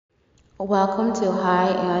Welcome to High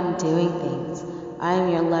and Doing Things. I am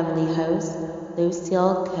your lovely host,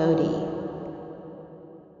 Lucille Cody.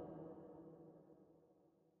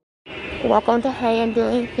 Welcome to High and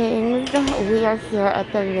Doing Things. We are here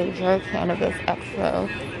at the Major Cannabis Expo.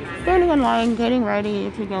 Standing in line, getting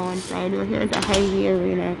ready to go inside. We're here at the Hy-Vee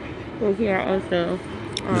Arena. We're here also.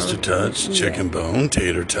 Mr. Touch, Chicken Bone,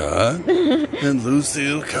 Tater Tot, and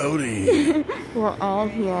Lucille Cody. We're all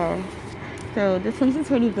here. So this place is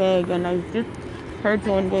pretty big, and I just heard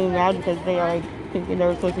someone getting mad because they are like thinking they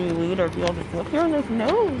were supposed to be weed or people just look here and like,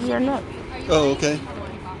 no, we are not. Oh, okay.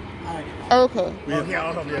 Okay. Okay,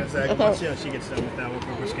 I'll help you in a second. Okay. Once she gets done with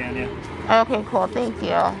that, we'll scan you. Okay, cool. Thank you.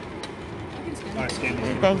 Alright, scan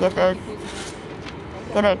you. Then get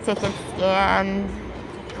our tickets scanned,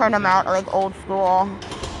 print them out like old school.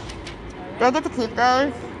 Do I get to keep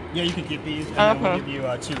those? Yeah, you can keep these, and then we'll Okay. give you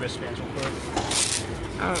 2 wristbands real quick.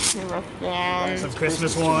 Two wristbands. Some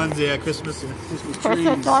Christmas ones, yeah, Christmas trees.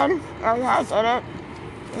 Christmas ones? Oh yeah, I get it.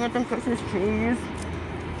 We get some Christmas trees.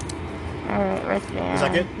 Alright, wristband. Is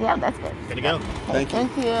that good? Yeah, that's good. Good to go. Thank you.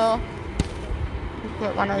 Thank you. Let's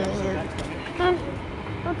get one of these.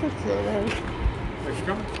 I'll take 2 of those. Thanks for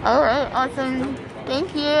coming. Alright, awesome.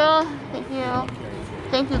 Thank you. Thank you.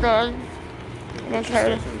 Thank you, guys. That's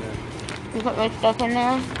her. You put my stuff in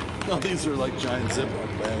there? No, these are like giant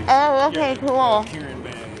Ziploc bags. Oh, okay, cool. Kieran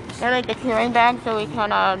bags. They're like the curing bags so we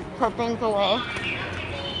can put things away.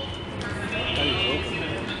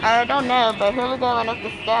 I don't know, but here we go and it's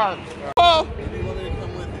the scouts. Hey!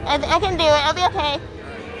 I can do it. I'll be okay.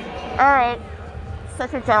 Alright.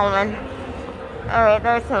 Such a gentleman. Alright,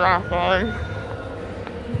 there's the last one.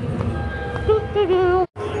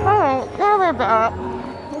 Alright, now we're back.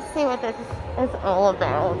 Let's see what this is all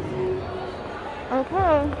about.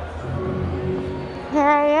 Okay. Here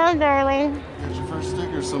I am, darling. Here's your first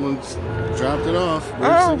sticker. Someone's dropped it off. Oh.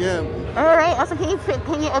 Where's it again? Alright, also can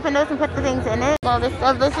you open those and put the things in it? All this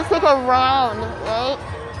stuff. Let's just take a round, right?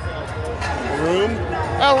 Room?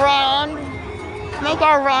 A round. Make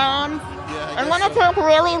our round. Yeah, I'm gonna talk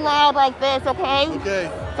really loud like this, okay? Okay.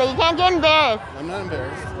 So you can't get embarrassed. I'm not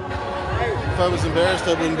embarrassed. If I was embarrassed,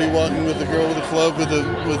 I wouldn't be walking with a girl with a club with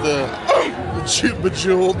a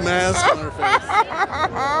bejeweled mask on her face.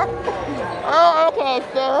 Oh, okay,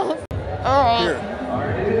 so alright. Here.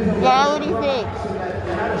 Yeah, what do you think?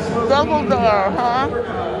 Double Bear, huh?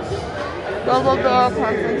 Double Bear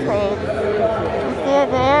concentrate. Let's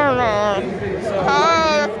get there, man.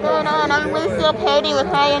 Hi, what's going on? I'm Lucille Cody with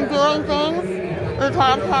High and Doing Things, the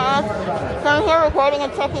podcast. So I'm here recording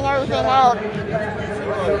and checking everything out.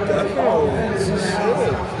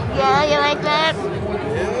 Yeah, you like that?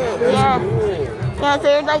 Yeah. Yeah, so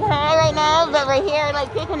you're like high right now, but we're here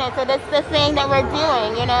like kicking it. So that's the thing that we're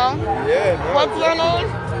doing, you know? Yeah. No. What's your name?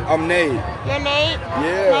 I'm Nate. You're Nate?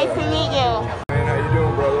 Yeah. Nice to meet you. Man, how you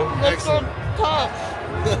doing, brother? Mr. Touch.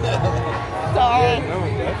 Sorry. No,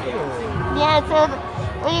 definitely. Yeah, so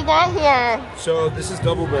what you got here? So this is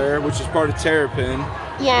Double Bear, which is part of Terrapin.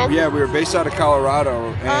 Yes. Yeah, we were based out of Colorado. And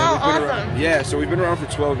Oh, we've been awesome. around, yeah, so we've been around for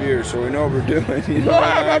 12 years, so we know what we're doing. You know Yeah, what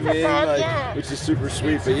I that's a mean? fact, Like, yeah. which is super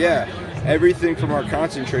sweet. But yeah, everything from our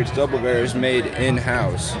concentrates, Double Bear, is made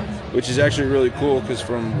in-house, which is actually really cool because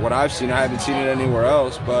from what I've seen, I haven't seen it anywhere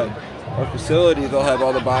else, but our facility, they'll have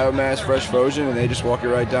all the biomass, fresh frozen, and they just walk it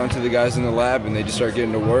right down to the guys in the lab, and they just start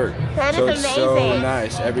getting to work. That So is it's so amazing.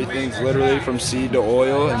 nice. Everything's literally from seed to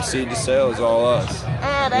oil, and seed to sale is all us. Oh,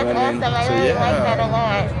 that's You know what I awesome. mean? I So, really yeah. like that a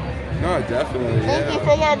lot. No, definitely. Thank you. Yeah.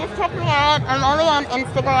 So yeah, just check me out. I'm only on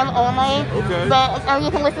Instagram only. Okay. But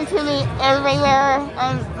you can listen to me everywhere.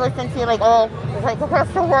 I listen to like across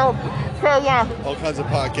the world. So yeah, All kinds of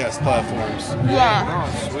podcast platforms. yeah.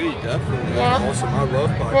 Oh, sweet, definitely. Yeah. Awesome. I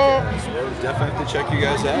love podcasts. We'll definitely have to check you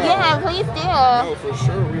guys out. Yeah, please do. No, for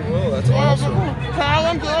sure we will. That's Yeah, awesome. just try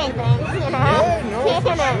and doing things, you know? Yeah, no, for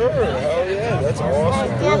Kicking it. sure. Hell yeah, that's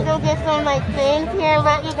awesome. Yeah, go get some like things here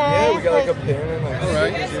about you guys. Yeah, we got like a pin and like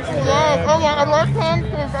Alright. stickers you can Yes, grab. oh yeah, I love pins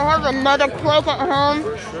because I have another cloak at home.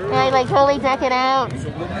 And I like totally deck it out.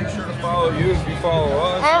 So we'll make sure to follow you if you follow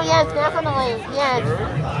us. Oh yes, definitely. Yes.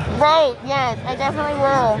 Right, yes, I definitely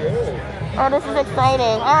will. Oh, this is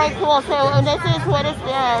exciting. Alright, cool. So this is what it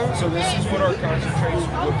does. So this is what our concentrates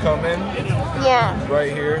would come in Yeah.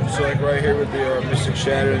 right here. So like right here would be our Mystic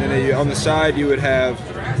Shatter, and then on the side you would have,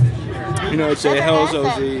 you know, it's a Hell's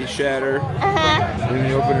OZ Shatter, Uh-huh. and then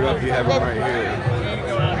you open it up, you have it right here.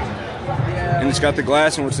 And it's got the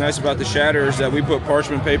glass, and what's nice about the Shatter is that we put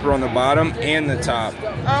parchment paper on the bottom and the top.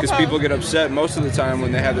 Because Okay. people get upset most of the time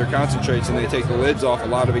when they have their concentrates and they take the lids off, a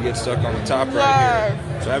lot of it gets stuck on the top right here.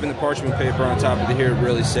 So having the parchment paper on top of the here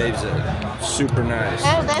really saves it. Super nice.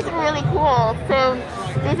 Oh, that's really cool. So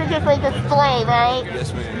This is just like display, right?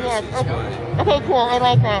 Yes, ma'am. Yes. Okay, cool. I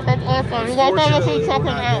like that. That's awesome. You guys obviously check them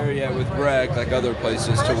not out. there yet with Greg, like other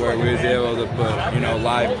places, to where we would be able to put,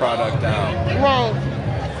 live product out.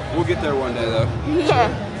 Right. We'll get there one day, though. Yeah.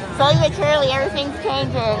 Slowly but surely, everything's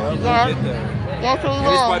changing. Yeah. We'll get there. Yes, we And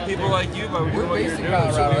it's by will. people like you, by doing what you're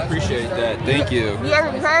doing, so we appreciate that. Thank you. You're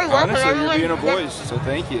very welcome. Honestly, you're being a Everyone- voice, so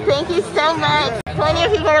thank you. Thank you so much. Plenty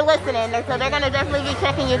of people are listening, so they're going to definitely be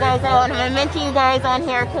checking you guys out. I'm going to mention you guys on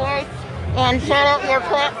here, of course, and shout out your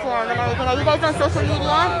platform and everything. Are you guys on social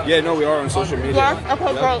media? Yeah, no, we are on social media. Yes?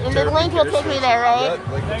 Okay, great. And the link will take me there, right? Yep,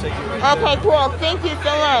 link will take you right Okay, cool. Thank you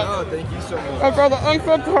so much. Oh, thank you so much. It's like an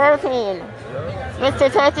instant terpene.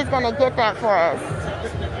 Mr. Touch is going to get that for us.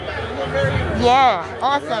 Yeah,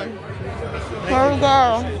 awesome. Here we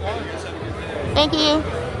go. Thank you.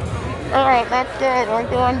 All right, that's good. We're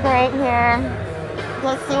doing great here.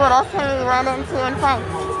 Let's see what else can we run into and find.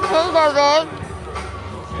 Here you go, babe.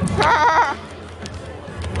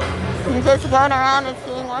 I'm just going around and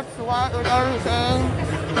seeing what's what with everything.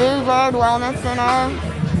 Blue Bird Wellness Center.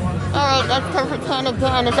 All right, let's go pretend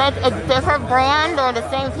again. Is that a different brand or the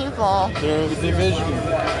same people? They're the division.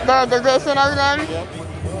 The division of them? Yep.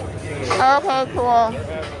 Okay, cool.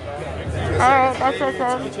 Alright, that's what's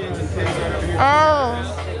up.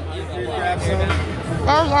 Oh.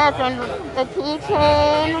 Oh, yes, and the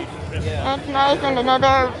keychain. That's nice, and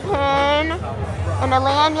another pin. And a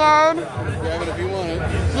lanyard. Grab it if you want it.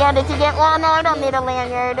 Yeah, did you get one? No, I don't need a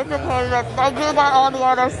lanyard. It's okay, but I do got all the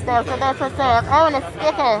other stuff, so that's what's up. Oh, and a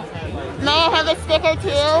sticker. May I have a sticker too?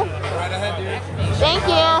 Right ahead, dude. Thank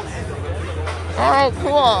you. Alright,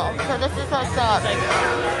 cool. So this is what's up.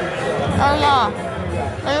 Oh yeah.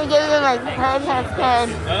 Let me give you my card card.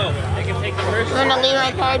 Oh, I can take the first. I'm gonna leave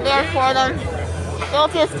my card there for them. They'll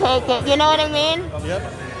just take it. You know what I mean? Yep.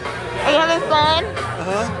 Are you having fun?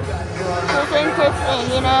 Uh-huh. It's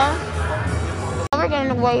interesting, you know? We're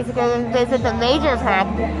getting away to go and visit the Major Pack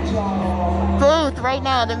booth right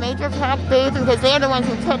now. The Major Pack booth, because they're the ones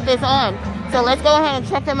who put this on. So let's go ahead and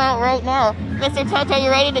check them out right now. Mr. Touch, are you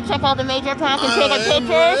ready to check out the Major Pack and take a picture?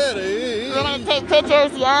 Ready. We're gonna take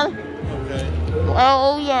pictures, yeah? Okay.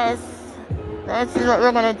 Oh yes. That's what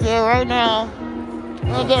we're gonna do right now.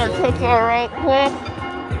 Let me get a picture right quick.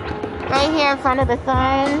 Right here in front of the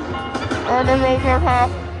sign. Or the Major Pack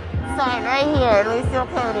sign right here. Lucille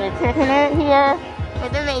Cody. Kicking it here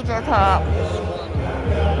with the Major Pack.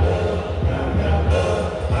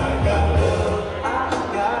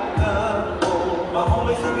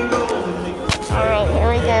 Alright, here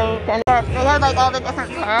we go. And they have like all the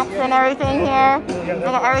different packs and everything here. They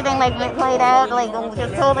got everything like laid out, like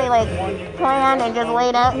just totally like planned and just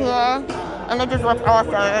laid out here. And it just looks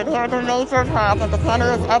awesome. And here's the Major Pack at the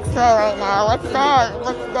Cannabis Expo right now. What's up?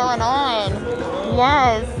 What's going on?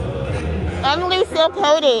 Yes. I'm Lucille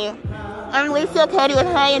Cody. I'm Lucille Cody with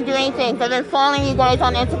High and Doing Things. I've been following you guys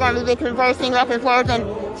on Instagram. We've been conversing back and forth and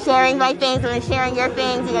sharing my things. We've been sharing your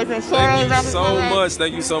things. You guys have been sharing back and forth.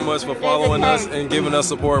 Thank you so much for following us and giving us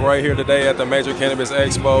support right here today at the Major Cannabis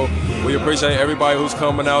Expo. We appreciate everybody who's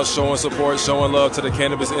coming out, showing support, showing love to the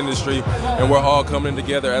cannabis industry, and we're all coming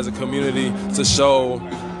together as a community to show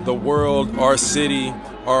the world, our city,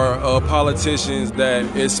 our politicians that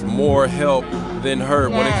it's more help than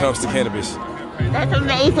hurt when it comes to cannabis. That's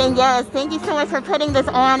amazing, yes. Thank you so much for putting this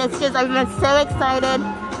on. It's just, I've been so excited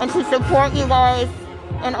and to support you guys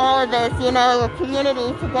in all of this, you know,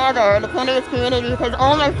 community together, the cannabis community, because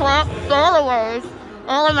all my followers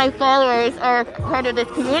are part of this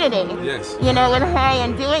community. Yes. You know, with High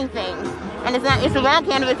and Doing Things. And it's about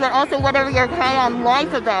cannabis, but also whatever you're high on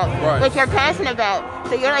life about, what you're passionate about.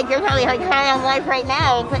 So you're probably like high on life right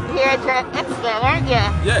now here at your expo, aren't you?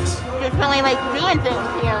 Yes. Just really like doing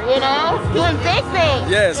things here, you know? Doing big things.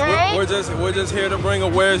 Yes, right? we're just here to bring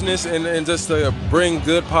awareness and just to bring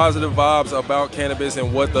good positive vibes about cannabis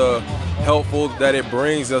and what the helpful that it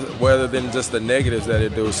brings rather than just the negatives that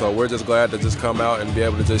it do. So we're just glad to just come out and be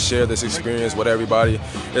able to just share this experience with everybody.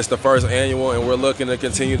 It's the first annual and we're looking to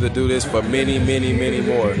continue to do this for many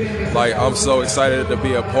more. Like, I'm so excited to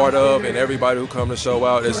be a part of, and everybody who come to show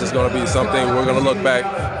out, it's just going to be something we're going to look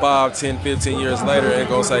back 5, 10, 15 years later and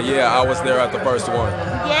going to say, yeah, I was there at the first one.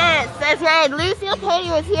 Yes, that's right. Lucille Cody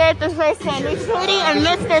was here at the first one. Lucille Cody and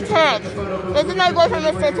Mr. Touch. This is my boyfriend,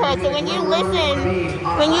 Mr. Touch. So when you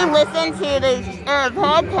listen to the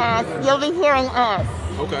podcast, you'll be hearing us.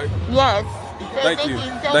 Okay. Yes.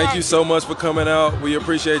 So Thank you so much for coming out. We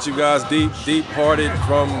appreciate you guys. Deep hearted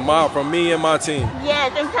from me and my team.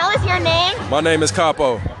 Yes, and tell us your name. My name is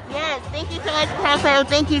Capo. Yes, thank you so much, Capo.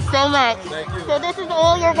 Thank you so much. Thank you. So this is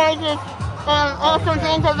all your guys' awesome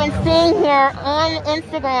things I've been seeing here on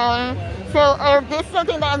Instagram. So, is this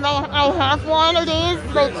something that I have one of these?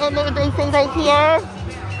 Like, and these things right here?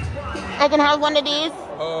 I can have one of these?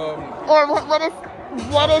 Or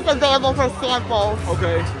what is available for samples?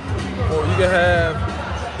 Okay. Well, you can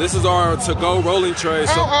have. This is our to-go rolling tray.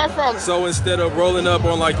 So, awesome. So instead of rolling up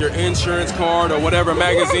on like your insurance card or whatever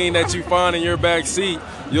magazine that you find in your back seat,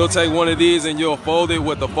 you'll take one of these and you'll fold it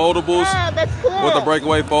with the foldables. Yeah, that's cool. With the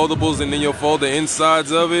breakaway foldables, and then you'll fold the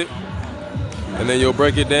insides of it. And then you'll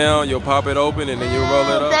break it down, you'll pop it open, and then you'll roll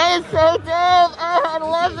it up. That is so dope. Oh, I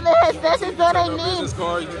love this. This is what I need. Business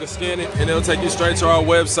card, you can scan it, and it'll take you straight to our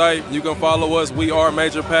website. You can follow us. We are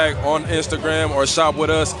Major Pack on Instagram, or shop with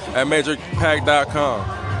us at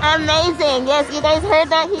majorpack.com. Amazing. Yes, you guys heard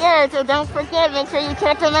that here. So don't forget, make sure you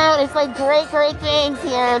check them out. It's like great things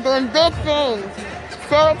here. Doing big things.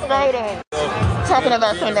 So exciting. Talking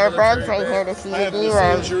about some of their bugs right here, the CBD I have this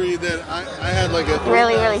ones. injury that I had like a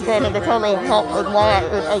Really good, and they totally help with like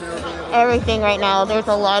everything right now. There's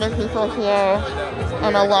a lot of people here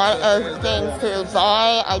and a lot of things to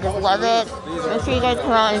buy. I just love it. Make sure you guys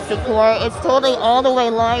come out and support. It's totally all the way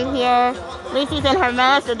live here. Lucy's in her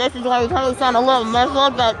mask, so this is why we probably sound a little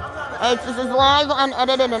muffled, but this is live,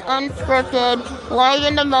 unedited, and unscripted, live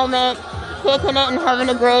in the moment, kicking it and having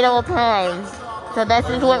a great old time. So this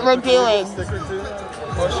is what we're doing.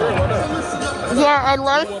 Yeah, I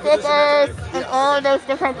love stickers and all of those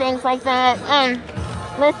different things like that.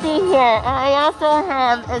 Let's see here. I also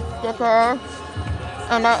have a sticker,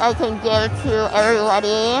 and I can give to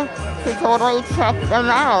everybody to totally check them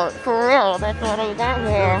out. For real, that's what I got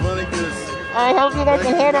here. I hope you guys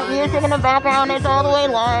can hear the music in the background. It's all the way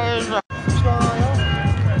live.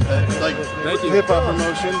 Like hip hop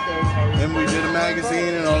promotion, and we did a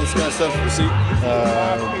magazine and all this kind of stuff. Receipt?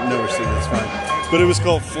 No receipt. That's fine. But it was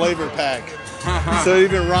called Flavor Pack. So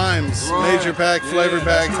even rhymes. Major Pack, Flavor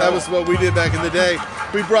Packs. That was what we did back in the day.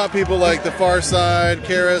 We brought people like The Far Side,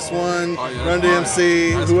 KRS-One, Run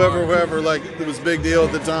DMC, whoever. Like it was a big deal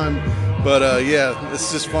at the time. But yeah,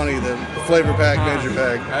 it's just funny that Flavor Pack, Major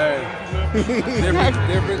Pack. Hey,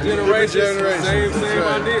 different generations. Same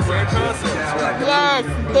idea, same concept. Yes,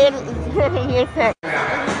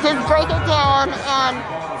 just break it down and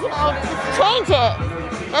just change it.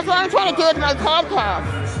 That's what I'm trying to do with my podcast.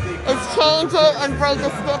 Is change it and break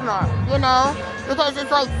the stigma, because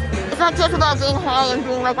it's like it's not just about being high and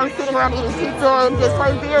being like I'm sitting around eating pizza and just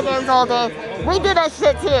playing video games all day. We do that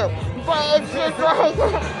shit too, but it's just like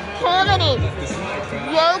comedy,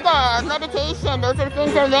 yoga, meditation. Those are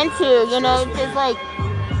things I'm into. It's just like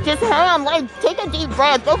just hang on, like take a deep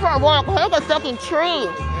breath, go for a walk, hug a fucking tree.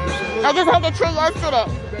 I just hugged a tree yesterday.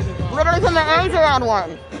 Literally put my arms around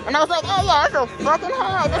one. And I was like, oh yeah, I feel fucking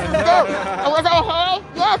high. This is dope. And was I high?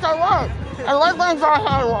 Yes, I was. I love going for a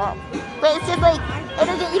high walk. But it's just like,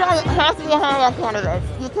 you don't have to be high on cannabis.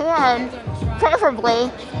 You can, preferably.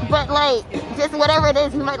 But like, just whatever it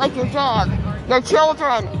is, you might like your job, your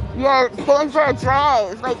children, you're going for a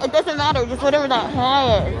drive. Like, it doesn't matter, just whatever that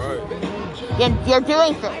high is. You're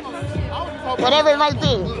doing things. Whatever it might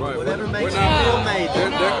be. Whatever makes you feel major.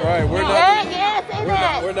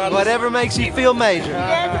 Whatever makes you feel major.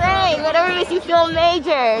 That's right. Whatever makes you feel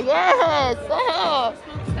major. Yes.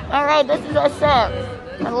 All right, this is what's up.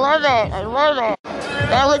 I love it.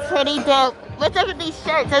 That was pretty dope. What's up with these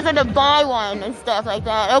shirts? Those are to buy one and stuff like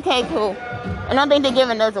that. Okay, cool. I don't think they're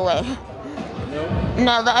giving those away.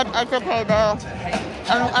 No, that's okay though.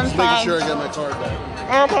 I'm Just fine. making sure I got my card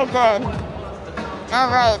back. Okay, good. All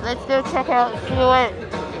right, let's go check out,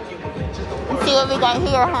 see what we got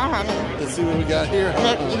here, huh, honey? Let's see what we got here.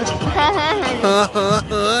 Honey.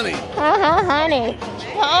 Honey.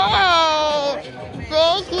 Hi.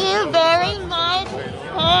 Thank you very much.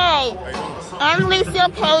 Hi. I'm Lucille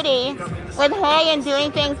Cody with Hi and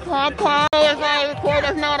Doing Things podcast. If I record,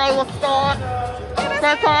 if not, I will stop. Is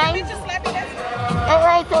that fine? All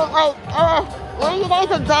right, so what are you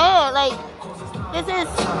guys about? Like, this is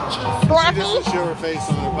She Slappy. doesn't show her face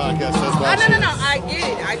on her podcast. That's why. No. I get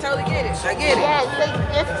it. I totally get it. I get it. Yeah, so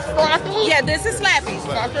this is Slappy. Yeah, this is Slappy.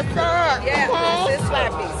 That's what's up. Yeah, Okay. this is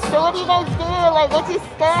Slappy. So what do you guys do? Like, what's your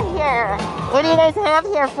stuff here? What do you guys have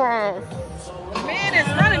here for us? Man that's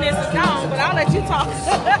running this is gone, but I'll let you talk.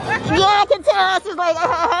 Yeah, I can tell. She's like,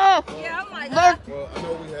 Yeah, I'm like, Look. Well, I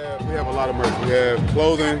know we have a lot of merch. We have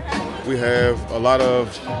clothing. We have a lot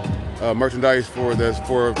of merchandise for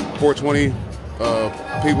 420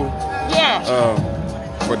 people. Yeah.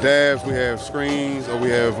 For dabs, we have screens, or we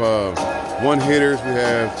have one hitters. We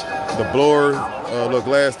have the blower, little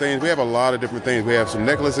glass things. We have a lot of different things. We have some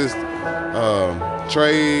necklaces,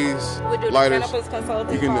 trays, we do lighters. cannabis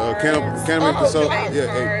consulting. You can cannabis cards. consult. Cards.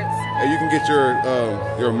 Yeah, and you can get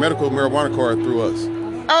your medical marijuana card through us.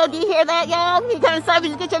 Oh, do you hear that, y'all? You come inside,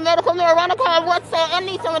 you get your medical marijuana card. What's that? I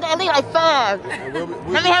need some of that. I need like 5.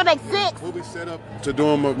 Let me have like 6. We'll be set up to do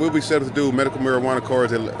them. We'll be set up to do medical marijuana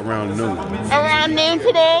cards around noon. Around noon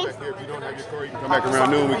today? If you don't have your card, you can come back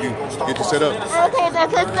around noon. We can get you set up. Okay,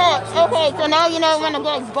 that's what's up. Okay, so now you know when to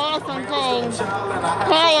go boss some things.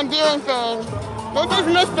 High and doing things. This is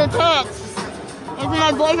Mr. Touch. This is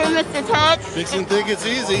my boyfriend, Mr. Touch. Fixing think it's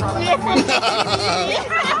easy.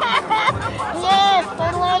 Yes,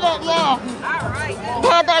 I love it, yeah.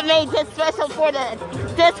 Had that made just special for today.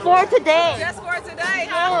 Just for today, Yes.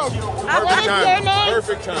 huh? What is your name?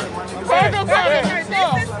 Perfect time. Perfect time.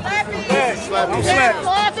 This is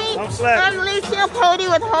Slappy. I'm Slappy. I'm Alicia Cody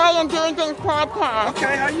with High and Doing Things podcast.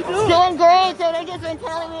 Okay, how you doing? Doing great. So they just been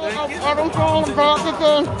telling me like everything about the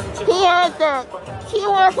thing. He has the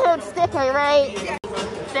QR code sticker, right?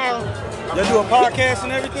 So Y'all do a podcast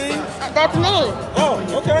and everything? that's me. Oh,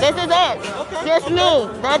 okay. This is it. Okay. Just me.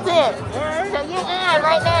 That's it. All right. So you on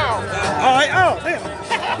right now. All right. Oh, damn.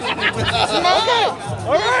 No.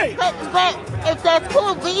 All right. But if that's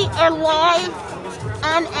cool, we are live,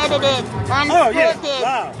 unedited, unscripted,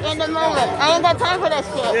 live. in the moment. I ain't got time for that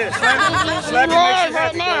shit. Yeah, Slappy makes you live right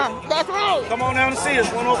happy, now. That's right. Come on down and see us.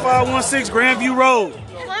 10516 Grandview Road.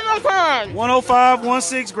 One more time.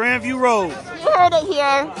 10516 Grandview Road. You heard it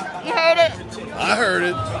here. You heard it. I heard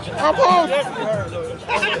it. Okay.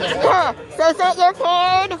 So set your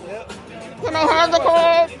card. Can I have the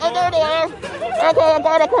card? Oh, there it is. Okay, I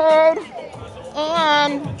got a card.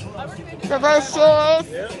 And the brochures.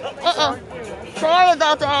 Sorry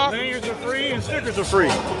about that. Lanyards are free and stickers are free.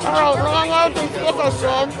 All right, lanyards and stickers,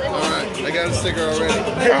 Jim. All right, I got a sticker already.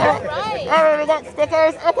 All right, we got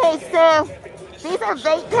stickers. Okay, so these are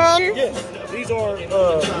vape pens. Yes, these are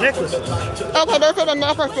necklaces. Okay, those are the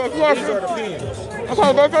necklaces. Yes. These are the pins.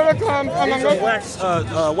 Okay, those are the pens, and then These this.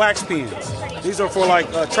 are wax pens. These are for like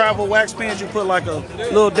travel wax pens. You put like a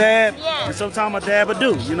little dab, Yeah. and sometimes a dab will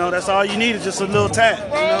do. You know, that's all you need is just a little tap.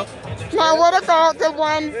 You know. Now, what about the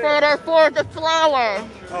ones that are for the flower?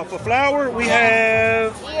 For flour, we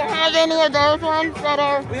have Do you have any of those ones that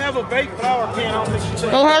are? a vape flour pen. I don't think you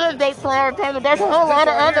They have a vape flower pen, but there's a whole lot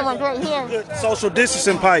of other ones right here. Good social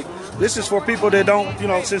distancing pipe. This is for people that don't,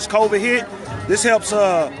 since COVID hit, this helps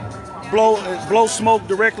blow smoke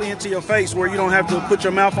directly into your face where you don't have to put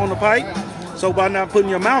your mouth on the pipe. So by not putting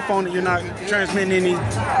your mouth on it, you're not transmitting any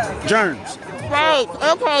germs. Right.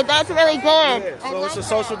 Okay, that's really good. So it's a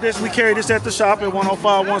social distance. We carry this at the shop at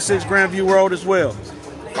 10516 Grandview Road as well.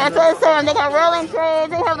 That's what I'm saying. They got rolling trays.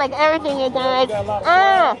 They have like everything, you guys.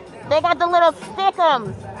 Oh, they got the little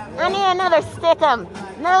stick'em. I need another stick'em.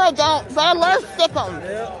 No, I don't. But I love stick'em.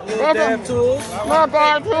 Little dab tools. Little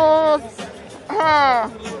dab tools.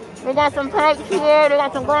 We got some pipes here. We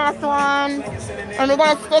got some glass ones. And we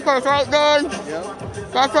got stickers, right, babe?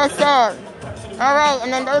 That's what's up. All right,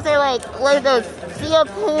 and then those are like, what are those? Seal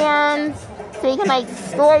cans. So you can like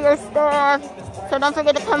store your stuff. So don't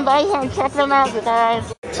forget to come by here and check them out, you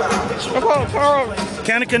guys. Okay, tell him.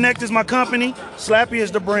 Canna Connect is my company. Slappy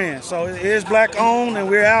is the brand. So it is black owned and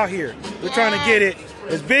we're out here. We're trying to get it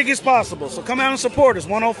as big as possible. So come out and support us.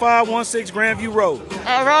 10516 Grandview Road.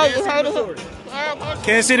 All right, you heard it.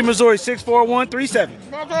 Kansas City, Missouri, 64137.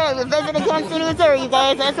 That's right, we're visiting Kansas City, Missouri, you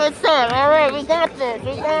guys. That's what's up. All right, we got this.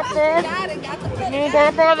 We got this. We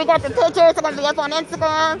got that. We got the pictures. It's going to be up on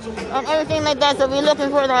Instagram and everything like that. So we're looking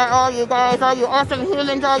for that, all you guys, all you awesome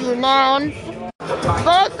humans, all you nouns.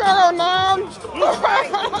 Bye, fellow nouns.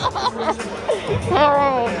 All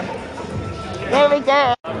right. There we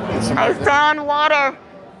go. I found water.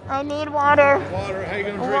 I need water. Water, how you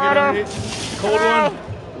gonna drink Water. it? Cold one?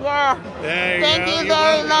 Yeah. There you Thank go. you You're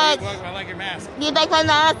very welcome. much. You're welcome. I like your mask. You like my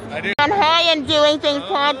mask? I do. On High and Doing Things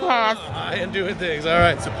podcast. I am doing things. All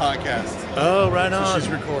right, it's a podcast. Oh, right on. So she's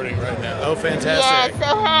recording right now. Oh, Yeah, fantastic. so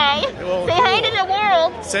hi. Well, Say hi to the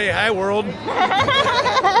world. Say hi, world.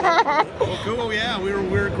 Well, cool. Yeah,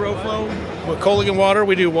 we're GrowFlow with Colligan Water.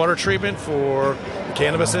 We do water treatment for the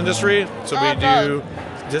cannabis industry. So we do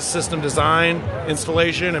this system design,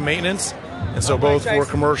 installation, and maintenance. And so both for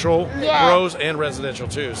commercial grows and residential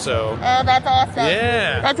too. So Oh, that's awesome.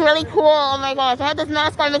 Yeah. That's really cool. Oh my gosh. I had this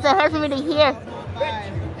mask on. It's so hard for me to hear.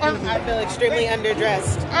 I feel extremely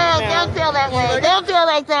underdressed. Oh, don't feel that way. Don't feel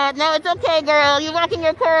like that. No, it's okay, girl. You're rocking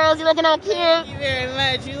your curls. You're looking all cute. Thank you very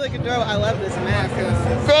much. You look adorable. I love this mask.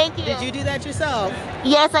 Thank you. Did you do that yourself?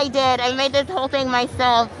 Yes, I did. I made this whole thing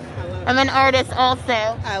myself. I'm an artist also.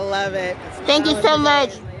 I love it. Thank you so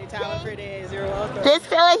much. Talent for days. You're welcome. This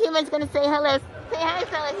fellow human's going to say hello. Say hi,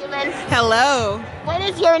 fellow human. Hello. What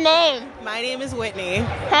is your name? My name is Whitney.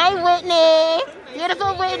 Hi, Whitney.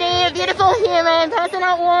 Beautiful Whitney, beautiful human, passing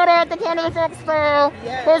out water at the Cannabis Expo.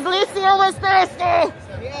 Because Lucille was thirsty.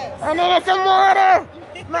 I needed some water.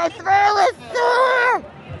 My throat is sore.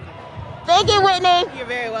 Thank you, Whitney. You're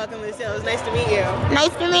very welcome, Lucille. It was nice to meet you.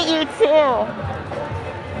 Nice to meet you, too.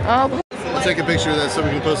 Okay. We'll take a picture of that so we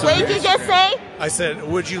can post it. What did you just say? I said,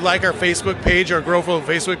 would you like our Facebook page, our GrowFlow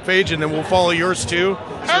Facebook page, and then we'll follow yours too?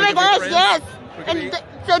 Oh my gosh, yes. And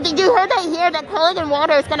so did you hear that here that Culligan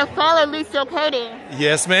Water is going to follow Lucille Cody?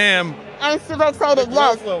 Yes, ma'am. I'm super excited,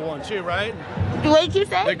 yes. GrowFlow one too, right? What did you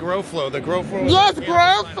say? The GrowFlow. Yes,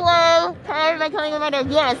 GrowFlow, powered by Culligan Water.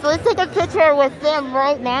 Yes, so let's take a picture with them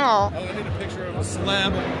right now. Oh, I need a picture of a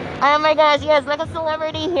celeb. Oh my gosh, yes, like a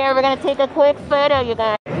celebrity here. We're going to take a quick photo, you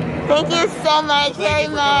guys. Thank you so much, very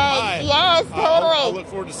much. Yes, totally. I'll look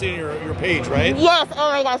forward to seeing your page, right? Yes,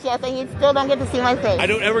 oh my gosh, yes, and you still don't get to see my face. I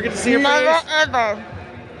don't ever get to see your Never, face? ever.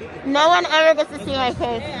 No one ever gets to see my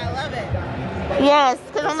face. Hey, I love it. Yes,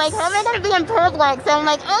 because I'm like, how am I going to be in public? So I'm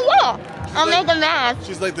like, oh yeah, I'll make a mask.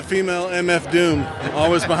 She's like the female MF Doom,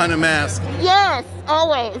 always behind a mask. Yes,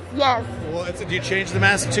 always, yes. Well, do you change the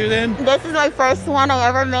mask too then? This is my first one I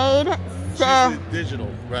ever made. So Digital,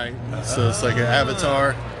 right? So it's like an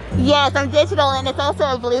avatar. yes, I'm digital and it's also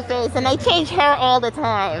a blue face and I change hair all the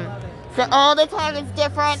time. So all the time it's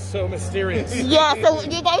different. So mysterious. Yeah, so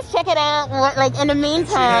you guys check it out. Like in the She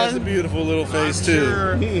has a meantime. beautiful little face too.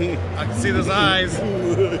 Sure. I can see those eyes.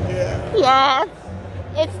 Yeah,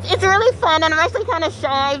 it's really fun and I'm actually kind of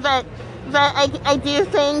shy, but I do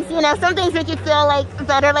things. You know, some things make you feel like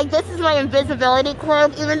better. Like this is my invisibility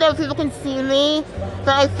cloak, even though people can see me, but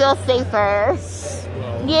I feel safer.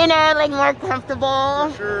 You know, like more comfortable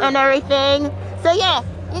and everything. So yeah,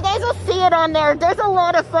 you guys will see it on there. There's a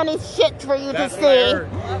lot of funny shit for you to see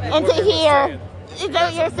and to hear. Is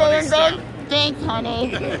that what you're saying, babe? Thanks,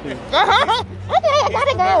 honey. Okay, I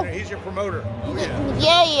gotta go. He's your promoter.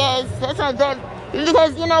 Yeah, he is. That's my babe.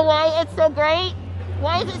 Because you know why it's so great?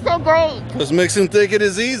 Why is it so great? Because mixing thicket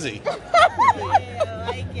is easy. I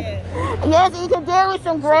like it. Yes, you can do it with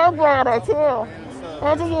some ground water too.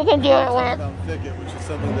 That's what you can do it with. Thicket, which is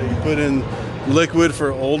something that you put in liquid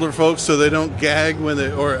for older folks so they don't gag when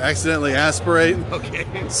they or accidentally aspirate. Okay.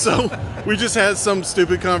 So we just had some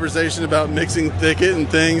stupid conversation about mixing thicket and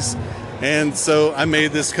things. And so I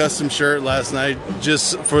made this custom shirt last night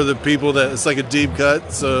just for the people that it's like a deep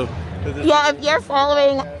cut. So Yeah, if you're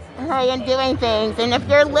following Hey and Doing Things, and if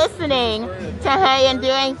you're listening to Hey and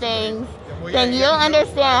Doing Things, then you'll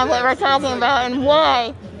understand what we're talking about and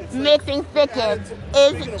why mixing thicket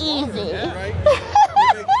is easy.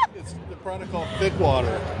 it's the product called Thick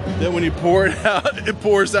Water that when you pour it out, it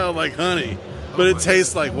pours out like honey, but it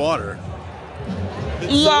tastes like water. Yeah,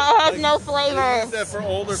 it has no flavor. That for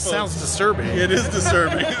older folks. Sounds disturbing. It is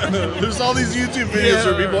disturbing. There's all these YouTube videos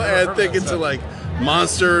where people add thicket to like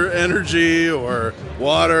Monster Energy or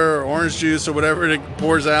water or orange juice or whatever it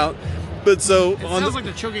pours out. But so It sounds like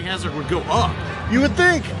the choking hazard would go up. you would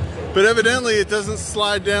think, but evidently it doesn't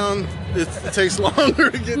slide down. It takes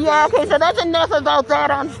longer to get Yeah, down. okay, so that's enough about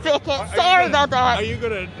that on thicket. Sorry about that. Are you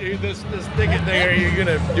gonna this thicket thing? Are you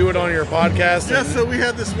gonna do it on your podcast? Yeah, so we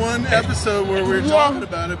had this one episode where we were talking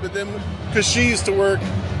about it, but then because she used to work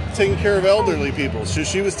taking care of elderly people, so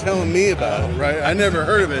she was telling me about it, right? I never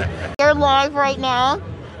heard of it. You're live right now,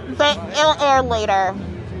 but it'll air later.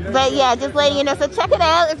 But yeah, just letting you know. So check it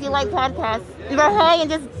out if you like podcasts. We're high and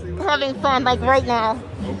just having fun, like right now.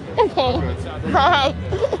 Okay, bye.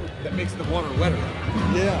 That makes the water wetter.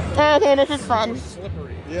 Yeah. Okay, this is fun.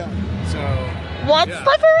 Slippery. Yeah. So. What's Yeah.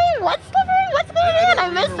 slippery? What's slippery? What's going on? I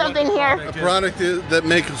missed something here. A product that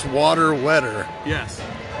makes water wetter. Yes.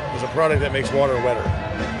 There's a product that makes water wetter.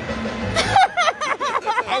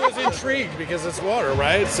 I was intrigued because it's water,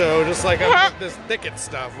 right? So just like this thicket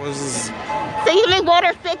stuff was. So you can make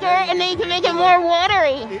water thicker and then you can make it more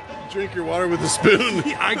watery. Drink your water with a spoon.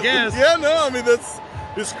 I guess. Yeah, no, I mean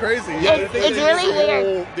it's crazy. Yeah, It's really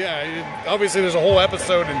weird. Obviously there's a whole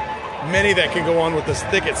episode and many that can go on with this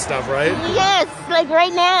thicket stuff, right? Yes, like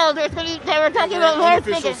right now, they were talking about more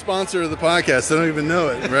Unofficial thicket. sponsor of the podcast. They don't even know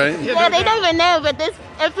it, right? Yeah, they don't even know, but this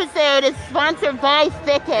episode is sponsored by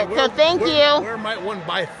Thicket, so thank you. Where might one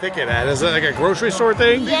buy thicket at? Is that like a grocery store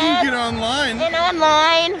thing? You Yes. can get online. And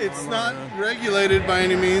online, It's not regulated by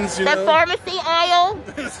any means, you the know. pharmacy aisle.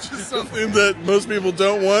 It's just something that most people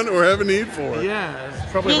don't want or have a need for. Yeah,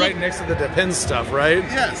 it's probably You- right next to the Depends stuff, right?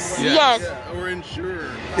 Yes. Yes. Yeah, or insured.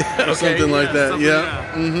 Okay, Something like that. something,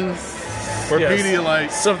 Yeah. Mm-hmm. Or Yes.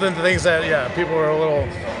 Pedialyte. Something, things that, people are a little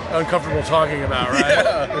uncomfortable talking about, right?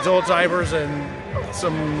 Yeah. It's old timers and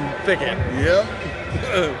some thicket. Yep.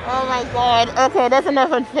 Oh my god. Okay, that's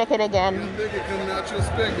enough on thicket again. Thicket coming out your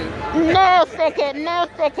spigot. No thicket, no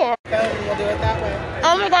thicket. We'll do it that way.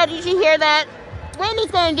 Oh my god, did you hear that?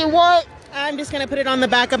 Whitney's gonna do what? I'm just gonna put it on the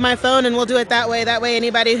back of my phone and we'll do it that way. That way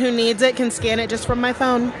anybody who needs it can scan it just from my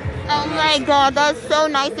phone. Oh my god, that's so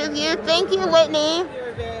nice of you. Thank you, Whitney.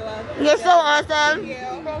 You're very welcome. You're so awesome.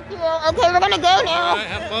 Thank you. Okay, we're gonna go now.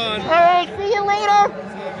 Have fun. Alright, see you later.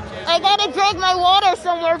 I gotta drink my water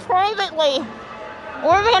somewhere privately.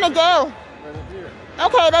 Where are we gonna go?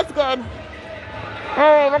 Okay, that's good.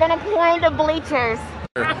 Alright, we're gonna climb the bleachers.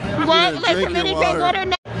 What? Let drink somebody your drink water. water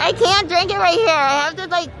now? I can't drink it right here. I have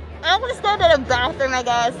to I'm just go to the bathroom, I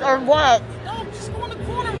guess, or what? No, just go in the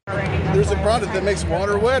corner. There's a product that makes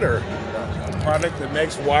water wetter. Product that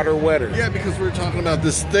makes water wetter. Yeah, because we were talking about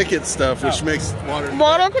this thicket stuff, which makes water.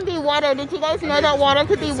 Water could be water. Did you guys know that water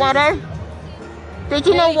could be water? Did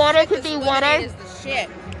you know water could be water? Is the shit.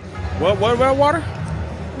 What about water?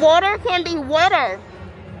 Water can be wetter.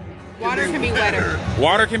 Water can be wetter.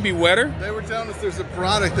 Water can be wetter? They were telling us there's a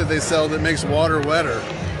product that they sell that makes water wetter.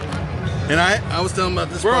 And I was telling them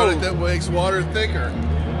about this product that makes water thicker.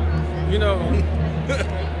 You know,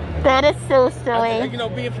 That is so silly. you know,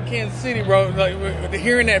 being from Kansas City, bro, like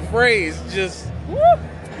hearing that phrase just. Woo.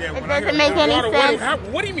 Yeah, It when I doesn't hear make any water, sense.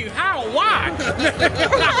 What do you mean? How? Why?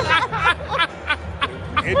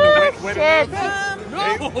 Shit.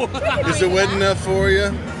 Is it wet enough for you?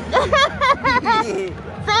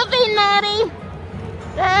 Something naughty.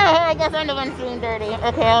 I guess I'm the one feeling dirty.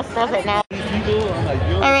 Okay, I'll stop it now.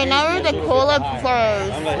 Alright, now we're the Cola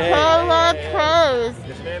Pros. Cola Pros.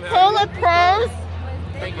 Cola Pros?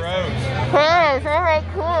 Pros. Alright,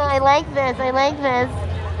 cool. I like this. I like this.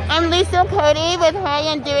 I'm Lisa Cody with High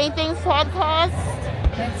and Doing Things podcast.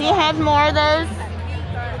 Do you have more of those?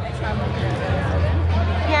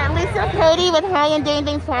 Yeah, Lisa Cody with High and Doing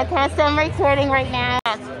Things podcast. So I'm recording right now.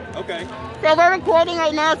 Okay. So we're recording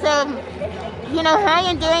right now, so, you know, High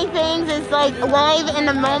and Doing Things is like live in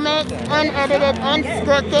the moment, unedited,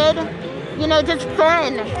 unscripted, you know, just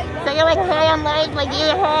fun. So you're like high on life, like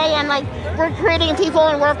you're high on like recruiting people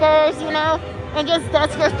and workers, you know, and just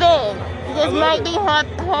that's your thing. You just might be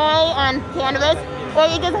high on cannabis, or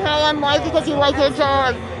you're just high on life because you like your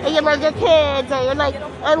job, or you love your kids, or you're like,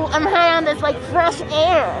 I'm high on this like fresh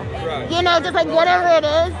air, you know, just like whatever it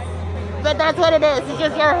is. But that's what it is. It's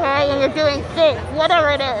just you're high and you're doing things,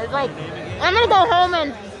 whatever it is. Like, I'm gonna go home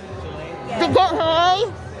and get high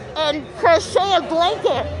and crochet a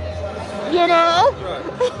blanket, you know?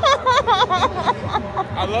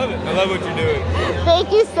 I love it. I love what you're doing.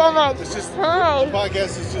 Thank you so much. It's just Hi. the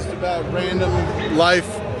podcast is just about random life.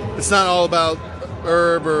 It's not all about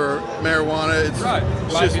herb or marijuana. It's Life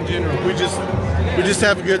just in general. we just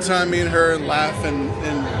have a good time, me and her, and laugh and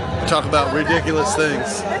talk about ridiculous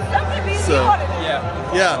things. So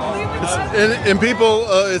yeah, and people,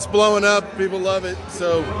 it's blowing up. People love it.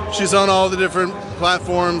 So she's on all the different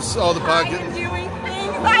platforms, all the podcasts.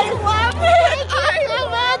 I love it. Thank you so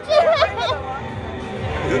much.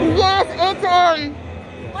 Yes, it's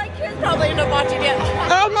My kids probably end up watching it.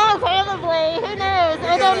 Oh no, probably. Who knows?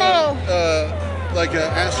 I don't know. Like an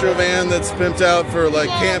Astro van that's pimped out for like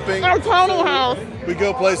camping. Our tiny house. We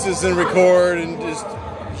go places and record and just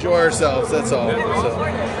enjoy ourselves. That's all. So.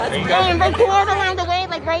 And record along the way,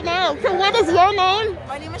 like right now. So what is your name?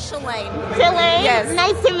 My name is Shalane. Shalane? Yes.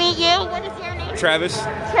 Nice to meet you. What is your name? Travis.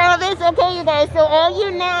 Travis. Okay, you guys. So all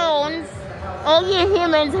you nouns, all you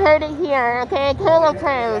humans heard it here, okay? Cola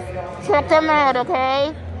Pros. Check them out,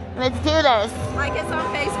 okay? Let's do this. Like us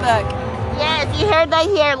on Facebook. Yes, you heard that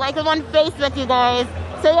here. Like them on Facebook, you guys.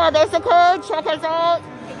 So yeah, there's the code. Check us out.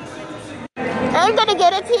 I'm gonna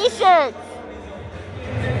get a t-shirt.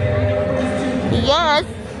 Yes.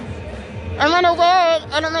 I'm gonna wear it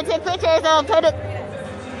and I'm gonna take pictures. I'll put it.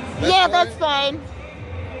 Yeah, that's fine.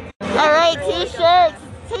 Alright, t-shirts.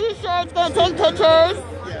 T-shirts, gonna take pictures.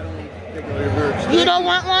 You don't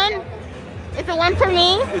want one? Is it one for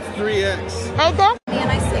me? It's 3X. I don't.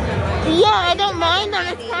 Yeah, I don't mind them.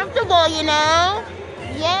 It's comfortable, you know?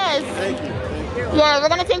 Yes. Thank you. Yeah, we're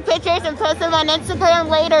gonna take pictures and post them on Instagram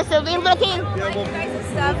later, so be looking.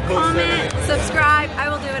 stuff, comment, subscribe. I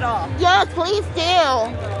will do it all. Yes, please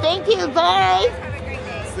do. Thank you. Bye. Have a great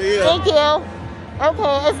day. See ya. Thank you.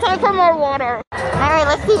 Okay, it's time for more water. Alright,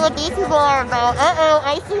 let's see what these people are about. Uh-oh,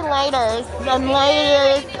 I see lighters. The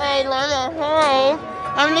lighters, I love it. Hi,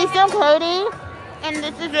 I'm Lisa Cody, and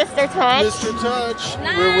this is Mr. Touch. Mr. Touch.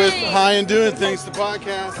 Nice. We're with High and Doing Things, the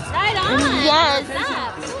podcast. Right on. Yes. What's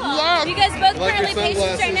up? Cool. Yes. You guys both Like your currently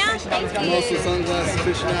patients right now? sunglasses. Thank I'm you. also sunglasses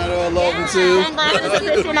aficionado. I love them too. Sunglasses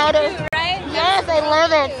aficionado. Right? Yes, Yes, I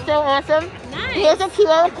love it. So awesome. Nice. Here's a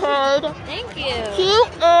QR code. Thank you.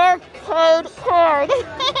 QR code card.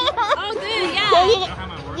 Oh, good, yeah. So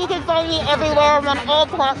you can find me everywhere. I'm on all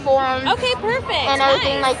platforms. Okay, perfect. And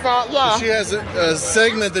everything like that, yeah. She has a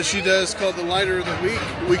segment that she does called the Lighter of the Week.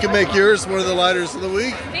 We can make yours one of the lighters of the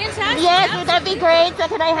week. Fantastic. Yes, would that be great? So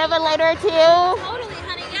can I have a lighter or two? Totally,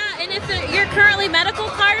 honey, yeah. And if you're currently medical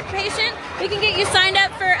card patient, we can get you signed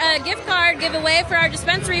up for a gift card giveaway for our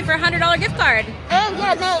dispensary for a $100 gift card. Oh,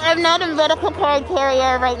 yeah, no, I'm not a medical card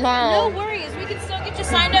carrier right now. No worries. We can still get you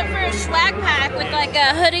signed up for a swag pack with like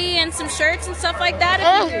a hoodie and some shirts and stuff like that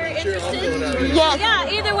if you're interested. Yes. Yeah,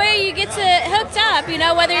 either way you get to hooked up, you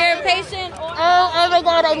know, whether you're a patient or... Oh my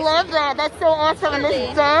God, I love that. That's so awesome. And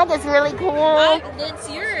this bag is really cool. It's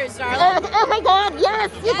yours, darling. Oh my God,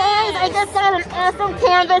 yes, you guys, I just got an awesome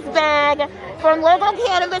canvas bag from Local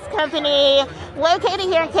Cannabis Company, located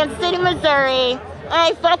here in Kansas City, Missouri.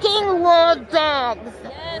 I fucking love bags.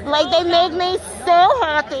 Yes, like, they make me so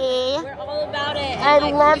happy. We're all about it. I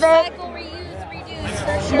love it. Recycle, reuse, reduce,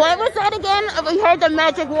 for sure. What was that again? We heard the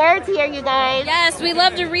magic words here, you guys. Yes, we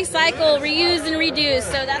love to recycle, reuse, and reduce.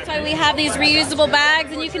 So that's why we have these reusable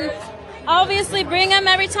bags, and you can obviously bring them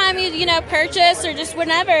every time you purchase or just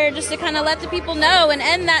whenever, just to kind of let the people know and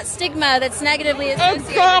end that stigma that's negatively associated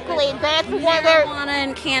Exactly, with that's what we're... marijuana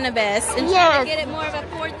and cannabis, and Yes. try to get it more of a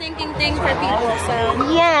forward-thinking thing for people. So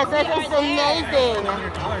Yes, that is amazing.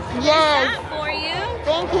 Yes. for you.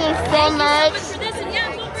 Thank you so Thank much. you so much for this, and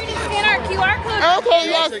yeah, feel free to scan our QR code. Okay,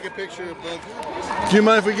 yes. Take a picture of both. Do you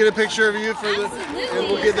mind if we get a picture of you for the? And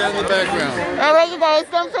we'll get that in the background. All right, you guys,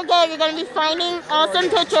 don't forget, you're going to be finding awesome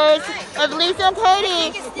pictures of Lisa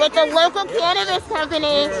Cody with the Local Cannabis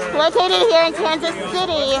Company located here in Kansas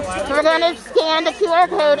City. We're going to scan the QR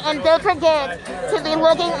code, and don't forget to be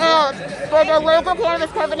looking out for the Local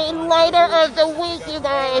Cannabis Company Lighter of the Week, you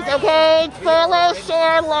guys, okay? Follow,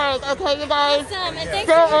 share, like, okay, you guys? Awesome, and thanks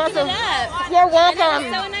So for looking awesome. it up. You're I know, welcome.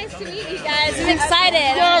 it's so nice to meet you guys. I'm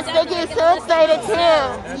excited. Yes, thank you. So excited too.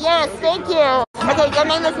 Yes, thank you. Okay, your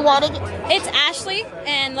name is what? It's Ashley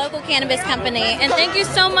and Local Cannabis Company, and thank you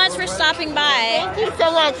so much for stopping by. Thank you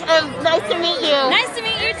so much. Nice to meet you. Nice to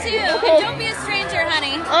meet you too. Okay. And don't be a stranger,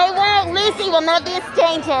 honey. I won't. Lucy will not be a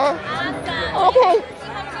stranger. Awesome. Okay.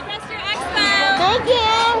 Have a good rest of your expo. Thank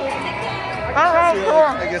you. All right, cool.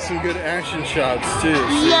 I get some good action shots too.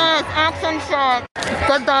 Yes, action shot.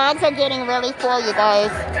 The bags are getting really full, you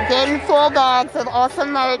guys. Getting full bags of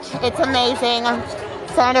awesome merch. It's amazing. I'm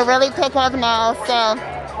starting to really pick up now, so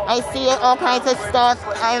I see all kinds of stuff.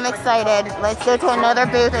 I'm excited. Let's go to another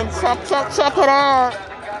booth and check it out.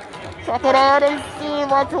 Check it out and see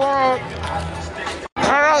what's what.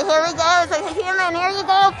 All right, here we go. So human, here you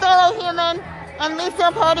go, fellow human. I'm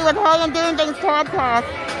Lisa Cody with High and Doing Things podcast.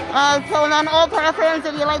 So I'm on all platforms.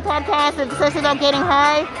 If you like podcasts, especially about getting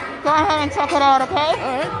high, go ahead and check it out, okay?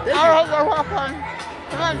 All right, you're welcome.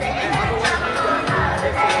 Come on.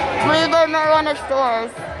 Bluebird Marijuana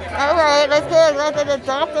Stores. All right, let's get the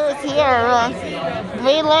doctors here.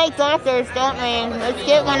 We like doctors, don't we? Let's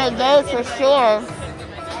get one of those for sure.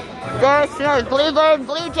 There's Bluebird,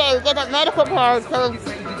 Blue Jay. We get that medical card, so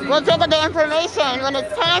we'll check out the information when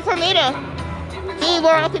it's time for me to see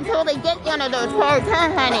where I can totally get one of those cards,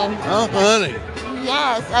 huh, honey? Oh, honey.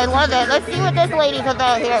 Yes, I love it. Let's see what this lady's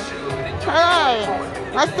about here. Hi.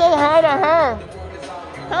 Let's say hi to her.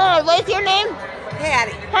 Hi, what's your name?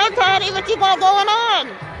 Patty. Hi, Patty. What you got going on?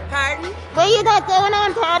 Pardon? What you got going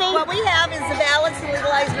on, Patty? What we have is the ballots to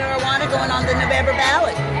legalize marijuana going on the November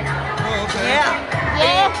ballot. Oh, okay. Yeah.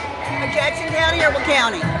 Yeah? Jackson County or what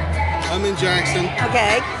county? I'm in Jackson.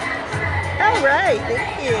 Okay. All right,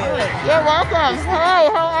 thank you. You're welcome. Hi,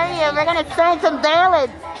 how are you? We're going to sign some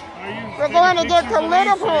ballots. We're going to get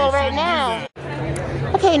political right now.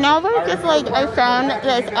 Okay, now we're just like, I found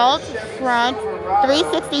this out front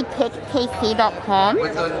 360pitchkc.com.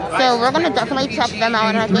 So we're going to definitely check them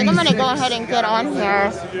out. And I think I'm going to go ahead and get on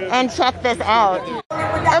here and check this out.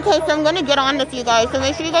 Okay, so I'm going to get on with you guys. So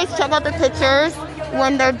make sure you guys check out the pictures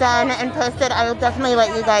when they're done and posted. I will definitely let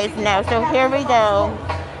you guys know. So here we go.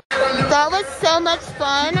 That was so much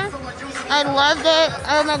fun. I loved it.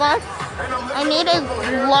 Oh my gosh. I need a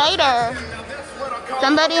lighter.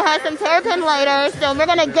 Somebody has some terrapin lighters, so we're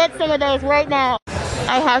gonna get some of those right now.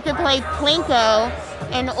 I have to play Plinko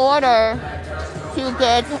in order to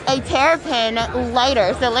get a terrapin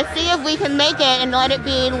lighter. So let's see if we can make it and let it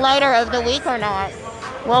be lighter of the week or not.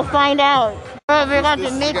 We'll find out. Oh, we're going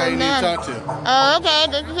to meet the man. Oh, okay.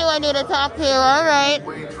 This is who I need to talk to. All right.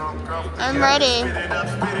 I'm ready.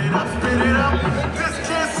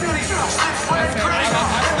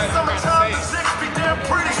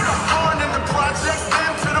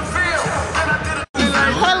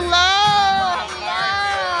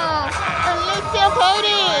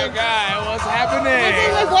 happening? This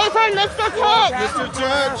is my boyfriend, Mr. Touch. Mr.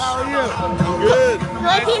 Touch. How are you? Good.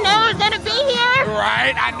 Like you know we're gonna be here.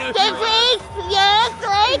 Right, I knew. Say please. Yes,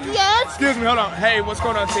 right, yes. Excuse me, hold on. Hey, what's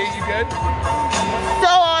going on, T? You good? So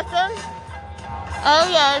awesome. Oh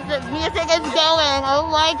yes, the music is going. Oh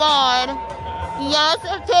my God. Yes,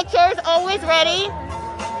 pictures always ready.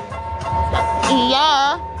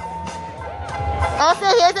 Yeah. Also,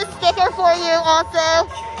 here's a sticker for you also.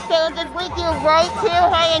 So it'll just link you right to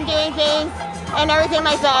High End Doing Things and everything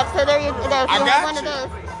like that. So there you go. I You got have one you. of those.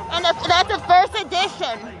 And that's a first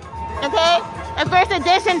edition. Okay? A first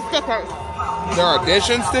edition sticker. There are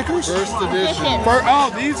edition stickers? First edition.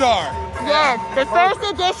 Oh, these are. Yes, the first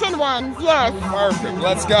edition ones, yes. Perfect.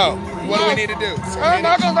 Let's go. What do we need to do? Oh,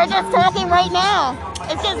 nothing. We're just talking right now.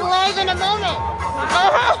 It's just live in a moment.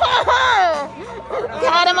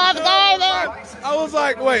 Got him off guard there. I was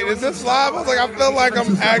like, wait, is this live? I was like, I feel like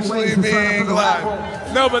I'm actually being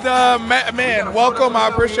live. No, but man, welcome. I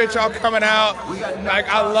appreciate y'all coming out. Like,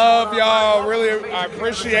 I love y'all. Really, I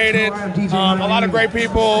appreciate it. A lot of great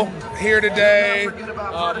people here today.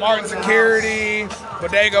 Martin Security,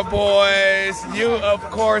 Bodega Boys. You, of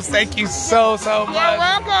course. Thank you so much. You're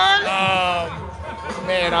welcome.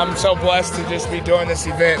 Man, I'm so blessed to just be doing this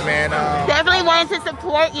event, man. Definitely wanted to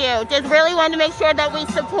support you. Just really wanted to make sure that we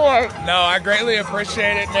support. No, I greatly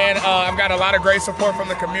appreciate it, man. I've got a lot of great support from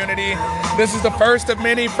the community. This is the first of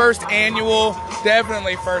many,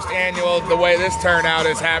 definitely first annual, the way this turnout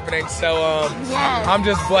is happening. So I'm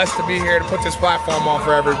just blessed to be here to put this platform on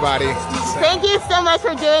for everybody. So. Thank you so much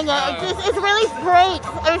for doing it. It's really great.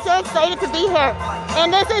 I'm so excited to be here.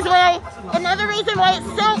 And this is why, another reason why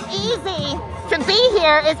it's so easy to be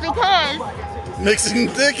here is because mixing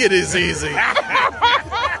thicket is easy. How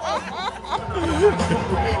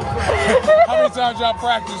many times y'all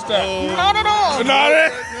practiced that? Not at all. Not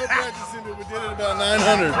it? No practicing, but we did it about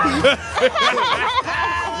 900. You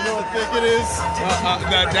know what thicket is?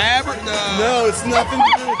 The dab? No, it's nothing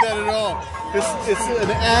to do with that at all. It's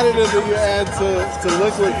an additive that you add to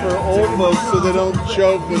liquid for old folks so they don't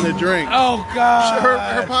choke when they drink. Oh, God.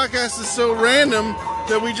 Her podcast is so random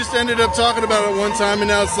that we just ended up talking about it one time, and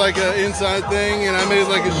now it's like an inside thing, and I made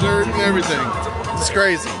like a shirt and everything. It's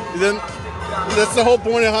crazy. Then that's the whole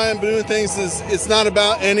point of High End Doing Things is it's not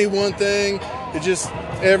about any one thing. It just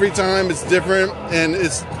every time it's different and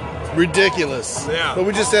it's ridiculous. Yeah. But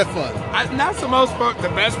we just have fun. That's the most fun. The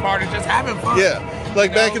best part is just having fun. Yeah.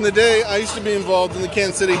 Like back in the day, I used to be involved in the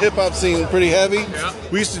Kansas City hip hop scene pretty heavy. Yeah.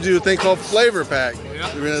 We used to do a thing called Flavor Pack. Yeah.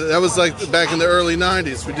 That was like back in the early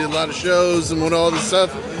 90s. We did a lot of shows and all this stuff.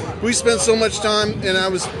 We spent so much time, and I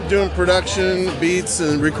was doing production, beats,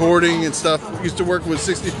 and recording and stuff. Used to work with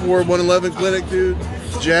 64 111 Clinic dude,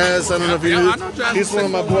 Jazz. I don't know if you knew. He's one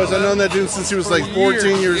of my boys. I've known that dude since he was like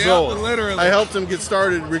 14 years old. Literally. I helped him get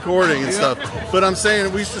started recording and stuff. But I'm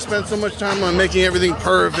saying we used to spend so much time on making everything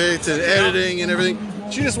perfect and editing and everything.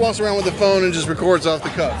 She just walks around with the phone and just records off the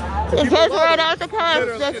cuff. It goes right off the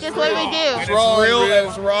cuff. That's just what we do. It's raw, real.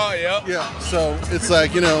 It's raw, yep. Yeah, so it's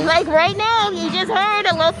like, you know. Like right now, you just heard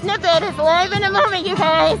a little snippet. It's live in a moment, you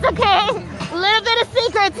guys, okay? A little bit of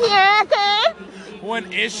secrets here, okay?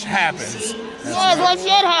 When ish happens. Yes, when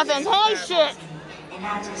shit happens. Holy shit.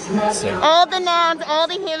 All the nouns, all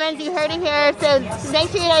the humans, you heard it here. So make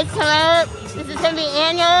sure you guys come out. This is going to be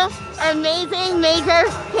annual, amazing, major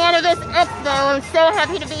cannabis expo. I'm so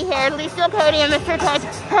happy to be here. Lucille Cody and Mr. Touch.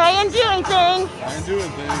 High End Doing Things. High End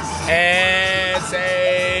Doing Things. And it's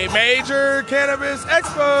a major cannabis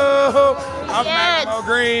expo. I'm Macklemore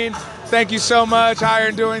Green. Thank you so much. High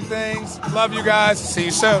End Doing Things. Love you guys. See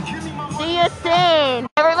you soon. See you soon.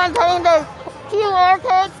 Everyone putting the QR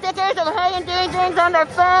code stickers of High End Doing Things on their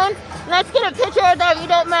phones. Let's get a picture of that if you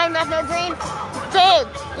don't mind, Macklemore Green. Babe,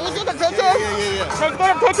 can you take a picture? Yeah. Let's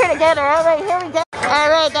get a picture together. All right, here we go. All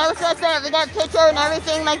right, that was what's up. We got a picture and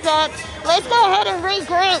everything like that. Let's go ahead and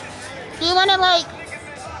regroup. Do you want to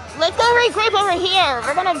let's go regroup over here.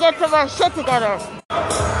 We're going to get some of our shit together.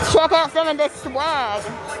 Check out some of this swag.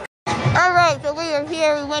 All right, so we are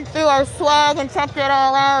here. We went through our swag and checked it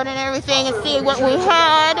all out and everything and see what we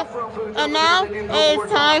had. And now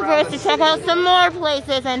it's time for us to check out some more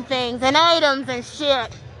places and things and items and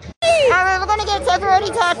shit. Alright, we're gonna get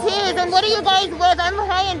Pepperoni tattoos. And what are you guys with? I'm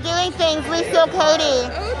High End Doing Things, Lucille Cody.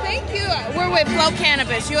 Oh, thank you. We're with Flow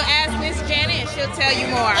Cannabis. You'll ask Miss Janet and she'll tell you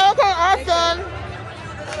more. Okay, awesome.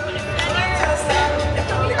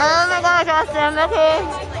 Oh my gosh, awesome.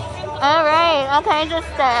 Okay. Alright, all kinds of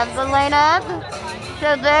stuff. The lineup.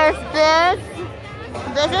 So there's this.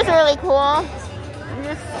 This is really cool.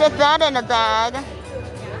 Just stick that in a bag.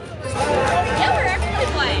 Yeah, we're actually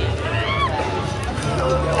playing.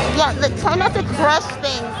 Yeah, try not to crush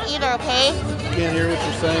things either, okay? Can't hear what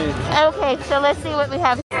you're saying. Okay, so let's see what we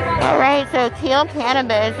have. All right, so Teal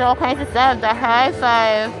Cannabis, all kinds of stuff. The High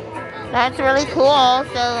Five, that's really cool.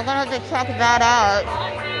 So we're gonna have to check that out.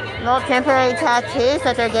 Little temporary tattoos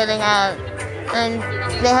that they're giving out, and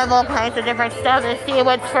they have all kinds of different stuff to see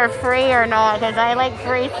what's for free or not. Because I like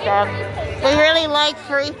free stuff. We really like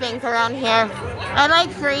free things around here. I like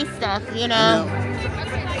free stuff, you know.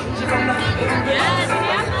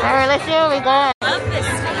 All right, let's see what we got. I love this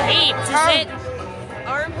tape. Is it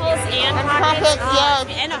armholes and pockets? Yes.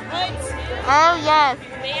 And a hood. Oh, yes.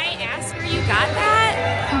 May I ask where you got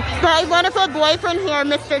that? My wonderful boyfriend here,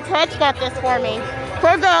 Mr. Touch, got this for me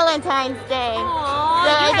for Valentine's Day. Aww, so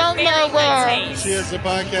I don't know where. She has a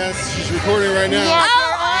podcast. She's recording right now. Yeah,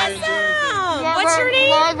 awesome. Yeah, what's your name?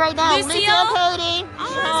 Live right now. Lucille Cody.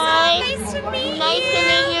 Awesome. Hi. Nice to meet you. Nice to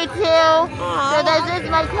meet you too. So this is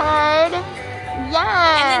my card.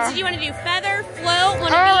 Yeah. And then did you want to do feather, float,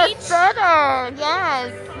 one of each? Feather.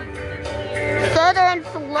 Yes. Feather and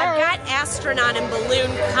float. I've got astronaut and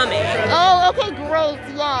balloon coming. Oh, okay, great.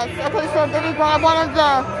 Yes. Okay, so did we grab one of the?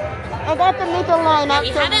 I got the Mika line up. We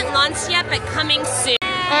haven't launched yet, but coming soon.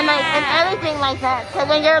 And everything like that. So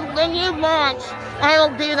when you launch, I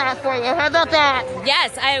will do that for you. How about that?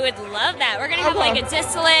 Yes, I would love that. We're gonna have like a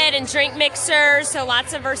distillate and drink mixer, so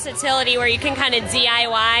lots of versatility where you can kind of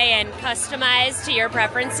DIY and customize to your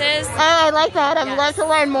preferences. Oh, I like that. I'd love to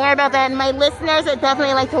learn more about that. And my listeners would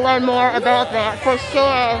definitely like to learn more about that, for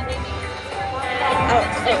sure.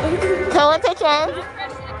 Show a picture.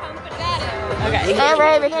 Okay. All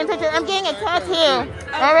right, we're getting a picture. I'm getting a tattoo.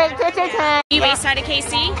 All right, picture time. You based out of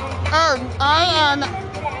KC? Oh, I am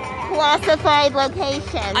classified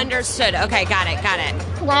location. Understood. Okay, got it.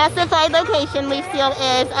 Classified location, Lucille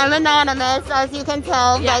is. I'm anonymous, as you can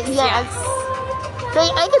tell. Yes, but yes. So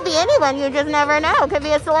I could be anyone. You just never know. Could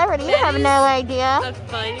be a celebrity. You have no idea. A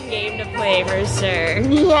fun game to play for sure.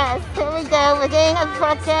 Yes, here we go. We're getting a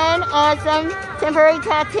fucking awesome temporary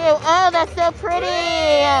tattoo. Oh, that's so pretty.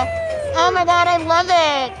 Oh my God, I love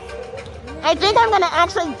it. I think I'm gonna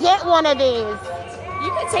actually get one of these.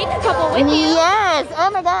 You could take a couple with you. Yes. Oh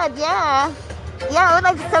my God, yeah. Yeah, I would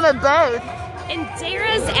like some of both. And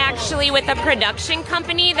Dara's actually with a production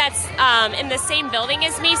company that's in the same building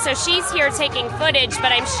as me, so she's here taking footage,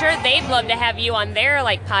 but I'm sure they'd love to have you on their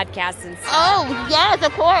like podcasts and stuff. Oh, yes,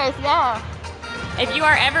 of course, yeah. If you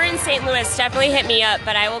are ever in St. Louis, definitely hit me up,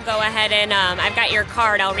 but I will go ahead and I've got your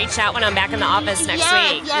card. I'll reach out when I'm back in the office next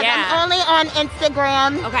week. Yes, yeah. I'm only on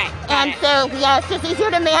Instagram. Okay, and so, yeah, it's just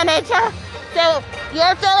easier to manage. So,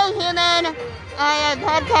 you're a fellow human. I have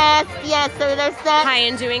podcast. Yes, so there's that. Hi,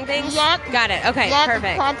 and doing things? Yep. Got it. Okay, yep,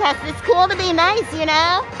 perfect. Podcast. It's cool to be nice, you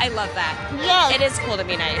know? I love that. Yes. It is cool to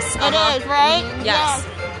be nice. It is, right? Mm-hmm. Yes.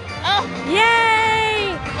 Oh.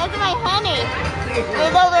 Yay! That's my honey.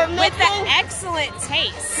 We're mixing. With the excellent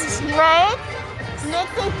taste. Right?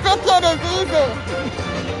 Mixing thicket is easy.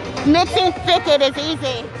 Mixing thicket is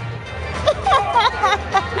easy.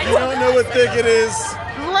 You don't know what thicket is.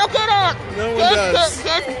 Look it up. No one does.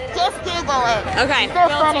 Just Google it. Okay, so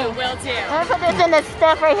funny. Will do. I'm gonna put this in this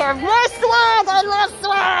stuff right here. More swag. I love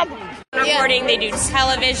swag. Recording, they do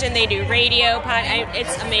television, they do radio,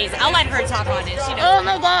 it's amazing. I'll let her talk on it. She knows. Oh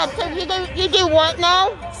my God! So you do what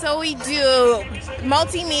now? So we do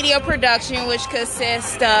multimedia production, which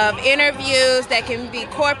consists of interviews that can be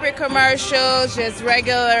corporate commercials, just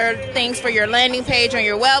regular things for your landing page on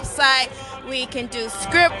your website. We can do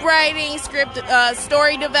script writing,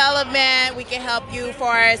 story development. We can help you as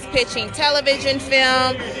far as pitching television,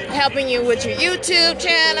 film, helping you with your YouTube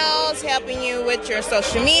channels, helping you with your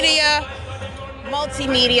social media.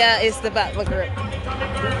 Multimedia is the Butler Group.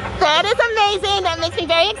 That is amazing. That makes me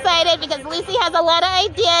very excited because Lucy has a lot of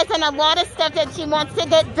ideas and a lot of stuff that she wants to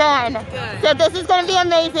get done. Good. So this is going to be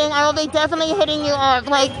amazing. I will be definitely hitting you up.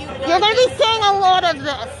 Like, you're going to be seeing a lot of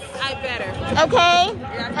this. I better. Okay?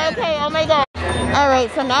 Okay, oh my God. All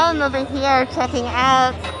right, so now I'm over here checking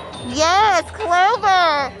out. Yes,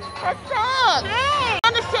 Clover. What's up? Hey.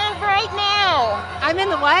 On the show right now. I'm in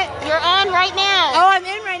the what? You're on right now. Oh, I'm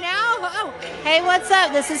in right now? Oh. Hey, what's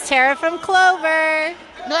up? This is Tara from Clover.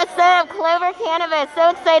 What's up, Clover Cannabis?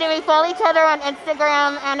 So excited. We follow each other on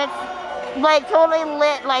Instagram, and it's like totally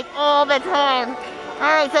lit like all the time.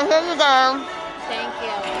 All right, so here you go. Thank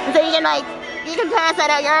you. So you can pass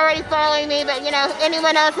that out. You're already following me, but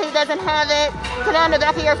anyone else who doesn't have it, put it on the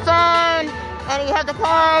back of your phone, and you have the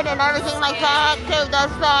card and everything like that. So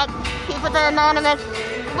that's that. Keep it anonymous.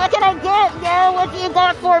 What can I get, yo? What do you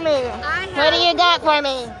got for me? What do you got for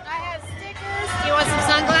me? I have stickers. Do you want some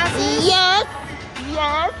sunglasses? Yes.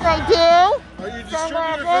 Yes, I do. Are you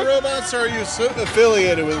distributor for robots, or are you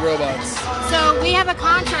affiliated with robots? So we have a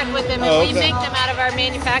contract with them, and Oh, we okay. make them out of our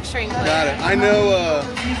manufacturing plant. Got it. I know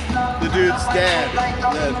the dude's dad.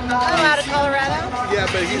 Out of Colorado? Yeah,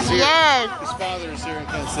 but he's here. Yes. His father is here in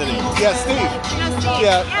Kansas City. Yeah, Steve. You know Steve?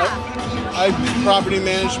 Yeah. I do property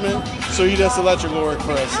management, so he does electrical work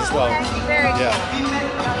for us as well. Very Yeah.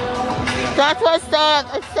 That's what's up.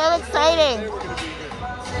 It's so exciting.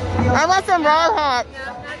 I want some raw hot.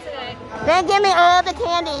 Then give me all the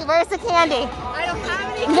candy. Where's the candy? I don't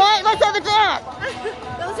have any. What? What's up with that?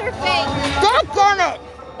 Those are fake. Dadgummit.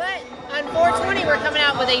 But on 420, we're coming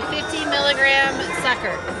out with a 50 milligram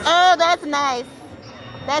sucker. Oh, that's nice.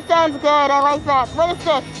 That sounds good. I like that. What is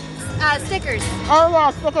this? Stickers. Oh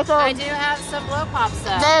yeah, stickers. I do have some blow pop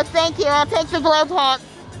stuff. No, thank you. I'll take the blow pops.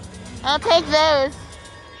 I'll take those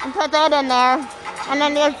and put that in there. And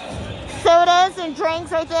then there's sodas and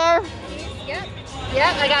drinks right there. Yep.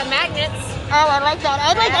 Yep, I got magnets. Oh, I like that.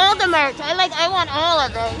 I like all the merch. I want all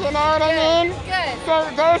of it. You know what I mean? Good. So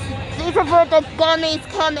these are where the gummies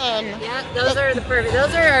come in. Yeah, those are the perfect.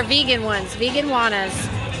 Those are our vegan ones, vegan Juanas.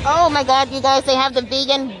 Oh my God, you guys! They have the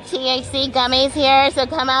vegan THC gummies here. So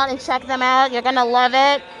come out and check them out. You're gonna love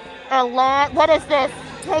it a lot. What is this?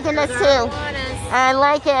 Taking this too. I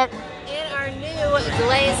like it. In our new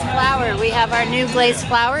glazed flower, we have our new glazed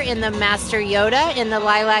flower in the Master Yoda, in the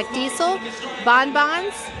Lilac Diesel,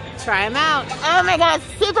 bonbons. Try them out. Oh my God,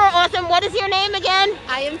 super awesome. What is your name again?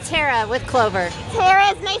 I am Tara with Clover. Tara,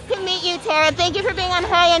 it's nice to meet you, Tara. Thank you for being on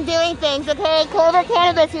High and doing things, okay? Clover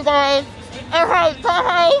Cannabis, you guys. All right,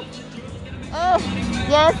 bye. Oh,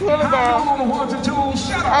 yes, here we go.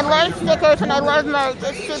 I love stickers and I love merch.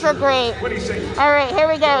 It's super great. All right, here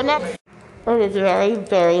we go. Next. It is very,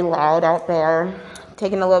 very loud out there.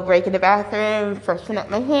 Taking a little break in the bathroom, freshening up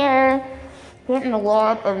my hair. Getting a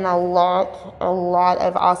lot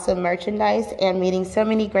of awesome merchandise and meeting so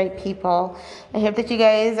many great people. I hope that you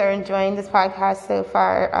guys are enjoying this podcast so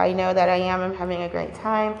far. I know that I am. I'm having a great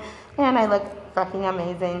time and I look fucking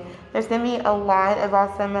amazing. There's gonna be a lot of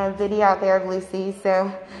awesome video out there of Lucy, so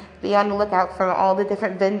be on the lookout from all the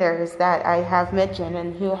different vendors that I have mentioned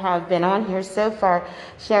and who have been on here so far,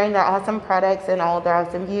 sharing their awesome products and all their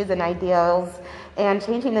awesome views and ideals and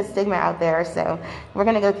changing the stigma out there. So we're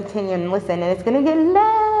gonna go continue and listen, and it's gonna get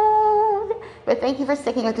loud. But thank you for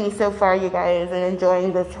sticking with me so far, you guys, and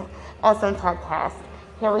enjoying this awesome podcast.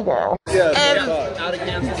 Here we go. Out of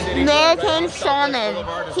Kansas City. American Shaman,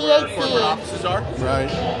 THC. Right.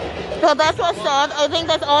 So that's what's up. I think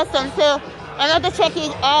that's awesome. So I'm going to check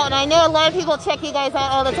you out, and I know a lot of people check you guys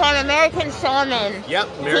out all the time. American Shaman. Yep,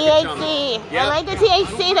 American THC. Shaman. Yep. I like the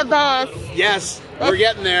THC the best. Yes, we're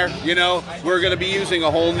getting there. You know, we're going to be using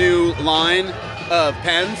a whole new line of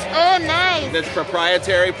pens. Oh, nice. That's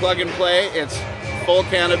proprietary, plug and play. It's full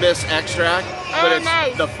cannabis extract, but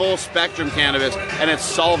it's the full spectrum cannabis, and it's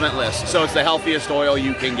solventless, so it's the healthiest oil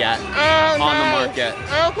you can get on the market.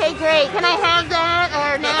 Okay, great. Can I have that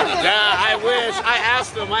or no? Yeah, I wish. I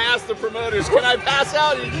asked them. I asked the promoters, can I pass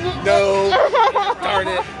out? No. Darn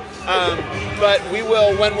it. But we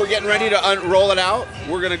will, when we're getting ready to roll it out,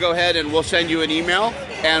 we're going to go ahead and we'll send you an email,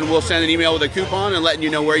 and we'll send an email with a coupon and letting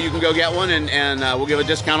you know where you can go get one, and we'll give a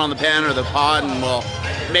discount on the pen or the pod, and we'll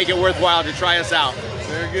make it worthwhile to try us out.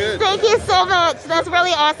 Very good. Thank you so much. That's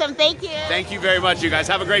really awesome. Thank you. Thank you very much, you guys.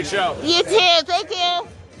 Have a great show. You too. Thank you.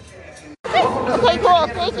 Okay, cool.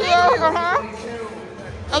 Thank you.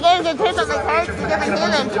 I gotta go pick up my cards to different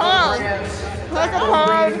humans. Come. Here's a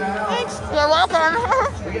card. Thanks. You're welcome.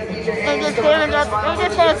 I'm just giving up. I'm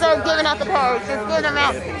just gonna start giving out the cards. Just give them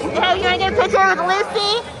out. Hey, you wanna get a picture with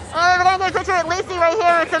Lucy? Oh, we're gonna get a picture with Lucy right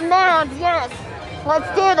here with some nouns. Yes. Let's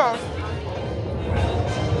do this.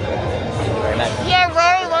 You're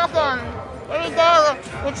very welcome. There you go.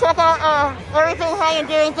 You check out Everything High and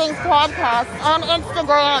Doing Things podcast on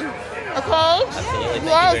Instagram. Okay? Absolutely.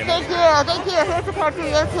 Yes, Thank thank you. Thank you. Here's a card for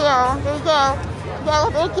you too. There you go. Yeah,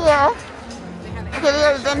 thank you. Okay, we've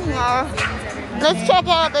already been here. Let's check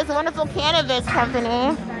out this wonderful cannabis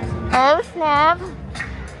company. Oh snap.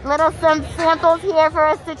 Some samples here for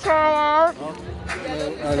us to try out.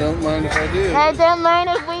 I don't mind if I do. I don't mind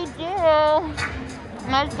if we do.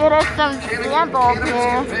 Let's get us some samples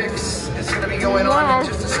here. Yes.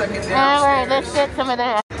 Alright, let's get some of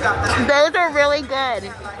that. Those are really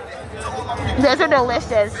good. Those are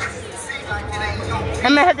delicious.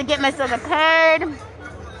 I'm gonna have to get myself a card.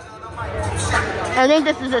 I think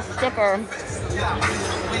this is a sticker.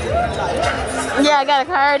 Yeah, I got a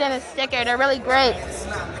card and a sticker. They're really great.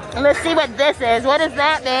 Let's see what this is. What is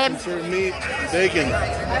that, babe? For meat, bacon.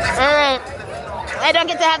 Alright. I don't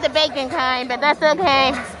get to have the bacon kind, but that's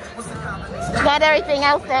okay. Got everything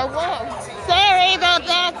else though. Whoa. Sorry about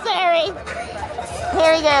that, sorry.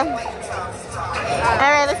 Here we go.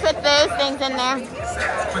 Alright, let's put those things in there.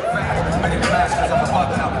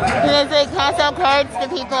 Let's like pass out cards to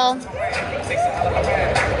people.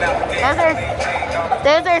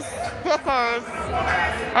 Those are stickers.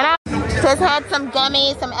 And I just had some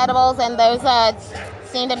gummies, some edibles, and those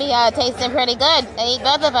seem to be tasting pretty good. I ate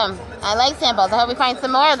both of them. I like samples. I hope we find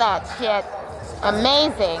some more of that shit.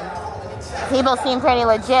 Amazing. People seem pretty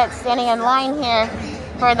legit standing in line here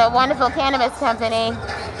for the wonderful cannabis company.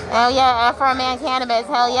 Oh yeah, Afro Man Cannabis.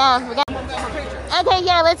 Hell yeah. Okay,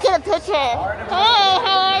 yeah, let's get a picture. Hey,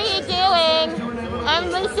 how are you doing? I'm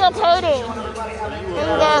Lucille Cody. There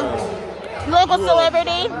you go. Local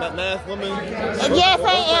celebrity. Masked woman? Yes,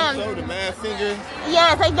 I am. So the masked singer?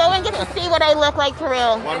 Yes, I don't get to see what I look like for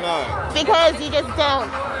real. Why not? Because you just don't.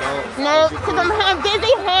 No, because I'm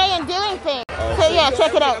busy high and doing things. So yeah,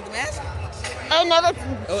 check it out. I never.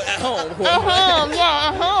 Oh, at home. At home, yeah,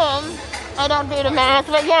 at home. I don't do the mask,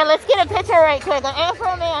 but yeah, let's get a picture right quick.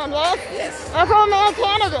 Afro Man, yes? Yes. Afro Man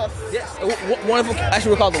Cannabis. Yes. Wonderful.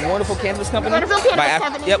 Actually, we're called the Wonderful Cannabis Company. Wonderful Cannabis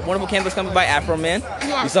Company. Yep, Wonderful Cannabis Company by Afro Man.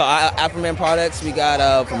 Yeah. We saw Afro Man products. We got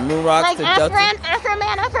from Moon Rocks Like to Afro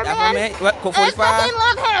Delta. Man. What, Code 45. I fucking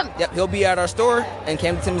love him. Yep, he'll be at our store in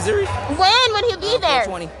Camden, Missouri. When would he be there?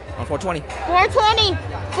 420. On 420.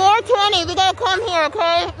 420. We gotta come here,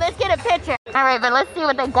 okay? Let's get a picture. All right, but let's see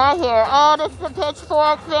what they got here. Oh, this is a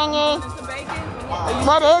pitchfork thingy.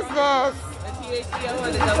 What is this?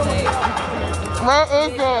 What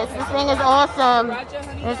is this? This thing is awesome.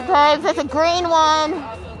 It's a green one.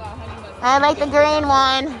 I like the green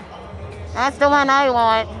one. That's the one I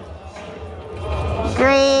want.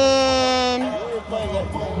 Green.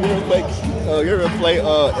 You ever play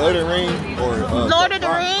Elden Ring or Lord of the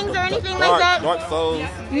Rings or anything like that? Dark Souls.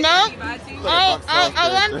 Nope.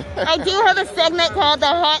 I do have a segment called the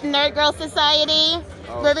Hot Nerd Girl Society,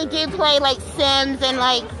 where we do play like Sims and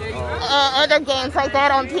like other games like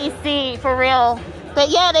that on PC for real. But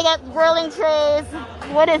yeah, they got rolling trays.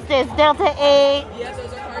 What is this? Delta 8. Yeah,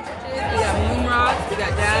 those are cartridges. We got Moon Rocks, we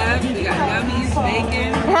got dabs, we got gummies,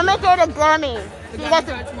 bacon. How much are the gummies? The gummies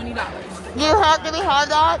are $20. Do we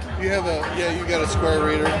have that? You got a square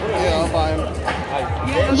reader. Yeah, I'll buy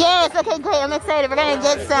them. Yes, okay, great. I'm excited. We're gonna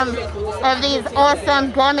get some of these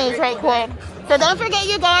awesome gummies right quick. So don't forget,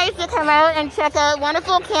 you guys, to come out and check out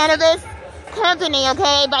Wonderful Cannabis Company,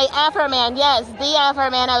 okay, by Afro Man. Yes, the Afro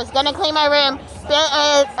Man. I was gonna clean my room, but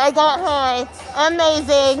I got high.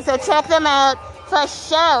 Amazing. So check them out for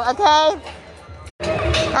show, okay?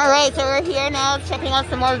 All right, so we're here now checking out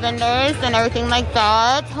some more vendors and everything like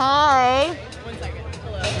that. Hi.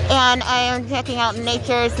 And I am checking out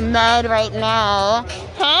Nature's Med right now.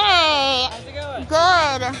 Hey. How's it going?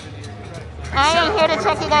 Good. I am here to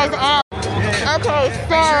check you guys out. Okay,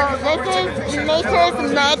 so this is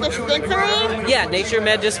Nature's Med Dispensary? Yeah, Nature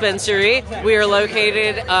Med Dispensary. We are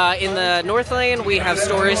located in the North Lane. We have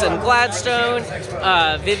stores in Gladstone,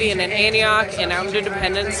 Vivian and Antioch, and out in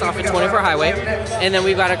Independence off of 24 Highway. And then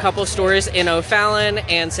we've got a couple stores in O'Fallon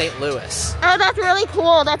and St. Louis. Oh, that's really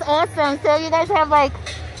cool. That's awesome. So you guys have like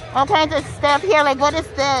all kinds of stuff here. Like, what is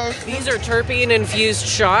this? These are terpene-infused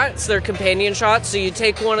shots. They're companion shots. So you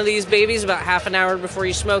take one of these babies about half an hour before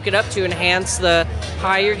you smoke it up to enhance the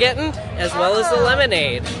high you're getting, as well as the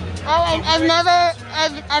lemonade. Oh,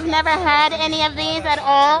 I've never had any of these at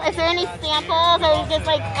all. Is there any samples, or just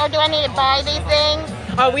like, or do I need to buy these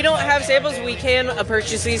things? We don't have samples. We can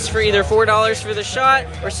purchase these for either $4 for the shot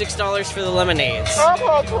or $6 for the lemonades.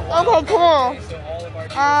 Okay, cool.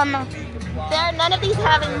 None of these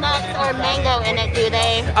have nuts or mango in it, do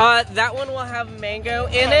they? That one will have mango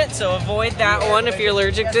in it, so avoid that one if you're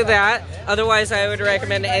allergic to that. Otherwise, I would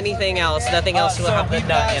recommend anything else. Nothing else will have the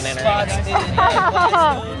nut in it or anything.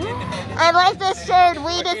 I like this shirt.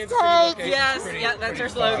 Weed is tight. Yes, yeah, that's our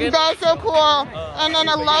slogan. That's so cool. And then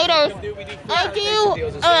a lighter. I do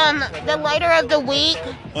the lighter of the week.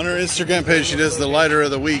 On her Instagram page, she does the lighter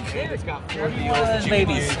of the week.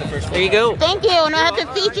 Babies. There you go. Thank you. And I have to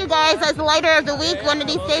feature you guys as lighter of the week one of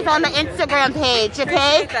these days on the Instagram page,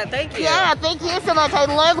 okay? Appreciate that. Thank you. Yeah, thank you so much. I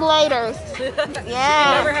love lighters.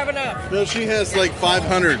 Yeah. Never have enough. No, she has like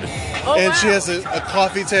 500. And she has a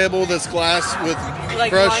coffee table that's glass with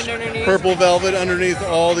like crushed purple velvet underneath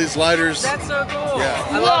all these lighters. That's so cool. Yeah.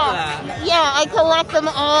 I love that. Yeah, I collect them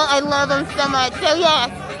all. I love them so much. So yes.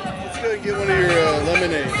 Let's go get one of your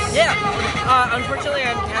lemonades. Yeah. Unfortunately,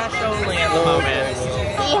 I'm cash only at the moment.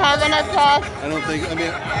 we have enough cash? I don't think, I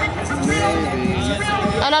mean, maybe.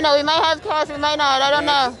 I don't know. We might have cash, we might not. I don't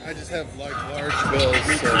know. I just have like large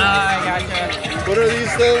bills. So. I gotcha. What are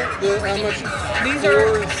these though? How much? These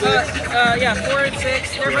are, 4 and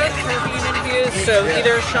 6. They're both caffeine infused, so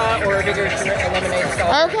either a shot or a bigger lemonade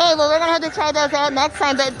style. Okay, well, we're going to have to try those out next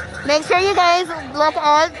time, but make sure you guys look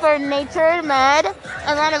out for Nature Med.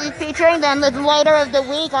 I'm going to be featuring them with Lighter of the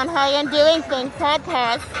Week on High End Doing Things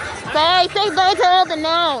podcast. Bye. Say bye to all the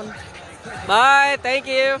known. Bye. Thank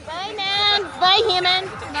you. Bye, man. Bye, human.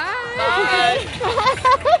 Bye.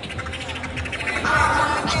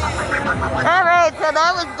 All right, so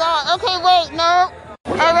that was that. Okay, wait, no.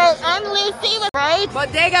 All right, I'm Lucy, right?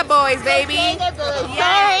 Bodega Boys, baby. Bodega Boys. Yes,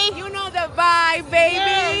 Sorry. you know the vibe, baby.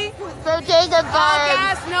 Yes. Bodega Boys. All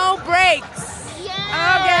gas, no brakes. Yes.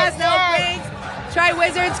 All gas, no Yes. brakes. Try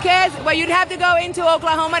Wizard's Kiss. Well, you'd have to go into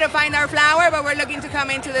Oklahoma to find our flower, but we're looking to come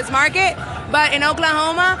into this market. But in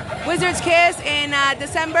Oklahoma, Wizard's Kiss in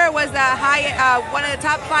December was the one of the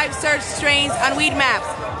top 5 search strains on Weed Maps.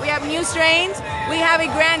 We have new strains. We have a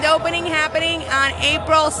grand opening happening on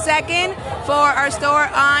April 2nd for our store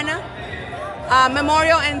on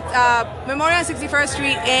Memorial and 61st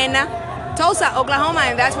Street in Tulsa, Oklahoma,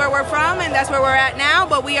 and that's where we're from, and that's where we're at now.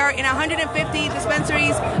 But we are in 150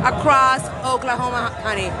 dispensaries across Oklahoma,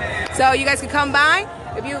 honey. So you guys can come by.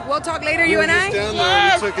 We'll talk later, you and I. Down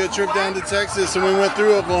there. We took a trip down to Texas, and we went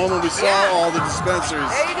through Oklahoma. We saw all the dispensaries.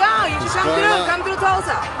 There you go. You should come through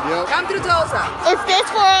Tulsa. Yep. Come through Tulsa. Is this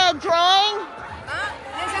for a drawing?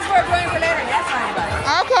 This is for a drawing for later. Yes, honey.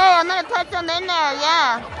 Okay, I'm gonna put some in there.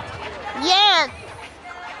 Yeah. Yes.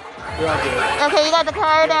 Okay, you got the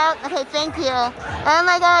card out? Okay, thank you. Oh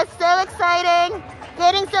my god, so exciting.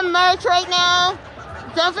 Getting some merch right now.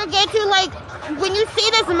 Don't forget to, when you see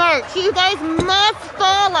this merch, you guys must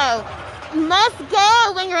follow. Must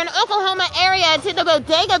go when you're in Oklahoma area to the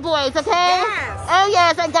Bodega Boys, okay? Yes. Oh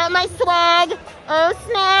yes, I got my swag. Oh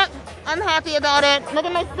snap. I'm happy about it. Look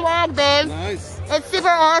at my swag, babe. Nice. It's super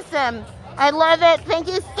awesome. I love it. Thank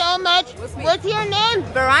you so much. What's your name?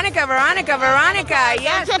 Veronica. Yes. Veronica.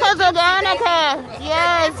 Yes.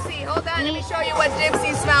 Gypsy. Hold on. Let me show you what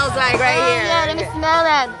Gypsy smells like right here. Yeah, let me smell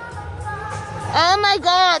that. Oh my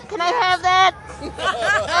god. Can I have that?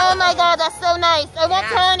 Oh my god, that's so nice. I won't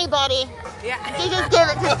tell anybody. Yeah. You just give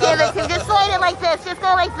it to Just slide it like this. Just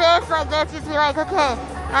go like this. Just be like, okay.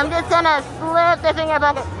 I'm just gonna slip the finger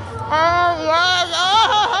bucket. Oh yes.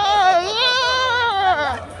 Oh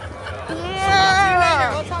yeah.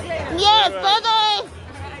 Yeah. We'll talk later. Yes, bye-bye.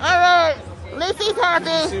 All right. Lucy's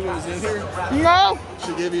happy. See what was in here? No.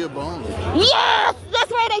 She gave you a bone. Yes,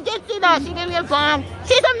 that's right. I did see that. She gave me a bong.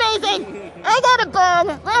 She's amazing. I got a bong.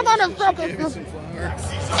 I got a fucking.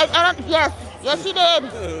 Yes, she did.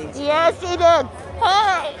 Yes, she did.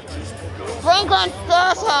 Hey, Franklin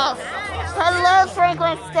Stash House. Hello,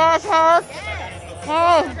 Franklin Stash House.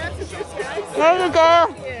 Hey, there you go.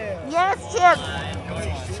 Yes, Chip.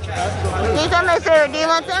 These are my favorite. Do you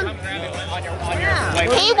want some?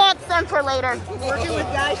 Yeah. He wants some for later. Working with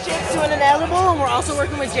Guy Chips doing an edible, and we're also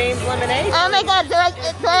working with James Lemonade. Oh my god, do I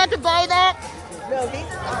have to buy that? No, these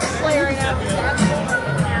are flaring up.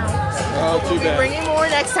 Oh, too We'll be bad. bringing more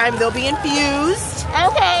next time. They'll be infused.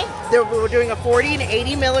 Okay. We're doing a 40 and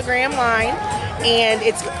 80 milligram line, and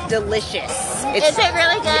it's delicious. Is it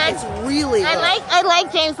really good? It's really good. I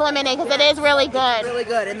like James Lemonade because it is really good. Really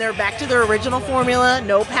good. And they're back to their original formula,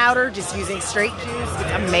 no powder, just using straight juice.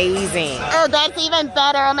 It's amazing. Oh, that's even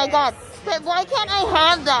better. Oh my god. But why can't I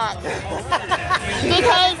have that?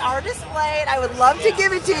 Because our display, I would love to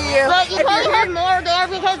give it to you. But you probably have more there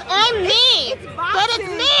because I'm me. But it's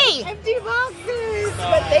me. Empty boxes.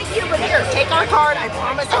 But thank you. But here, take our card. I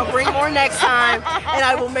promise I'll bring more next time. And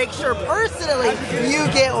I will make sure personally you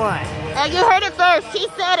get one. You heard it first. She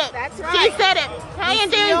said it. That's right. She said it. How you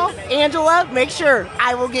doing? Angela, make sure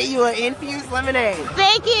I will get you an infused lemonade.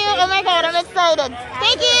 Thank you. Oh my god, I'm excited.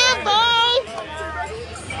 Thank you. Bye.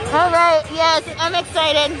 All right. Yes, I'm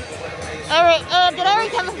excited. All right. Did I already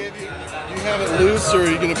come? Do you have it loose, or are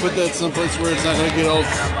you going to put that someplace where it's not going to get all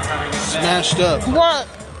smashed up? What?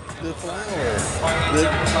 The flower.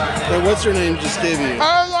 That what's her name just gave you.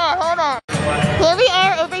 Oh yeah, hold on. Here we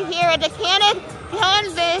are over here at the Canon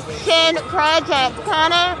Conviction Project.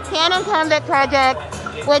 Canon Convict Project,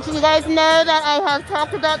 which you guys know that I have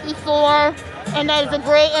talked about before, and that is a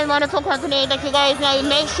great and wonderful company that you guys know.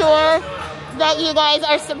 Make sure that you guys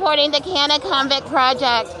are supporting the Canon Convict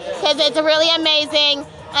Project because it's really amazing.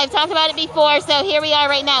 I've talked about it before, so here we are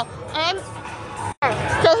right now.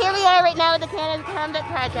 So here we are right now with the Canon Convict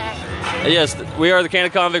Project. Yes, we are the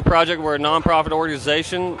Canon Convict Project. We're a nonprofit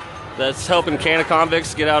organization that's helping Canada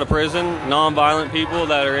convicts get out of prison, non-violent people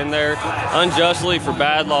that are in there unjustly for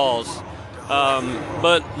bad laws.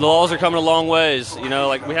 But the laws are coming a long ways. You know,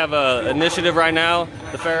 like we have an initiative right now,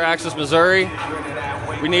 the Fair Access Missouri.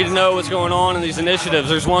 We need to know what's going on in these initiatives.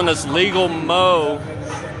 There's one that's legal Mo,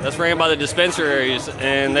 that's ran by the dispensaries,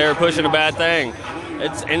 and they're pushing a bad thing.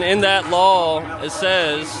 And in that law, it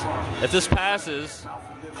says if this passes,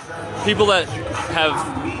 people that have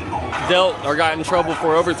dealt or got in trouble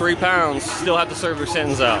for over 3 pounds still have to serve their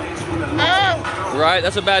sentence out. Right?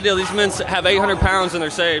 That's a bad deal. These men have 800 pounds in their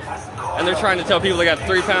safe, and they're trying to tell people they got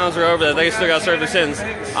 3 pounds or over that they still got to serve their sentence.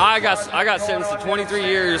 I got sentenced to 23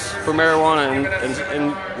 years for marijuana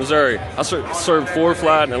in Missouri. I served 4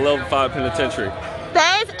 flat in a level 5 penitentiary.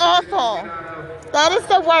 That is awful. That is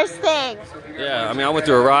the worst thing. Yeah, I mean, I went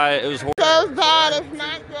through a riot. It was horrible. So bad. It's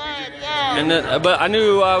not good. Yeah. And then, but I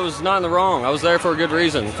knew I was not in the wrong. I was there for a good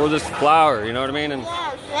reason, for this flower. You know what I mean? And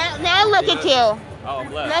now look at you. Oh, I'm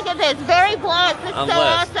blessed. Look at this. Very blessed. It's I'm so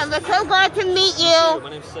blessed. awesome. We're so glad to meet you. My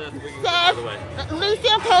name's Seth. Seth, Lucy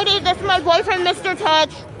and Cody. This is my boyfriend, Mr.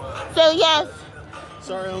 Touch. So yes.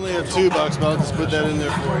 Sorry, I only have $2, but I'll just put that in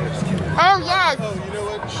there for you. Oh yes. Oh, you know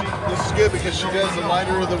what? This is good because she does the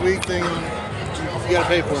lighter of the week thing. You gotta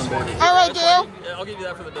pay for them, baby. Oh, I do? Yeah, I'll give you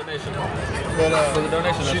that for the donation. But for the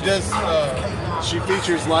donation, she does. She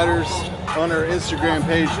features lighters on her Instagram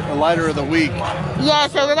page. A lighter of the week. Yeah,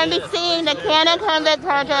 so we're gonna be seeing the Canada Convict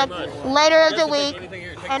Project later of the week,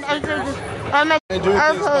 and And doing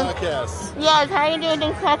things podcast. Yes, how you doing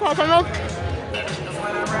things podcast? I'm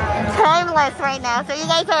timeless right now. So you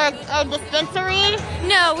guys are a dispensary?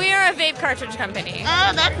 No, we are a vape cartridge company.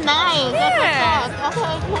 Oh, that's nice. Yeah. That's what's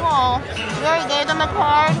up. Okay, cool. You already gave them a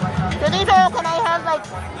card. So these are, can I have like...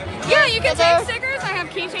 Yeah, you can take stickers. I have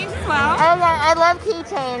keychains as well. Oh, yeah, I love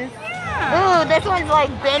keychains. Yeah. Ooh, this one's like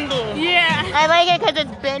bendy. Yeah. I like it because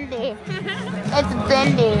it's bendy. It's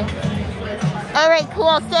bendy. All right,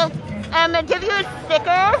 cool. So I'm going to give you a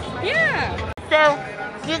sticker. Yeah. So...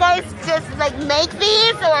 you guys just like make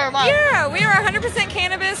these or what? Yeah, we are 100%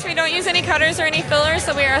 cannabis. We don't use any cutters or any fillers,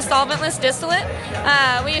 so we are a solventless distillate.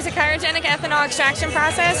 We use a cryogenic ethanol extraction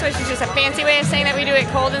process, which is just a fancy way of saying that we do it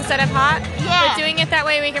cold instead of hot. Yeah. But doing it that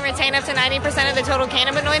way, we can retain up to 90% of the total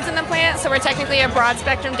cannabinoids in the plant, so we're technically a broad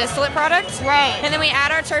spectrum distillate product. Right. And then we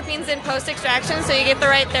add our terpenes in post-extraction, so you get the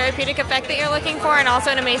right therapeutic effect that you're looking for, and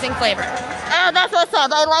also an amazing flavor. Oh, that's what's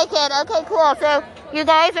up. I like it. Okay, cool. So you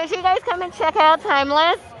guys, make sure you guys come and check out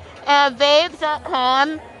Timeless.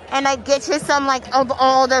 Vapes.com, and I get you some like of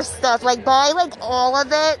all their stuff. Like buy like all of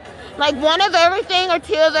it, like 1 of everything or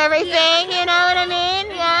 2 of everything. You know what I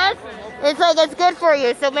mean? Yes. It's like it's good for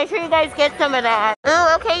you. So make sure you guys get some of that.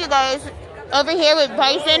 Oh, okay, you guys. Over here with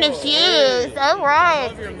Bison Infused. All right.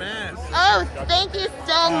 Love your mask. Oh, thank you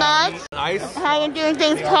so much. Nice. How you doing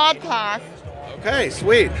things podcast. Okay,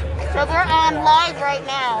 sweet. So we're on live right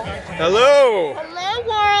now. Hello. Hello,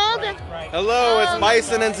 world. Hello, it's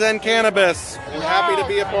Bison and Zen Cannabis. We're happy to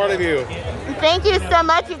be a part of you. Thank you so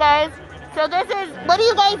much, you guys. So this is, what do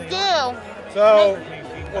you guys do? So,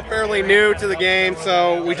 we're fairly new to the game,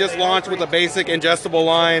 so we just launched with a basic ingestible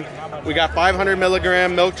line. We got 500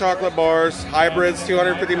 milligram milk chocolate bars, hybrids,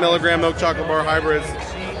 250 milligram milk chocolate bar hybrids.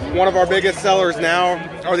 One of our biggest sellers now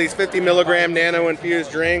are these 50 milligram nano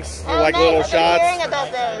infused drinks. They're like little shots. I'm hearing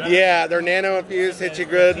about those. Yeah, they're nano infused, hit you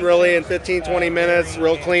good really in 15-20 minutes,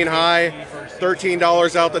 real clean high.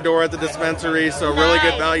 $13 out the door at the dispensary, so really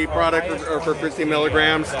good value product for 50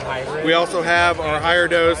 milligrams. We also have our higher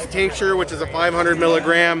dose tincture, which is a 500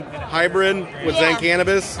 milligram hybrid with Zen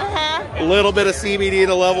Cannabis. A little bit of CBD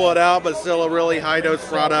to level it out, but still a really high dose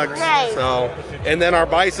product. Right. So, and then our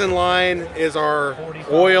Bison line is our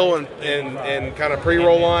oil and kind of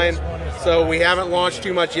pre-roll line. So we haven't launched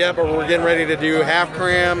too much yet, but we're getting ready to do half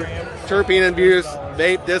cram, terpene infused,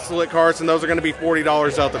 vape distillate carts, and those are going to be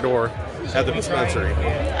 $40 out the door at the dispensary.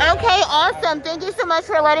 Okay, awesome. Thank you so much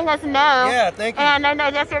for letting us know. Yeah, thank you. And I know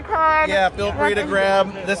that's your card. Yeah, feel free to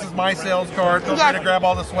grab. This is my sales card. Feel free to grab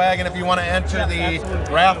all the swag, and if you want to enter the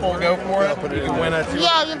raffle, go for it. You can win it.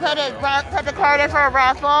 Yeah, you put the card in for a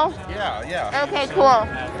raffle. Yeah. Okay, cool.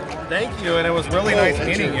 Thank you, and it was really nice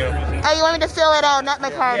meeting you. Oh, you want me to fill it out, not my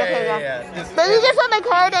card? Okay, yeah. But you just want my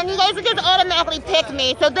card, and you guys will just automatically pick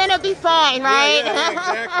me, so then it'll be fine, right? Yeah,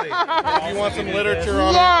 exactly. If you want some literature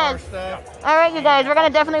on our stuff. All right, you guys, we're gonna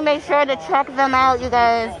definitely make sure to check them out, you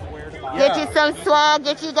guys. Get you some swag,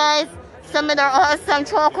 get you guys some of their awesome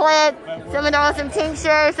chocolate, some of their awesome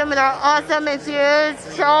tinctures, some of their awesome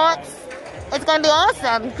infused shots. It's gonna be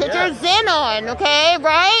awesome. Get your Zen on, okay,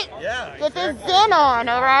 right? Yeah. Get the Zen on,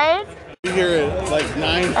 all right? Be here at like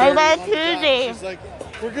 9:30. I got Tuesday. She's like,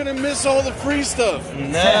 We're gonna miss all the free stuff.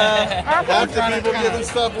 Nah. Half the people giving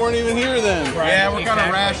stuff weren't even here then. Yeah, we're kind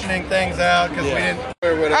of rationing things out because we didn't.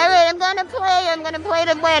 All right, I'm gonna play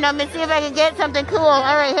to win. I'm gonna see if I can get something cool.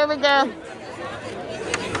 All right, here we go.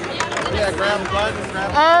 Yeah, grab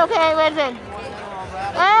them. Okay, listen.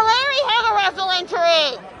 Oh, Larry has a raffle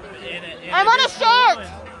entry. I want a shirt.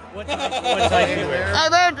 What size do you wear?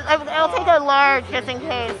 I'll take a large just in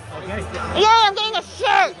case. Okay. Yeah, I'm getting a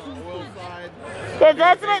shirt. Because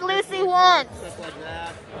that's what Lucy wants.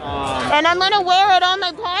 And I'm going to wear it on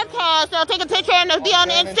my podcast. I'll take a picture and it'll be on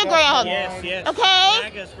Instagram. Yes. Okay?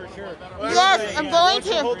 Tag us for sure. Yes, I'm going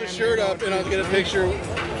to. Hold the shirt up and I'll get a picture.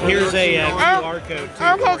 Here's a QR code too.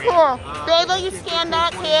 Okay, cool. Babe, will you scan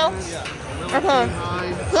that too? Okay.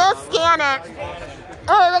 He'll scan it.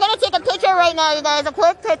 Alright, we're going to take a picture right now, you guys. A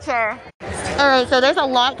quick picture. Alright, so there's a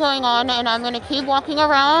lot going on, and I'm going to keep walking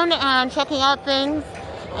around and checking out things.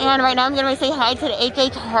 And right now I'm going to say hi to the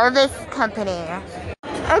HH Harvest Company.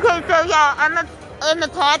 Okay, so yeah, I'm in the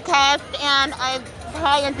podcast, and I'm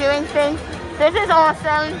hi and doing things. This is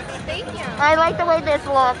awesome. Thank you. I like the way this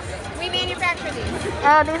looks. We manufacture these.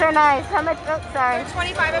 Oh, these are nice. How much? Oh, sorry. They're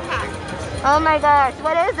 25 a pack. Oh my gosh,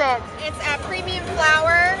 what is it? It's a premium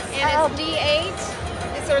flour, and it's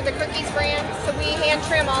D8. It's sort of the cookies brand. So we hand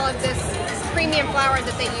trim all of this premium flour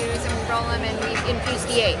that they use, and we roll them, and we infuse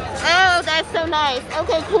D8. Oh, that's so nice.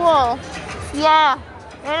 Okay, cool. Yeah,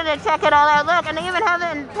 I'm gonna check it all out. Look, and they even have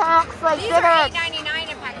it in packs like These cigarettes. are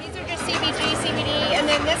 $8.99 a pack. These are just CBG, CBD, and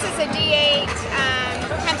then this is a D8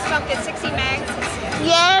 hemp skunk at 60 megs.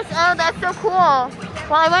 Yes, oh, that's so cool.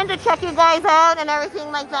 Well, I wanted to check you guys out and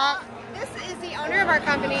everything like that. This is the owner of our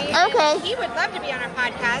company. Okay. He would love to be on our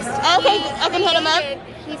podcast. Okay, I can hit him up.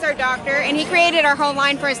 He's our doctor, and he created our whole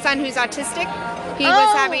line for his son who's autistic. He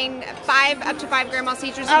was having up to 5 grandma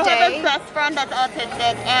seizures a I day. have a best friend that's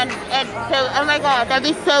autistic, and so, oh my god, that'd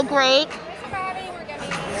be so great.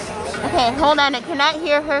 Okay, hold on, I cannot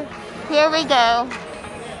hear her. Here we go.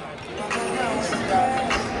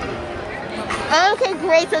 Okay,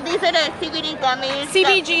 great. So these are the CBD gummies.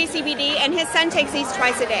 CBG, CBD, and his son takes these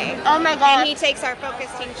twice a day. Oh my god. And he takes our focus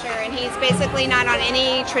tincture, and he's basically not on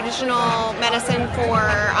any traditional medicine for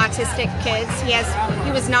autistic kids.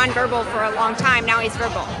 He was nonverbal for a long time. Now he's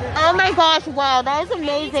verbal. Oh my gosh! Wow, that is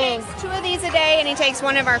amazing. He takes 2 of these a day, and he takes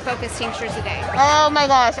 1 of our focus tinctures a day. Oh my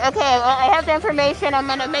gosh. Okay, well, I have the information. I'm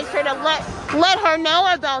gonna make sure to let her know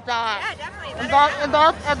about that. Yeah, definitely.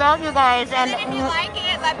 About you guys. And then if you like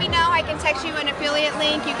it, let me know. I can text you an affiliate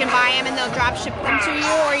link. You can buy them, and they'll drop ship them to you,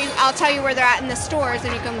 or I'll tell you where they're at in the stores,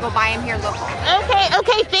 and you can go buy them here local.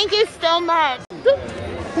 Okay, thank you so much.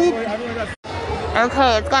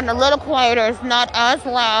 Okay, it's gotten a little quieter. It's not as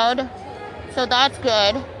loud, so that's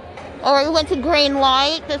good. Or we went to Green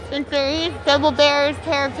Light dispensaries, Double Bears,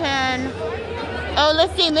 Terrapin. Oh,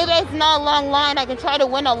 let's see. Maybe it's not a long line. I can try to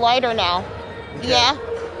win a lighter now. Okay. Yeah.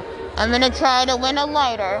 I'm going to try to win a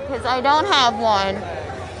lighter because I don't have one.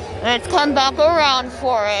 Let's come back around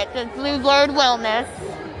for it. The Bluebird Wellness.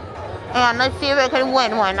 And let's see if I can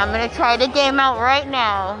win one. I'm going to try the game out right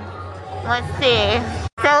now. Let's see.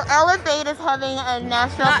 So Elevate is having a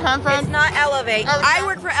national conference. It's not Elevate. Oh, I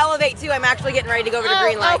work for Elevate too. I'm actually getting ready to go over to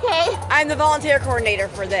Green Light. Okay. I'm the volunteer coordinator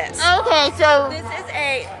for this. Okay, so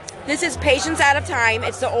This is Patients Out of Time.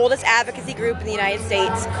 It's the oldest advocacy group in the United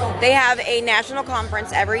States. They have a national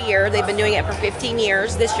conference every year. They've been doing it for 15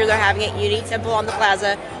 years. This year they're having it at Unity Temple on the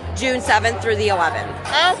Plaza, June 7th through the 11th.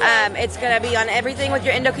 Okay. It's going to be on everything with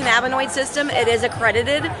your endocannabinoid system. It is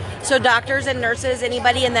accredited, so doctors and nurses,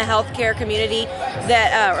 anybody in the healthcare community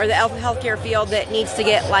that or the healthcare field that needs to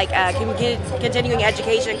get like continuing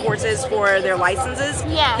education courses for their licenses,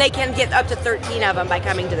 they can get up to 13 of them by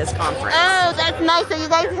coming to this conference. Oh, that's nice. So you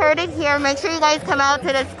guys heard it here. Make sure you guys come out to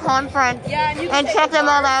this conference and check them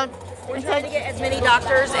all out. We're trying to get as many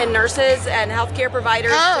doctors and nurses and healthcare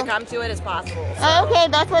providers to come to it as possible. So okay,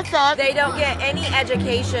 that's what's up. They don't get any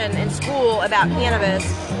education in school about cannabis,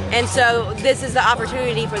 and so this is the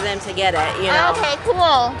opportunity for them to get it, you know. Okay,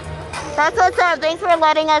 cool. That's what's up. Thanks for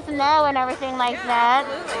letting us know and everything like that.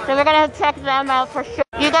 Absolutely. So we're going to check them out for sure.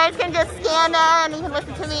 You guys can just scan that and you can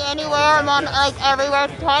listen to me anywhere. I'm on like everywhere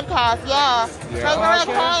podcast, Like we're like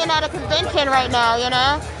high and at a convention right now, you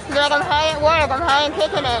know? Like I'm high at work, I'm high and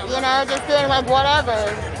kicking it, you know? Just doing like whatever.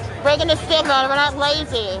 Breaking the stigma, we're not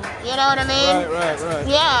lazy. You know what I mean? Right.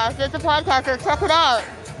 Yeah, so it's a podcast, so check it out.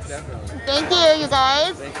 Definitely. Thank you, you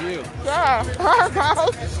guys. Thank you. Sure.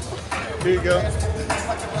 Guys. Here you go.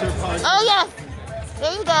 Oh, yeah.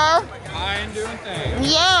 There you go. I'm doing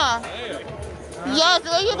things. Yeah. Yeah,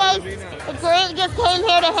 so you guys great, just came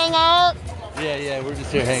here to hang out. Yeah, we're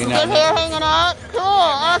just here hanging Just out. here hanging out? Cool,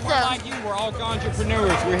 awesome. Like you, we're all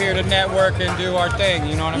entrepreneurs. We're here to network and do our thing,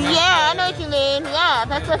 you know what I mean? Yeah, I know what you mean. Yeah,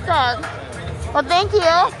 that's what's up. Well, thank you.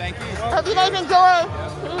 Thank you. Hope you guys enjoy.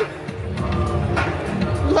 Peace.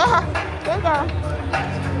 Yeah, there you go.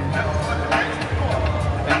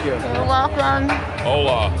 Thank you. You're welcome.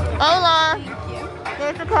 Hola. Hola.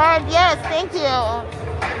 There's the card. Yes, thank you.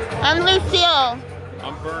 I'm Lucille.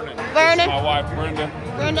 I'm Vernon. Vernon. This is my wife, Brenda.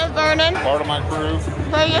 Vernon. Part of my crew.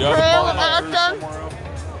 For your The other crew, part of my crew's awesome. somewhere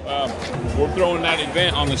else. We're throwing that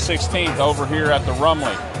event on the 16th over here at the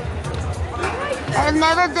Rumley. I've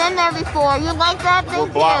never been there before. You like that? Thank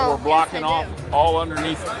you. We're blocking off all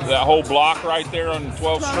underneath that whole block right there on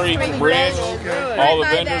 12th Street Bridge. All the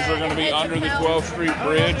vendors are going to be under the 12th Street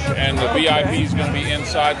Bridge, and the VIP is going to be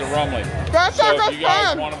inside the Rumley. That So sounds if like you guys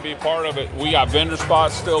fun. want to be a part of it, we got vendor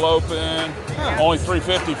spots still open. Only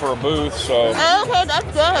 $350 for a booth, so Okay, that's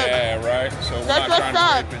good. yeah, right. So we're That's not what's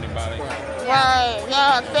trying to rape anybody. Right,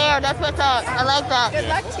 yeah, fair. That's what's up. I like that. Good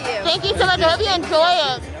luck to you. Thank you so much. I hope you enjoy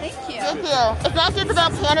it. Thank you. Thank you. It's not just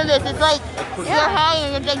about cannabis. It's like you're high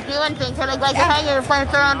and you're like doing things. You're like you're high, you're playing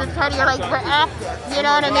around the party. You're like we're active. You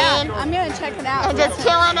know what I mean? I'm gonna check it out. And just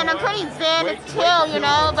chilling, and I'm pretty zen. It's chill, you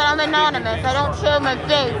know. But I'm anonymous. I don't show my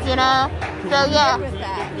face, you know. So yeah.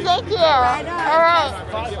 Thank you. All right.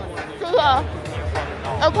 See ya.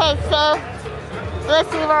 Okay, so let's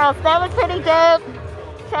see where else. That was pretty dope.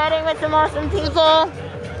 Chatting with some awesome people.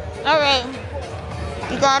 All right.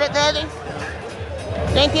 You got it, baby?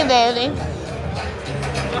 Thank you, baby.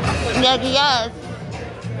 Yes.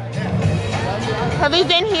 Have you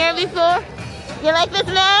been here before? You like this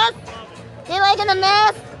mask? You liking the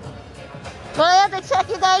mask? Well, I have to check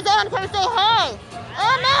you guys out and come say hi.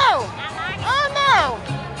 Oh, no. Oh, no.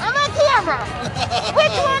 I'm on camera.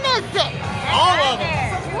 Which one is it? All of them.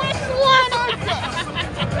 Which one is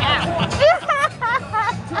it?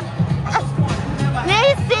 Do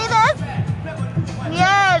you see this?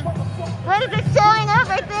 Yes. What is it showing up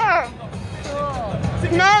right there?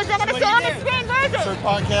 No, it's not going to show on the screen. Where is it? For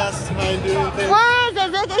podcasts and doing things. Where is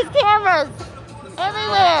it? Look at these cameras.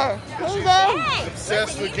 Everywhere. There you go.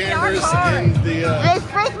 Obsessed with cameras and the. They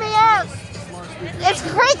freak me out. It's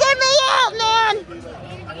freaking me out, man.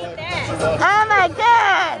 Oh my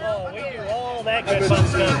God. We do all that good fun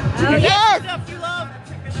stuff. Yes.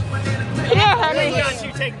 Here, honey. We got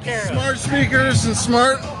you taken care of. Smart speakers and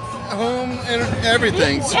smart home and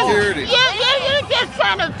everything. Security. You're just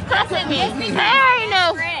trying to fuck with me. I already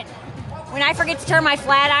know. When I forget to turn my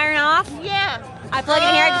flat iron off, I plug it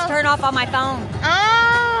in here, I just turn it off on my phone.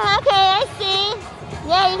 Oh, okay, I see.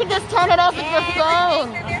 Yeah, you can just turn it off with your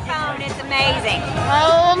phone. With your phone, it's amazing.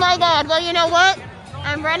 Oh my God. Well, you know what?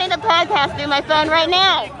 I'm running a podcast through my phone right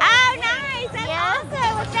now. Oh, nice. That's awesome.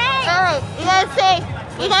 Well, thanks. All right,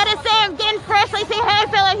 you gotta say I'm getting fresh. Like, say hi,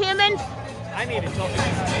 fellow humans. I need to talk to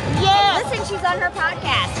you. Yeah. Listen, she's on her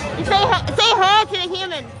podcast. Say hi to the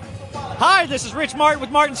humans. Hi, this is Rich Martin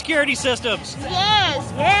with Martin Security Systems.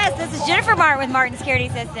 Yes. Yes, this is Jennifer Martin with Martin Security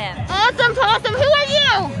Systems. Awesome. Who are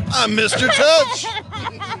you? I'm Mr. Touch.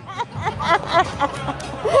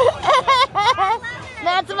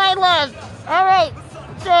 That's my love. All right.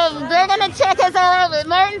 So they're going to check us all out with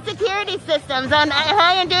Martin Security Systems on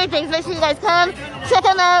how you're doing things. Make sure you guys come check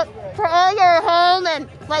them out for all your home and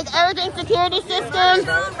like everything security systems.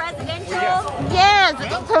 Residential. Yes,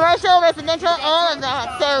 commercial, residential, all of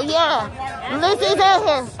that. So yeah, Lucy's out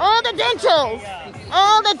here. All the dentals.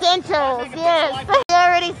 All the dentals, yes. You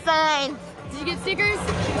already signed. Did you get stickers?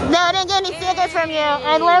 No, I didn't get any stickers from you.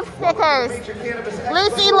 I love stickers.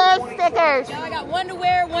 Lucy loves stickers. I got one to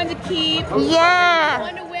wear, one to keep. Yeah.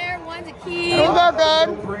 One to wear, one to keep. Here you go,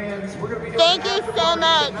 babe. Thank you so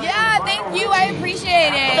much. Yeah, thank you. I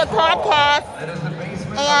appreciate it. The podcast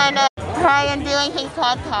and Hi and Doing Things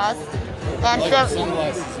podcast. And Like so, the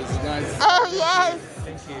sunglasses. It's nice. oh yes.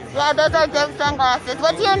 Yeah, those are dope sunglasses.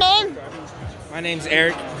 What's your name? My name's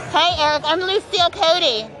Eric. Hi, Eric. I'm Lucille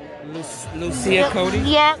Cody. Lucia Cody?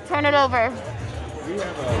 Yeah, turn it over.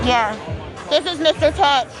 Yeah. This is Mr.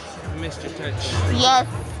 Touch. Mr. Touch. Yes.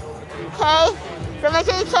 Okay? So make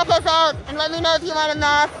sure you check us out and let me know if you want a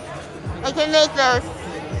mask. I can make those.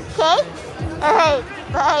 Okay? Alright,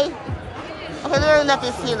 bye. Okay, we already met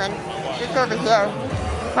this human. Just over here.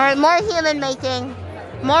 Alright, more human making.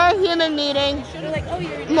 More human meeting.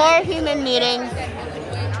 More human meeting.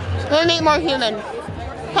 We'll meet more humans.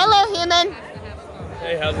 Hello, human.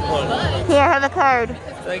 Hey, how's it going? Here, have a card.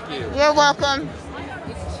 Thank you. You're welcome.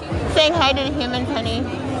 Saying hi to the humans, honey.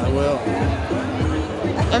 I will.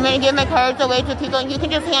 I'm gonna give my cards away to people, and you can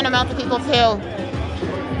just hand them out to people too.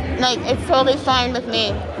 Like, it's totally fine with me.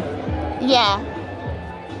 Yeah.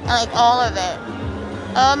 I like all of it.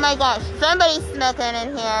 Oh my gosh, somebody's smoking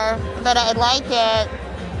in here, but I like it.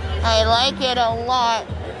 I like it a lot.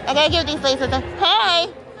 I gotta give these ladies a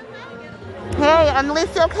hey! Hey, I'm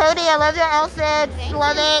Lucille Cody. I love your outfits.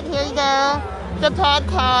 Love it. Here you go. The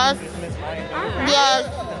podcast.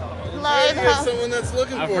 Yes. Live. There's someone that's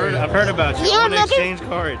looking for you. I've heard about you. You're I want to looking- exchange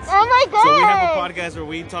cards. Oh my god! So we have a podcast where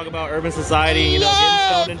we talk about urban society, you know, getting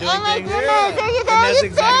stoned and doing Oh my things. goodness, there you go. And that's You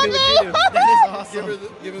exactly found what you me. do. That is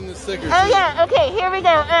awesome. Give him the sticker. Oh yeah, okay, here we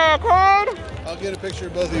go. Card. I'll get a picture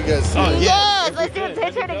of both of you guys. Oh, Yes, let's do a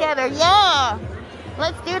picture together. Yeah.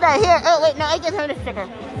 Let's do that. Here. Oh wait, no, I give her the sticker.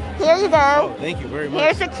 Here you go. Oh, thank you very much.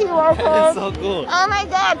 Here's the QR code. That's so cool. Oh my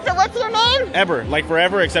god. So what's your name? Ever, like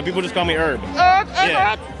forever, except people just call me Herb. Herb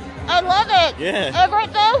Everett. I love it. Yeah.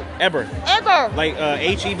 Everett though? Ever. Ever. Like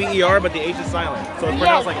H-E-B-E-R, but the H is silent. So it's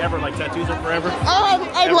pronounced like ever, like tattoos are forever.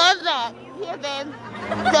 Oh, I Ever. love that. Here, babe.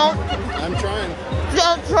 Don't. I'm trying.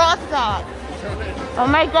 Don't drop that. Oh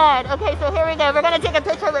my god. Okay, so here we go. We're gonna take a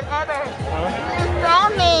picture with Everett. You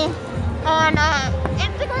found me on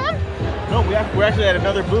Instagram? No, we're actually at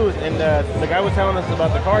another booth, and the guy was telling us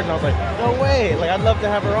about the cards, and I was like, no way, like I'd love to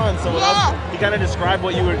have her on. So he kind of described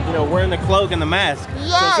what you were, you know, wearing the cloak and the mask. So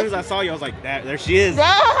as soon as I saw you, I was like, there she is.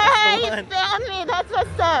 Yeah, you found me. That's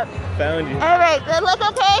what's up. Found you. All right, does it look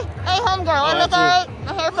okay? Hey, homegirl, I look all right?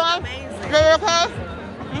 My hair fine? Is it okay?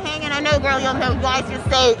 I'm hanging. I know, girl, you'll know. Guys just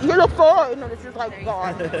say, you look fine. No, this is like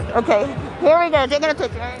gone. Okay, here we go. Taking a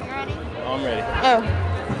picture. All right, you ready? I'm ready. Oh.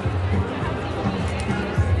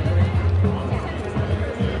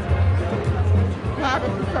 Wow,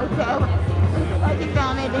 this is so dope. I just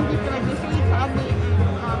found it. Thank you so much. Make sure you tag me.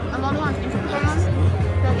 I'm only on Instagram.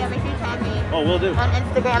 So yeah, make sure you tag me. Oh, we'll do. On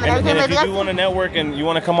Instagram. And if you do want to network and you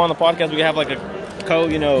want to come on the podcast, we can have like a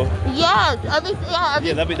you know. Yes,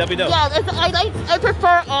 Yeah, that'd be dope. Yeah, I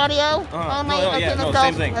prefer audio only.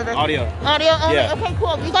 Same thing. Audio. Audio only. Yeah. Okay,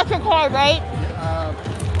 cool. You got your card, right?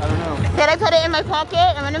 I don't know. Did I put it in my pocket?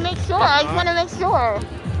 I'm gonna make sure. I just want to make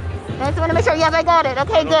sure. Yes, I got it.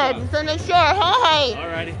 Okay, good. So make sure. Hey.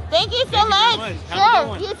 Alrighty. Thank you so much.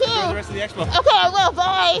 Sure. You too. Enjoy the rest of the expo. Okay, I will.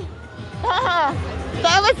 Bye.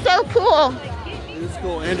 That was so cool. It's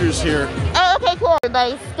cool. Andrew's here. Oh, okay, cool.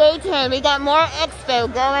 Everybody, stay tuned. We got more expo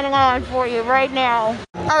going on for you right now.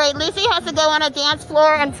 All right, Lucy has to go on a dance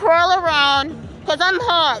floor and twirl around because I'm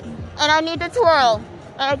hot and I need to twirl.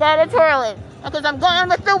 And I gotta twirl it because I'm going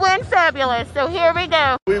with the wind fabulous. So here we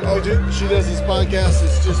go. She does this podcast.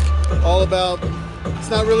 It's just all about,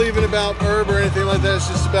 it's not really even about herb or anything like that. It's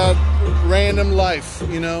just about random life,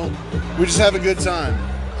 you know? We just have a good time.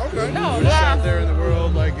 Okay. No, We're just out there in the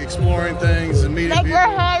world, like exploring things and meeting Like people.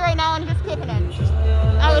 we're high right now and just kicking it.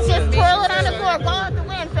 I was just twirling on the floor, going with the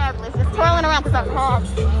wind fabulous. Just twirling around because I'm hot.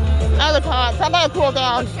 I was hot, so I gotta cool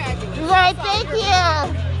down. Right, thank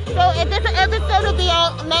you. So this episode will be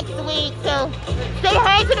out next week, so say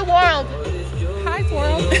hi to the world. Hi,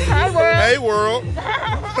 world. Hi, world. Hey, world.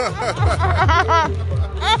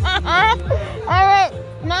 All right,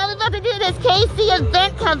 now we're about to do this KC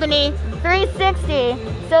Event Company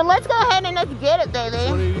 360. So let's go ahead and let's get it, baby.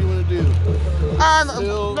 What do you want to do?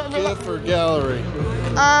 Still, GIF, or gallery?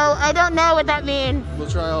 Oh, I don't know what that means. We'll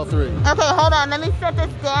try all three. Okay, hold on. Let me set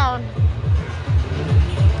this down.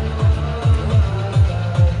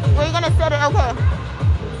 Where are you gonna set it? Okay.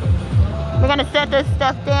 We're gonna set this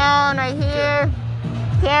stuff down right here.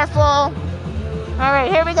 Careful. All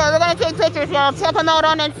right, here we go. We're gonna take pictures, y'all. Check them out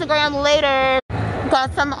on Instagram later.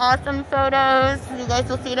 Got some awesome photos. You guys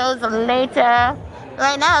will see those later.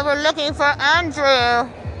 Right now, we're looking for Andrew.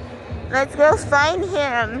 Let's go find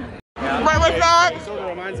him. What was that? It sort of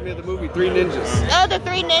reminds me of the movie Three Ninjas. Oh, the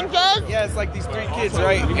Three Ninjas? Yeah, it's like these three kids,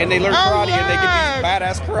 right? And they learn karate and they get these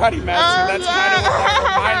badass karate masters. And that's kind of what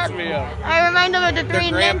that reminds me of. I remind them of the Three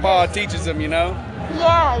Their grandpa teaches them, you know?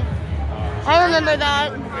 Yes. I remember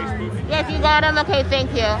that. Yes, you got him? Okay,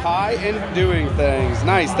 thank you. High and doing things.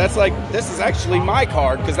 Nice. That's like, this is actually my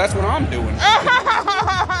card because that's what I'm doing.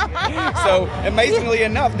 So, amazingly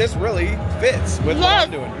enough, this really fits with what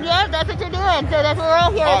I'm doing. Yeah, that's what you're doing. So that's what we're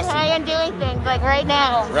all here, Awesome. high and doing things, like right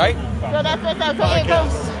now. Right? So that's what's up. So here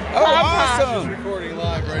goes. Oh, Podcast. awesome. She's recording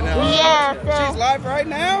live right now. Yeah. She's live right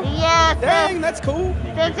now? Yeah. Dang, that's cool.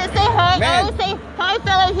 So just say hi. Man. I always say hi,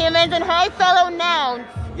 fellow humans, and hi, fellow nouns.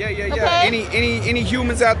 Yeah. Okay. Any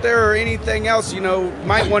humans out there or anything else, you know,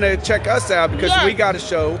 might want to check us out because we got a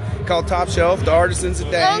show called Top Shelf, The Artisans a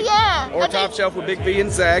Day. Oh, yeah. Or Top Shelf with Big V and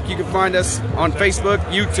Zach. You can find us on Facebook,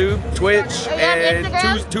 YouTube, Twitch,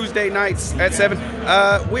 and Tuesday nights at 7.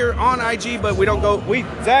 We're on IG, but we don't go.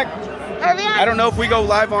 Zach, I don't know if we go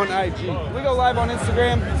live on IG. We go live on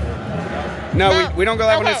Instagram. No, we don't go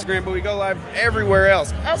live on Instagram, but we go live everywhere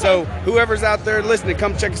else. So whoever's out there listening,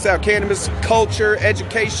 come check us out. Cannabis culture,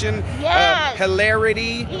 education,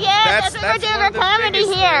 hilarity. Yes, that's what we're doing for comedy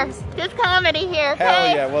here. Just comedy here, okay?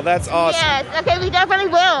 Hell yeah, well that's awesome. Yes, okay, we definitely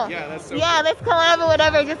will. Yeah, that's so Yeah, let's collab or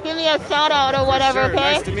whatever. Just give me a shout out or whatever, sure.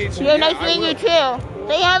 okay? Nice to meet you. Yeah, Yeah, nice I meeting you will. too.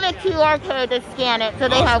 They have a QR code to scan it, so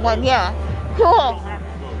they have one, yeah. Cool.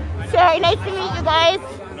 Sorry, nice to meet you guys.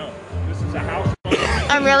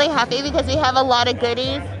 I'm really happy because we have a lot of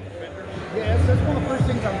goodies. Yeah, that's one of the first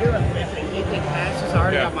things I'm doing. If it passes, I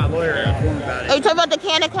already got my lawyer informed about it. Are you talking about the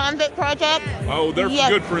Canna Convict Project? Oh, they're Yes.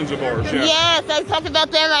 good friends of ours. Yeah. Yes, I talked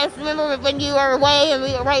about them. I remember when you were away and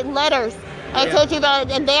we would write letters. I told you about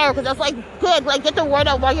it in there because I was like, good, like get the word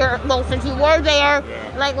out while you're, well, since you were there,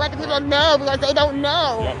 like let the people know because they don't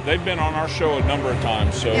know. Yeah, they've been on our show a number of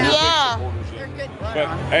times, so Yeah. But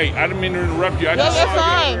hey, I didn't mean to interrupt you. I just you're saw you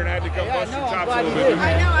fine. over there and had to come bust your chops a little bit.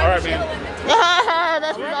 All right, man.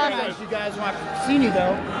 That's awesome. You guys want to see you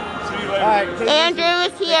though. See you later. All right, Andrew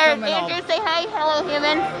is here. Andrew, say hi. Hello,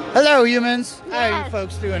 human. Hello, humans. How are you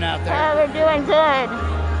folks doing out there? Oh, we're doing good.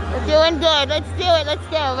 We're doing good. Let's do it. Let's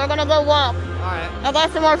go. We're gonna go walk. Alright. I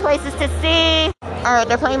got some more places to see. Alright,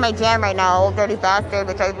 they're playing my jam right now, Old Dirty Bastard,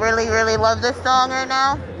 which I really, really love this song right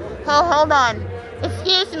now. Oh, hold on.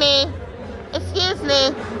 Excuse me. Excuse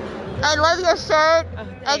me. I love your shirt.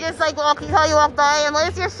 I just like how you walk by. And what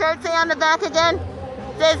does your shirt say on the back again?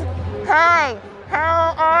 It says, hi,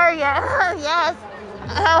 how are ya? Yes.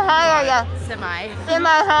 How high are ya? Semi.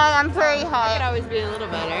 Semi-high. I'm pretty high. I could always be a little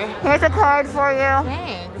better. Here's a card for you.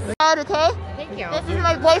 Thanks. Okay? Thank you. This is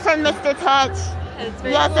my boyfriend, Mr. Touch.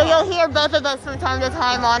 very Yeah, so cool. you'll hear both of us from time to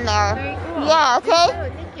time on there. Very cool. Yeah,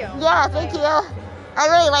 okay? Thank you. Yeah, thank you. I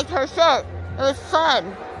really liked her shirt. It was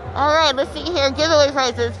fun. All right, let's see here. Giveaway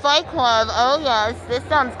prizes. Fight Club. Oh, yes. This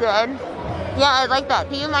sounds good. Yeah, I like that.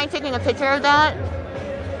 Do you mind taking a picture of that?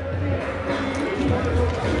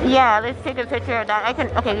 Yeah, let's take a picture of that. I can.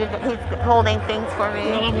 Okay, he's holding things for me.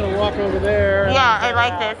 Well, I'm gonna walk over there. Yeah, I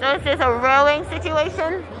like this. So is this a rowing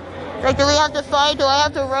situation? Like, do we have to fight? Do I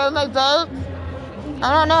have to row my boat?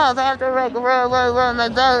 I don't know if I have to like row my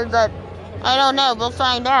boat, but I don't know. We'll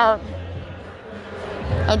find out.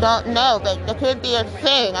 I don't know, but it could be a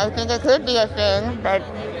thing. I think it could be a thing, but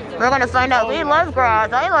we're gonna find out. We love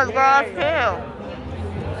grass. I love grass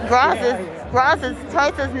too. Grass is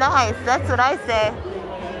twice as nice. That's what I say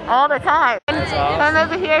all the time. Come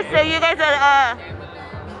over here. So you guys are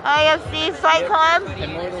IFC Fight Club?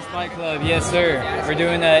 Immortals Fight Club, yes sir. We're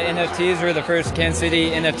doing NFTs. We're the first Kansas City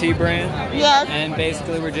NFT brand. Yes. And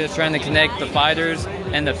basically we're just trying to connect the fighters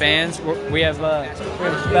and the fans. We have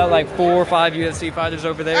about like 4 or 5 UFC fighters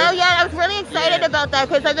over there. Oh yeah, I was really excited about that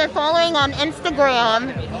because I've been following on Instagram.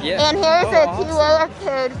 Yeah. And here's a QR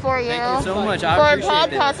code for you. Thank you so much. I for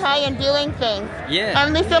appreciate Podcast this. High and Doing Things. Yeah.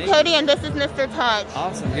 I'm Lisa Thank you. Cody and this is Mr. Touch.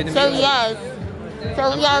 Awesome, good to So meet you. yes.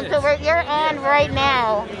 So yeah, so you're on right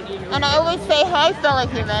now. And I always say hi, fellow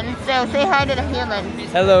humans. So say hi to the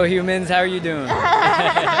humans. Hello humans, how are you doing?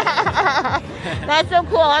 That's so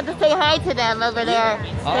cool. I have to say hi to them over there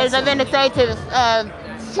because I've been excited to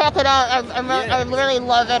check it out. I really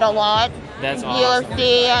love it a lot. That's awesome.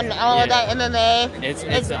 UFC and all of that MMA. It's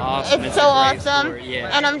awesome. It's a so great awesome. sport,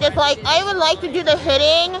 yeah. And I'm just like, I would like to do the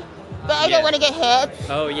hitting, but I don't want to get hit.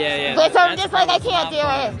 Oh yeah. But I'm That's just like, I probably can't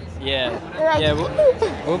do it. Yeah, Like-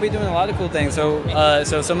 yeah. We'll be doing a lot of cool things. So,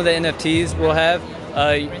 so some of the NFTs we'll have,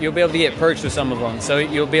 you'll be able to get perks with some of them. So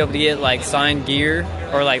you'll be able to get like signed gear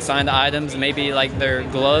or like signed items, maybe like their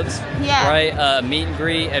gloves. Yeah. Right. Meet and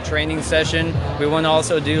greet, a training session. We want to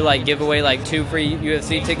also do like give away like 2 free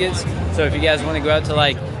UFC tickets. So if you guys want to go out to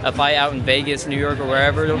like a fight out in Vegas, New York, or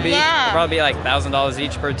wherever it'll be, Yeah. it'll probably be like $1,000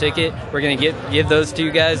 each per ticket. We're gonna give those to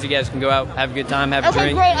you guys. You guys can go out, have a good time, have a Okay,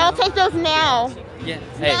 drink. great. I'll take those now. Yeah.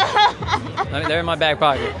 Hey, they're in my back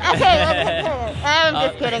pocket. Okay, I'm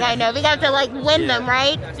just kidding. I know. We got to like win them,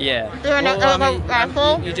 right? Yeah. They're in a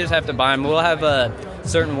raffle. You just have to buy them. We'll have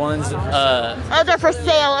certain ones. Oh, they're for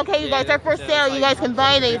sale. Okay, you guys, they're for sale. You guys can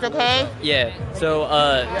buy these, okay? Yeah. So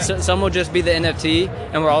some will just be the NFT,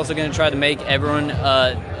 and we're also going to try to make everyone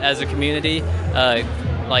as a community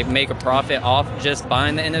like make a profit off just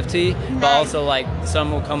buying the NFT, but also like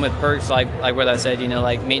some will come with perks like what I said,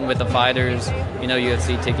 like meeting with the fighters,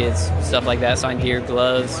 UFC tickets, stuff like that, signed gear,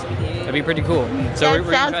 gloves. That'd be pretty cool. So we're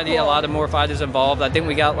trying to get a lot of more fighters involved. I think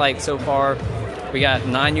we got like so far, we got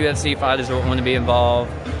 9 UFC fighters that want to be involved.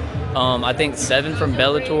 I think 7 from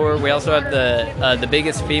Bellator. We also have the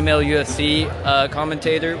biggest female UFC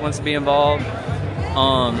commentator wants to be involved.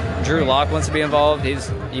 Drew Locke wants to be involved. He's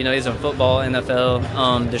in football, NFL.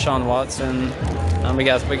 Deshaun Watson. We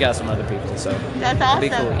got some other people. So that's it'll awesome. be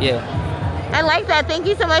cool. Yeah. I like that. Thank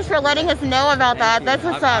you so much for letting us know about that. That's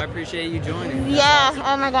what's I up. appreciate you joining. Yeah.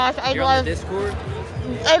 Oh my gosh. I You're love. on the Discord?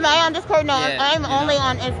 Am I on Discord? No, Yeah, I'm only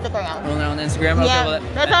on Instagram. Only on Instagram? Okay, Yeah, well,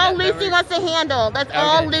 that's all Lucy wants to handle. That's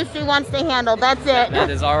all Lucy wants to handle. That's it. That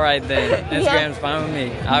is all right then. Instagram's fine with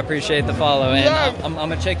me. I appreciate the follow, and Yes. I'm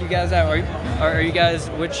gonna check you guys out. Are you guys?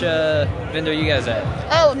 Which vendor are you guys at?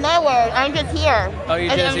 Oh, nowhere. I'm just here. Oh,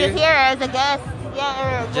 you're I'm just here? here as a guest.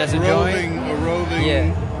 Yeah. Just A enjoying?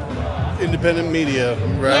 roving independent media,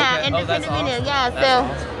 right? Yeah, independent media. Yeah. So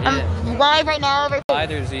I'm live right now over.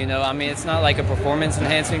 Fighters, you know, I mean, it's not like a performance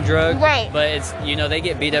enhancing drug, right? But it's, you know, they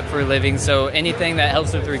get beat up for a living, so anything that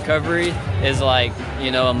helps with recovery is like,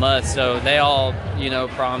 you know, a must. So they all, you know,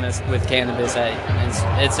 promise with cannabis that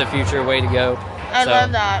it's a future way to go. I So,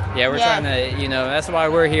 love that. Yeah, we're trying to, you know, that's why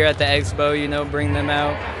we're here at the expo, you know, bring them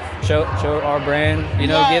out, show our brand, you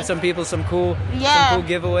know, give some people some cool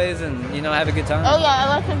giveaways and, you know, have a good time. Oh yeah, I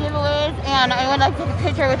like some giveaways, and I would like to take a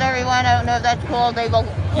picture with everyone. I don't know if that's cool. They will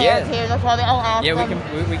Yeah. here. That's why I'll ask Yeah,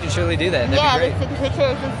 them. we can surely do that. That'd Yeah, be great. let's take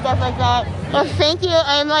pictures and stuff like that. Well, thank you.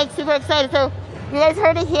 I'm like super excited. So you guys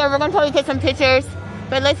heard it here. We're gonna probably get some pictures,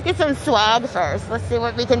 but let's get some swag first. Let's see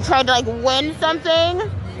what we can try to like win something,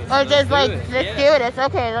 or just like let's do this.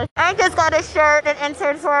 Okay, I just got a shirt and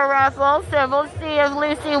entered for a raffle, so we'll see if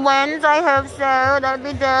Lucy wins. I hope so. That'd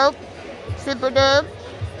be dope. Super dope.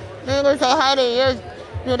 I'm gonna say hi to you.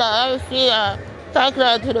 You know, I see thank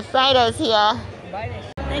you to the fighters here.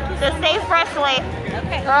 Thank you. So stay freshly.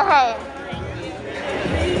 Okay. Okay.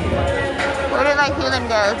 Where did my human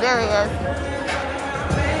go? There he is.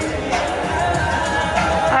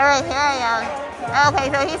 Alright, here I am. Okay,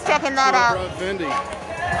 so he's checking that out.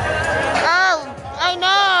 Oh, I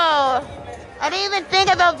know. I didn't even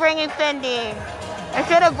think about bringing Fendi. I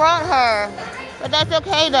should have brought her. But that's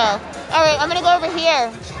okay though. Alright, I'm gonna go over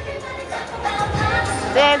here.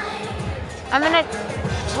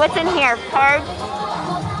 What's in here? Cards?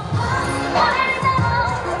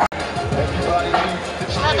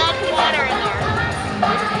 Oh, that's water in here.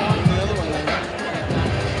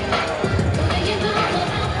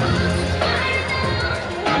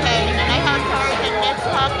 Okay, and then I have cards in this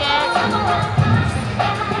pocket.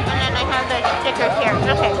 And then I have the stickers here.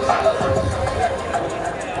 Okay.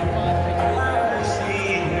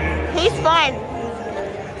 He's fine.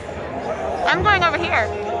 I'm going over here.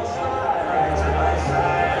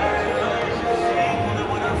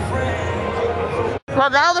 Well,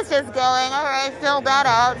 that was just going. All right, fill that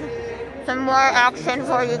out. Some more action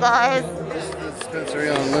for you guys. This is the dispensary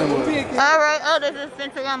on Linwood. All right. Oh, there's a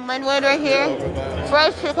dispensary on Linwood right here.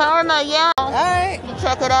 Fresh shawarma, yeah. All right. You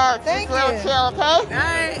check it out. Thank you. Real chill, okay? All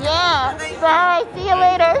right. Yeah. Bye. See you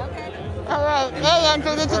later. All right. Hey,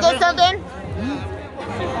 Andrew, did you get something?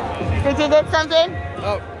 Did you get something?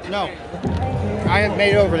 Oh, no. I have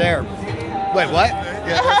made it over there. Wait, what?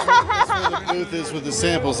 Yeah, that's where the booth is with the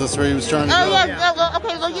samples. That's where he was trying to go. Oh, yeah. Well,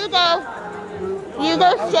 okay, well, you go. You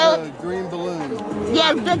go show. The green balloon.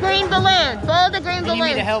 Yes, the green balloon. Follow the green balloon. You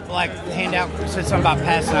need me to help, like, hand out, said something about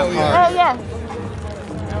passing out Oh, cards. yeah.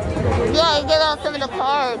 Yeah, you give out some of the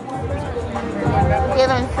cards. Give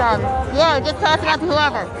him some. Yeah, just pass it out to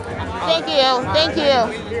whoever. Thank you. Thank you.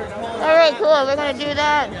 All right, cool. We're going to do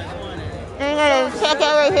that. Then we're going to check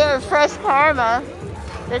out right here Fresh Karma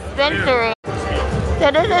dispensary. So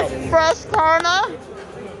this is Fresh Karma. Oh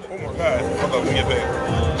my God. Hold on, let me get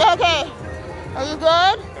back. Okay. Are you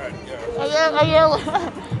good? Are you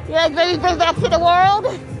like ready to bring back to the world?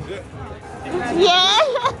 Yeah?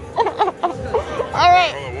 All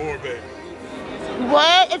right. Hold on, one more back.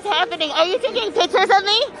 What is happening? Are you taking pictures of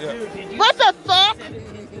me? Yeah. What the fuck?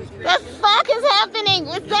 The fuck is happening?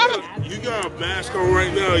 What's that? You got a mask on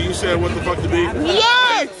right now. You said what the fuck to be?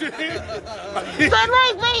 Yes! But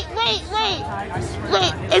like, wait.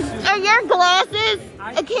 Are your glasses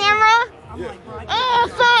a camera? Yeah. Oh,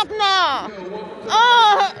 fuck no.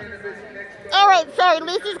 Oh. All right, sorry.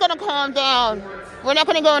 Lucy's gonna calm down. We're not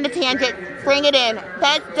gonna go on a tangent. Bring it in.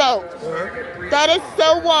 That's dope. That is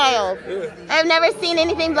so wild. I've never seen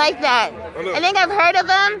anything like that. I think I've heard of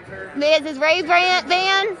them. There's this Ray-Ban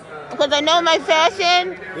band because I know my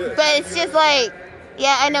fashion, but it's just like,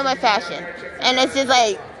 yeah, I know my fashion, and it's just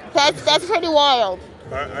like that's pretty wild.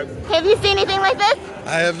 Have you seen anything like this?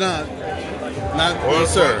 I have not. No,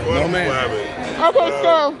 sir. No, ma'am. Okay,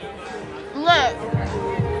 so look,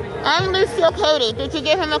 I'm Lucille Cody. Did you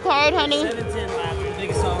give him a card, honey?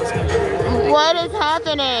 What is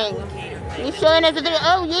happening? You showing us a video?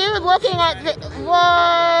 Oh, you looking at the,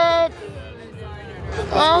 what?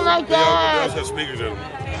 Oh my gosh.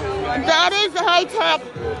 That is high tech.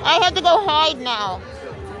 I have to go hide now.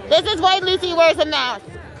 This is why Lucy wears a mask.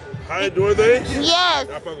 Hide doing things? Yes.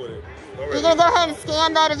 I fuck with it. You can go ahead and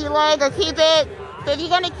scan that if you like, or keep it. But if you're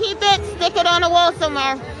gonna keep it, stick it on a wall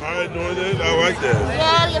somewhere. I know that. I like that.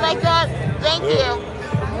 Yeah, you like that? Thank you.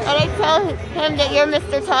 And I tell him that you're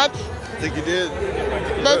Mr. Touch. I think you did.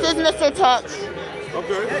 This is Mr. Touch.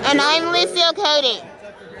 Okay. And I'm Lucille Cody.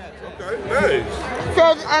 Okay, nice. So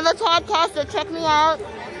I'm a podcaster, check me out.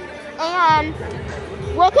 And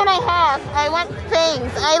what can I have? I want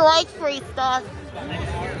things. I like free stuff.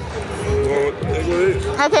 Well, take one of these.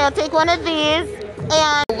 Okay, I'll take one of these.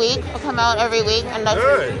 And a week, I'll come out every week, and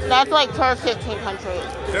that's like per 15 countries.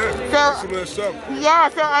 Yeah, So, some of that stuff. yeah,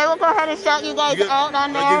 so I will go ahead and shout you guys out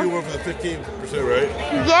on there. I give you one for the 15%, right?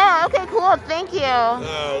 Yeah, okay, cool, thank you.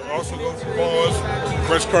 Also go for Paws,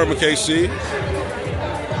 Fresh Karma KC.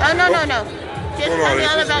 Oh, no. Just tell me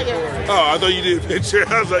all about you. Oh, I thought you did a picture.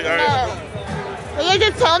 I was like, all right. No. You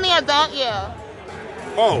just tell me about you.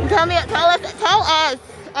 Oh. Tell us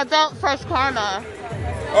about Fresh Karma.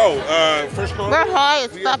 Oh, Fresh Karma. We're high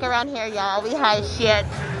as fuck around here, y'all. We high as shit.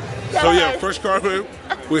 So yeah, Fresh Karma.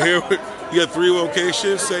 We're here. We got 3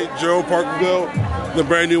 locations: St. Joe, Parkerville, the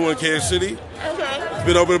brand new one in Kansas City. Okay. It's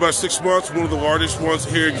been open about 6 months. One of the largest ones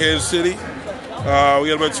here in Kansas City. We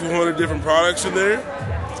got about 200 different products in there,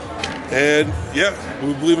 and yeah,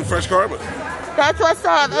 we believe in Fresh Karma. That's what's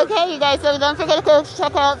up. Okay, you guys. So don't forget to go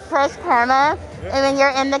check out Fresh Karma, and then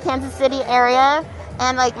you're in the Kansas City area,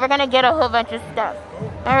 and like we're gonna get a whole bunch of stuff.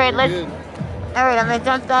 All right, I'm gonna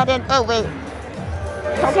dump that in. Oh wait.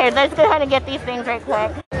 Okay, let's go ahead and get these things right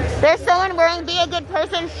quick. There's someone wearing "Be a Good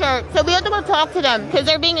Person" shirt, so we have to go talk to them because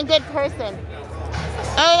they're being a good person.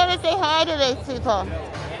 I gotta say hi to these people.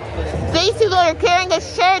 These people are carrying a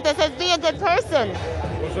shirt that says "Be a Good Person."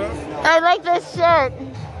 What's up? I like this shirt.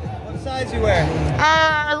 What size you wear?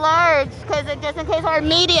 Large, because just in case, or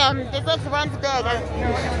medium. This runs big.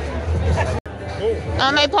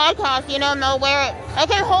 On my podcast, you know, they'll wear it. I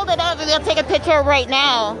can hold it up and we'll take a picture right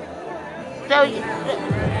now. So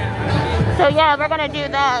yeah, we're gonna do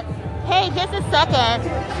that. Hey, just a second.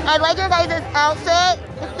 I like your guys' outfit.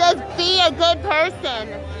 It says "Be a Good Person."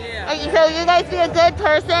 So you guys be a good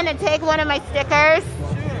person and take one of my stickers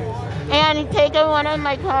and take one of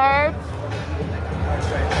my cards.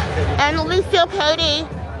 And Lucille Cody,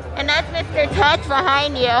 and that's Mr. Touch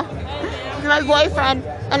behind you. He's my boyfriend,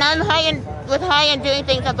 and I'm high and doing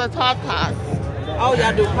things on the podcast. Oh,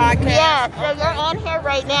 y'all do podcasts? Yeah, so you're on here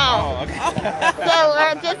right now. Oh, okay. So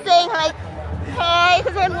we're just saying like, hey,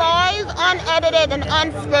 because we're live, unedited, and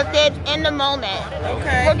unscripted in the moment.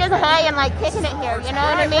 Okay. We're just high and like kicking it here, you know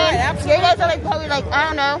what I mean? Right, absolutely. You guys are like probably like, I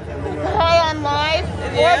don't know, high on life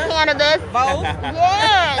or cannabis. Both.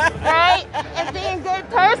 Yes, right? And being a good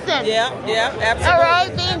person. Yeah, absolutely. All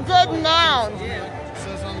right, being good noun. It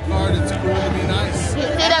says on the card it's cool to be nice. You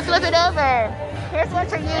see that? Flip it over. Here's one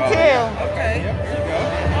for you too. Okay.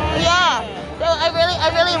 Yeah. So I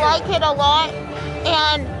really like it a lot.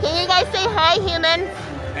 And can you guys say hi, humans?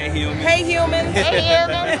 Hey, human. Hey, humans. Hey,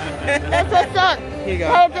 humans. That's what's up. Here you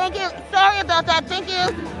go. Hey, thank you. Sorry about that. Thank you.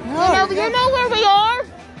 You know where we are?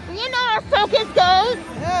 You know our focus goes?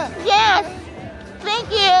 Yeah. Yes.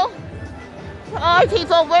 Thank you. All right,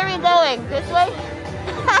 people, where are we going? This way?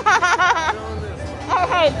 All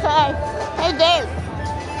right, bye. Hey, Dave.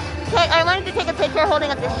 Okay, I wanted to take a picture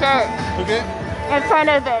holding up the shirt. Okay. In front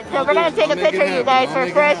of it. So we're going to take a picture, you guys, for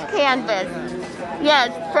Fresh Canvas. Yes,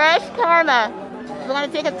 Fresh Karma. We're going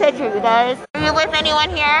to take a picture, you guys. Are you with anyone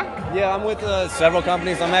here? Yeah, I'm with several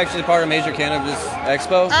companies. I'm actually part of Major Cannabis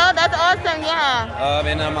Expo. Oh, that's awesome, yeah.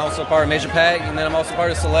 And I'm also part of Major Pack, and then I'm also part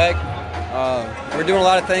of Select. We're doing a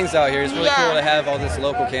lot of things out here. It's really cool to have all this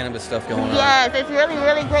local cannabis stuff going on. Yes, it's really,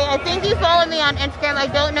 really great. I think you follow me on Instagram. I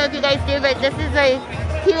don't know if you guys do, but this is a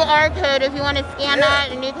QR code if you want to scan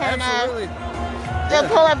that, and you can they'll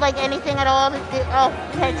pull up like anything at all. I'll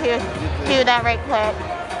try to do that right quick.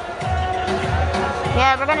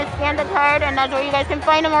 Yeah, we're gonna scan the card, and that's where you guys can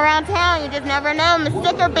find them around town. You just never know. I'm a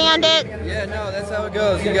sticker bandit. Yeah, no, that's how it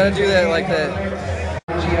goes. You gotta do that like that.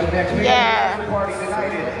 Yeah.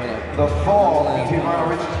 The fall, and Tomorrow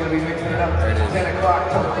Rich is going to be mixing it up. 10 o'clock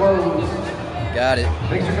till close. Got it.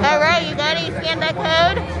 All right, you got it? You scanned that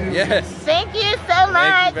code? Yes. Thank you so much.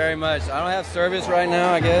 Thank you very much. I don't have service right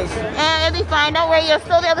now, I guess. It'll be fine. Don't worry. You'll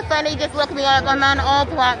still be able to find it. You just look me up. I'm on all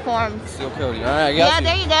platforms. Still Cody. All right, I got you.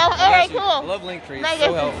 There you go. All right, cool. I love Linktree. It's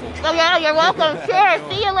so helpful. Oh, yeah, you're welcome. Sure.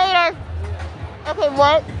 See you later. Okay,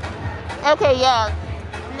 what? Okay, yeah.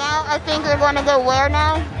 Now I think we're going to go where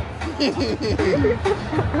now? I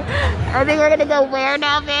think we're going to go where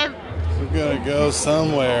now, babe? We're gonna go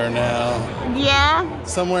somewhere now. Yeah?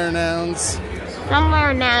 Somewhere nouns.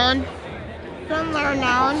 Somewhere noun. Somewhere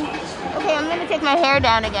noun. Okay, I'm gonna take my hair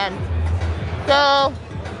down again. So,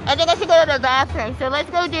 I think I should go to the bathroom, so let's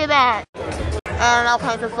go do that. And all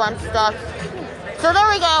kinds of fun stuff. So there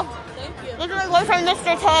we go. This is my boyfriend,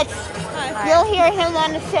 Mr. Touch. Hi. You'll hear him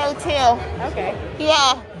on the show too. Okay.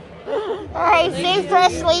 Yeah. Alright, stay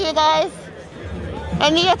freshly, you guys. I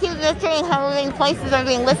need to keep visiting how many places are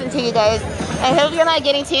being listened to, you guys. I hope you're not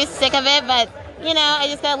getting too sick of it, but, you know, I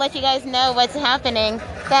just gotta let you guys know what's happening.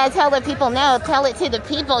 Gotta tell the people know. Tell it to the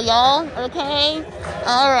people, y'all. Okay?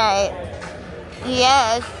 Alright.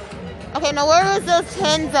 Yes. Okay, now where was those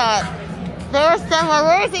pins at? They're somewhere.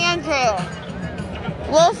 Where's Andrew?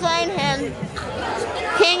 We'll find him.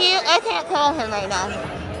 Can you? I can't call him right now.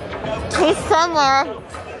 He's somewhere,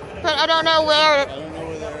 but I don't know where.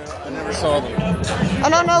 I never saw them. I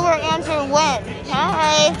don't know where Andrew went.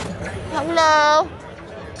 Hi. Hello.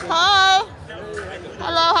 Hi.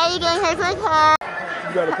 Hello, how you doing? Here's my car.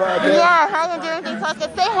 You got a podcast? Yeah, how you doing?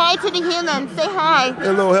 Podcast. Say hi to the humans. Say hi.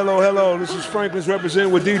 Hello, hello, hello. This is Franklin's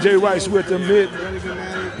representing with DJ Rice with the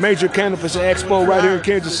Major Cannabis Expo right here in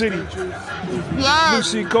Kansas City. Yes.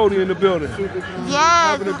 Lucy Cody in the building.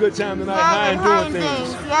 Yes. Having a good time tonight. High and doing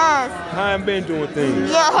things. Yes. High and been doing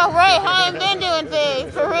things. Yeah, right. High and been doing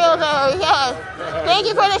things. For real though. Yes. Thank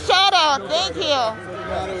you for the shout out. Thank you.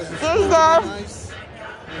 Here you go.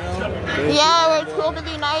 Yeah, it's cool to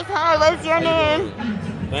be nice. Hi, what's your name?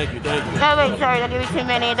 Thank you, thank you. Oh, wait, sorry, I gave you too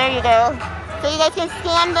many. There you go. So you guys can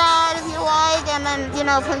scan that if you like, and then, you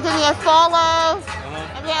know, give me a follow.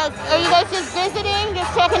 And yeah, are you guys just visiting,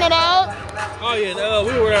 just checking it out? Oh, yeah,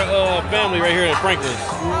 we were at family right here in Franklin.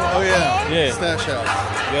 Oh, yeah. Yeah. Stash House.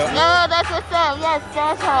 Yeah. No, that's what's up. Yeah,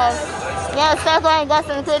 Stash House. Yeah, Stash House got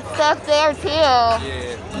some good stuff there, too. Yeah.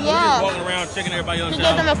 Yeah. We're just walking around checking everybody else Did you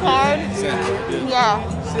give them a card? Yeah.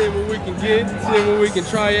 Seeing what we can get, seeing what we can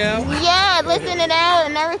try out. Yeah, listen it out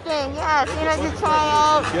and everything. Yeah, so, you know, just try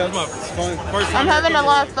out. Yeah, it's my first time. I'm having a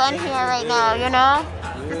lot of fun here right now, you know?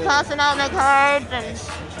 Just tossing out my cards and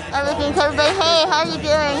everything to everybody. Hey, how you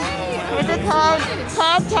doing? Here's a card.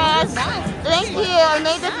 Podcast. Thank you. I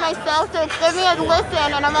made this myself, so give me a listen.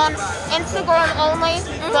 And I'm on Instagram only,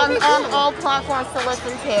 so I'm on all platforms to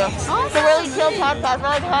listen to. It's a really chill podcast. We're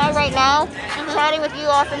like high right now, chatting with you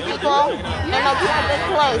awesome people, and like here at this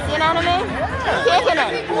place. You know what I mean? Kicking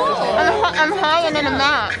it. I'm high and in a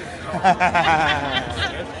map.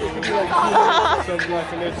 Something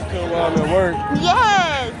like an extra while I'm at work.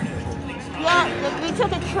 Yes. Yeah, we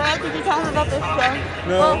took a trip. Did you tell them about this show?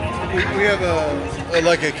 No, we have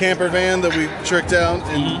like a camper van that we tricked out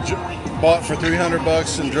and bought for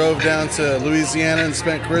 $300 and drove down to Louisiana and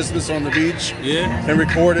spent Christmas on the beach. Yeah. And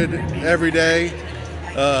recorded every day.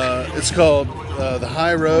 It's called The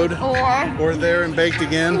High Road. Or There and Baked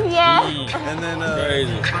Again. Yeah. And then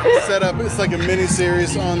set up, it's like a mini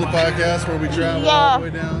series on the podcast where we travel all the way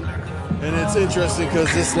down. And it's interesting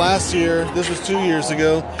because this was 2 years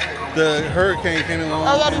ago, the hurricane came along.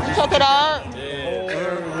 Oh yeah, did you check it out?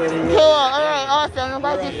 Cool, alright, awesome. I'm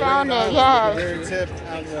glad you found it, yeah.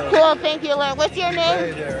 Cool, thank you, Larry. What's your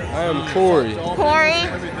name? I am Corey. Corey?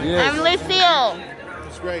 Yes. I'm Lucille.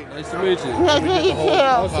 It's great. Nice to meet you. Nice to meet you too.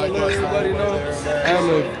 Also let everybody know I'm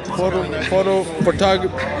a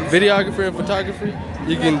videographer and photographer.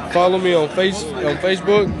 You can follow me on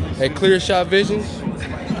Facebook at Clear Shot Visions.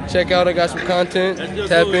 Check out, I got some content.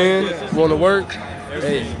 Tap in, want to work.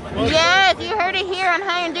 Hey. Yes, you heard it here on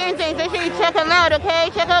High and Doing Things. Make sure you check him out, okay?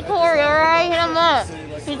 Check out Corey, alright? Hit him up.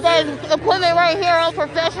 He's got his equipment right here, all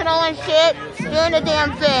professional and shit, doing the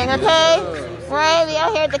damn thing, okay? Right, we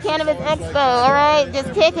out here at the Cannabis Expo, alright?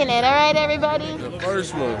 Just kicking it, alright, everybody? The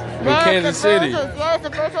first one in Kansas City. Yes,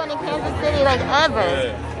 the first one in Kansas City, like ever.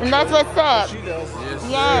 And that's what's up.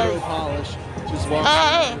 Yes.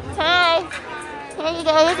 Hi. Hi. Here you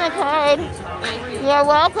go, here's my card. You're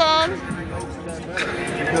welcome.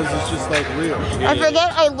 Because it's just like real. I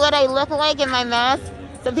forget what I look like in my mask.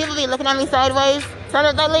 So people be looking at me sideways. So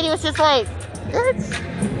that lady was just like, hey,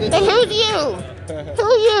 who's you? Who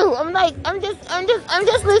are you? I'm like, I'm just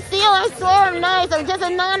Lucille. I swear I'm nice. I'm just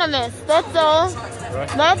anonymous. That's all.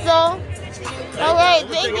 That's all. All right,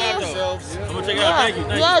 thank you. I'm gonna check it out. Thank you.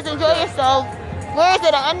 Yes, enjoy yourself. Where is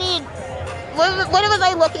it? I need. What was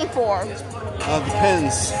I looking for? The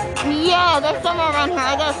pins. Yeah, they're somewhere around here.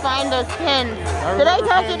 I gotta find those pins. Did I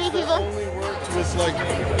talk to these people? It's like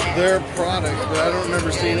their product, but I don't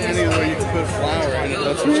remember seeing any where you can put flour in it.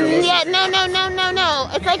 That's what you're looking Yeah, no.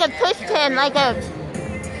 It's like a push pin, like a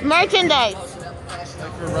merchandise.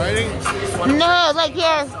 Like for writing? No, like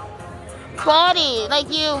your body, like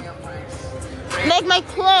my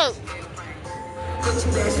cloak.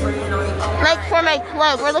 Like for my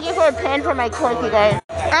cloak. We're looking for a pin for my cloak, you guys.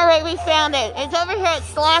 Alright, we found it. It's over here at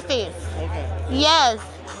Slappy's. Okay. Yes.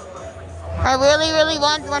 I really, really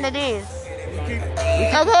want one of these.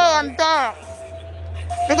 Okay, I'm back.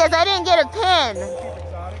 Because I didn't get a pin.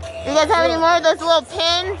 You guys have any more of those little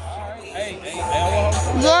pins?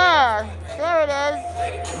 Yeah, there it is.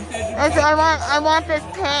 I want this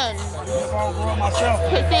pin.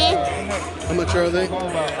 See? How much are they?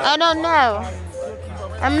 I don't know.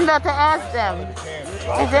 I'm about to ask them.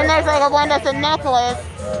 And then there's like one that's a necklace.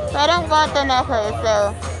 So I don't want the necklace,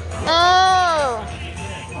 so. Oh!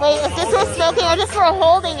 Wait, is this for smoking or just for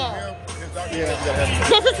holding it?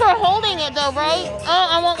 This is for holding it though, right? Oh,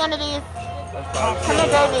 I want one of these. How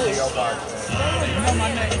much are these?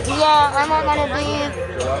 Yeah, I want one of these.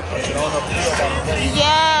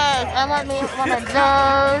 Yes, I want me one of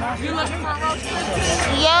those.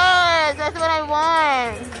 Yes, that's what I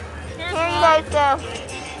want. Here you guys go.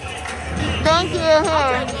 Thank you.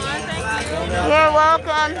 Here. You're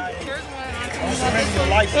welcome.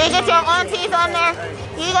 You get your aunties on there.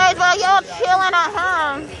 You guys, while y'all chilling at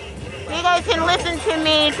home, you guys can listen to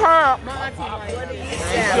me talk.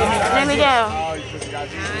 Let me go.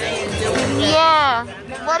 Yeah.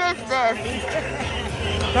 What is this?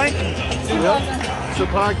 Thank you. It's a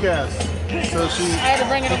podcast. So she. I had to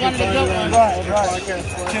bring it up one of the good ones. Right.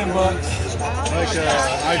 $10. Like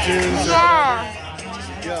iTunes. Yeah.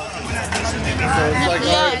 So it's like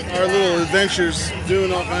our little adventures,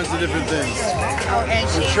 doing all kinds of different things.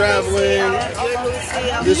 We're traveling.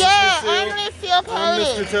 This is I'm Lucille Cody. I'm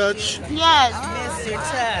Mr. Touch. Yes. Mr.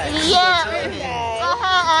 Touch. Yeah.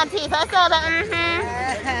 Aunties. I saw that.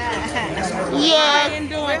 Yes.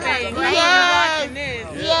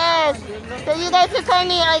 Yes. So you guys can find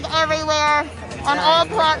me like everywhere on all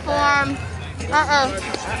platforms.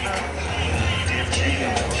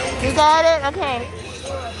 You got it? Okay.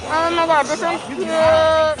 Oh my god, this one's cute.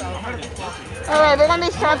 Alright, we're gonna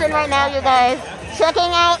be shopping right now, you guys.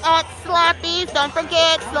 Checking out at Slappies. Don't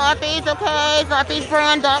forget Slappies, okay?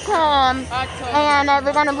 SlappiesBrand.com. And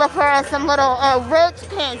we're gonna look for some little roach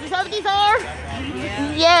pins. Is that what these are?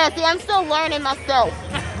 Yeah, see, I'm still learning myself.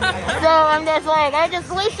 So I'm just like,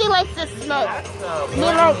 Lucy likes to smoke. We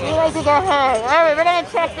like to go home. Alright, we're gonna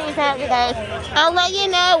check these out, you guys. I'll let you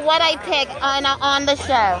know what I pick on the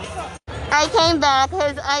show. I came back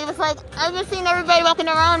because I was like, I've been seeing everybody walking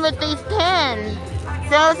around with these pins.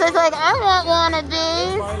 So I was just like, I want one of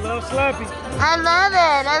these. I love Slappies. I love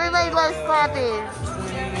it. Everybody loves Slappies.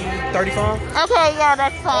 35? Okay, yeah,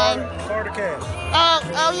 that's fine. Card or cash?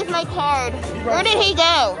 I'll use my card. Where did he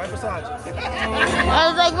go? Right beside you. I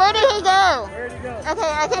was like, where did he go? Okay,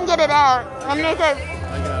 I can get it out. I'm gonna say,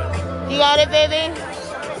 you got it, baby?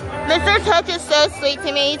 Mr. Touch is so sweet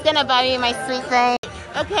to me. He's gonna buy me my sweet thing.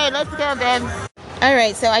 Okay, let's go, babe.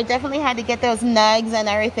 Alright, so I definitely had to get those nugs and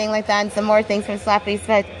everything like that and some more things from Slappies,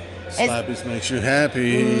 but Slappies makes you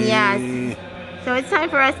happy. Yes. So it's time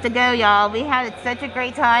for us to go, y'all. We had such a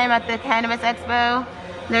great time at the Cannabis Expo.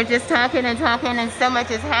 They're just talking and so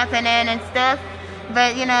much is happening and stuff.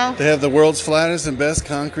 But, you know. They have the world's flattest and best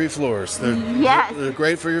concrete floors. They're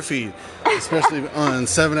great for your feet, especially on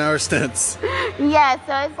 7-hour stints. Yeah,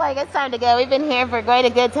 so it's like, it's time to go. We've been here for quite a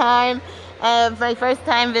good time. My first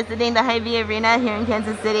time visiting the Hy-Vee Arena here in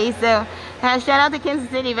Kansas City. So shout out to Kansas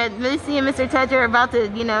City, but Lucy and Mr. Touch are about to,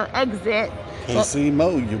 exit.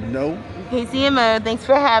 KCMO, KCMO, thanks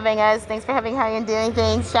for having us. Thanks for having High and Doing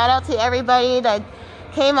Things. Shout out to everybody that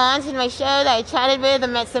came on to my show that I chatted with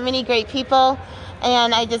and met so many great people.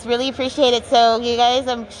 And I just really appreciate it. So you guys,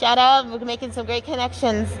 shout out. We're making some great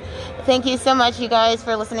connections. Thank you so much, you guys,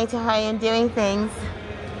 for listening to High and Doing Things.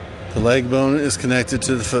 The leg bone is connected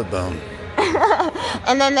to the foot bone.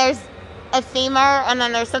 And then there's a femur, and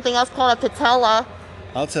then there's something else called a patella.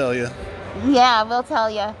 I'll tell you. Yeah, we'll tell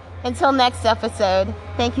you. Until next episode,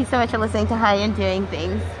 thank you so much for listening to High and Doing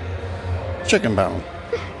Things. Chicken bone.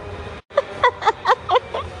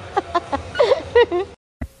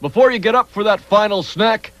 Before you get up for that final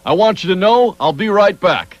snack, I want you to know I'll be right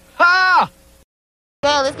back. Ha!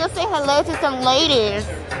 Okay, let's go say hello to some ladies.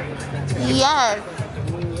 Yes.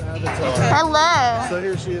 Hello. So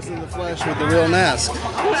here she is in the flesh with the real mask. So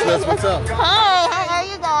that's what's up. Hi, how are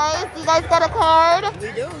you guys? You guys got a card?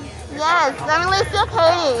 We do. Yes, I'm Lucille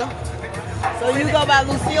Cody. So you go by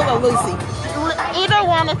Lucille or Lucy? Either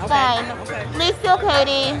one is fine. Okay. Lucille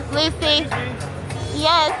Cody. Lucy.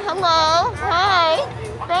 Yes, hello. Hi.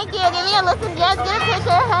 Thank you. Give me a listen. Yes, get a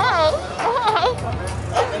picture. Hi. Hi.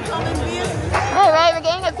 All right, we're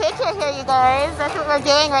getting a picture here, you guys. That's what we're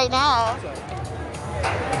doing right now.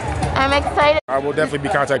 I'm excited. I will definitely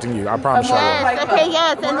be contacting you. I promise you. Yes, okay,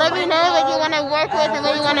 yes, and let me know what you want to work with and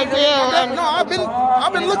what you want to do. And No, I've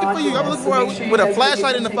been looking for you. I've been looking for with a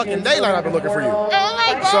flashlight in the fucking daylight. I've been looking for you. Oh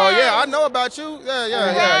my God. So yeah, I know about you.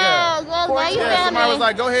 Yeah. Well, why you Somebody was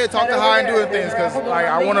like, go ahead, talk to High and doing things, because like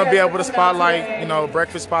I want to be able to spotlight, you know,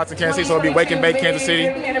 breakfast spots in Kansas City. So it'll be Wake and Bake Kansas City.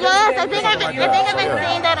 Yes, I think I've been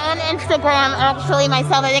seeing that on Instagram actually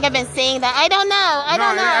myself. I think I've been seeing that. I don't know.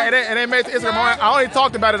 It ain't made to Instagram. I only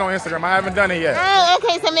talked about it on Instagram. I haven't done it yet. Oh,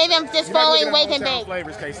 okay, so maybe I'm just following Wake and Bake.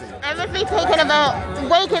 Flavors, KC. I must be thinking about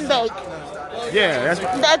Wake and Bake. Yeah,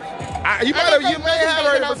 you may have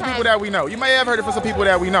heard it for some people that we know. You may have heard it for some people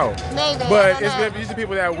that we know. Maybe. But it's usually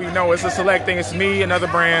people that we know. It's a select thing. It's me, another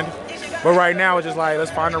brand. But right now, it's just like,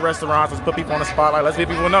 let's find the restaurants, let's put people on the spotlight, let's let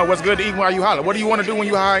people know what's good to eat while you holler. What do you want to do when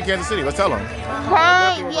you holler in Kansas City? Let's tell them.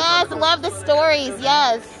 Right, yes, love the stories,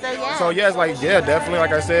 yes. So yes, definitely,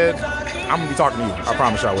 like I said, I'm going to be talking to you. I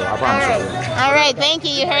promise I will. I promise I will. All right, thank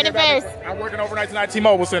you. You heard it first. I'm working overnight tonight at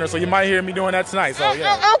T-Mobile Center, so you might hear me doing that tonight. So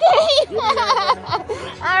yeah. Okay.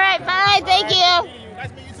 All right, bye. Thank you. Nice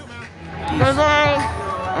to meet you too, man. Bye-bye.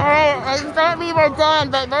 All right, I thought we were done,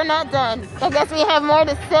 but we're not done. I guess we have more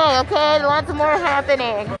to say, okay? Lots more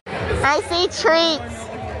happening. I see treats.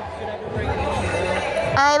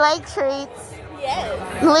 I like treats.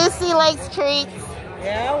 Yes. Lucy likes treats.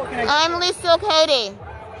 Yeah? I'm Lucille Cody.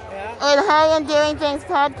 Yeah? With High and Doing Things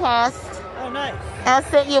podcast. Oh, nice. I'll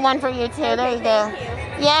set you one for you too. Okay, there you go.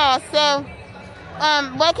 Yeah, so,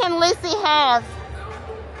 what can Lucy have?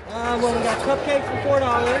 Well, we got cupcakes for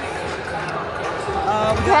 $4.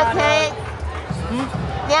 Cupcakes?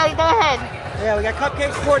 Yeah, go ahead. Yeah, we got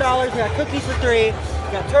cupcakes for $4. We got cookies for $3.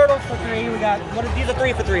 We got turtles for $3. We got these are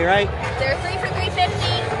 3 for $3, right? They're 3 for $3.50.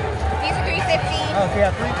 These are $3.50. Oh, so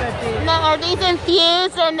yeah, $3.50. Now, are these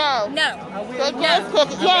infused or no? No. They're just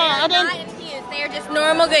cookies. Yeah, I They're didn't. not infused. They are just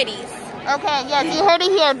normal goodies. Okay, yes, you heard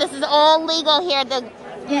it here. This is all legal here at the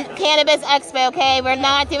Cannabis Expo, okay? We're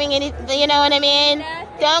not doing any, you know what I mean?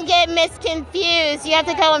 Don't get misconfused. You have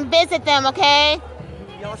to go and visit them, okay?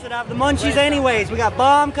 Y'all should have the munchies anyways. We got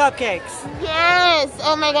bomb cupcakes. Yes.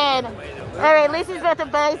 Oh my God. All right, Lucy's about to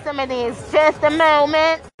buy some of these. Just a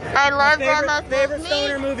moment. I love my favorite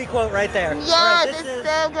stoner movie quote right there. Yes, right, it's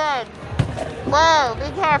so good. Whoa,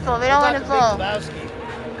 be careful. We don't want to fall.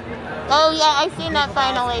 Oh yeah, I seen that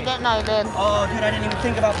finally, didn't I, babe? Oh, dude, I didn't even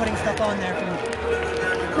think about putting stuff on there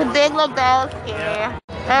for The Big Lebowski. Yeah.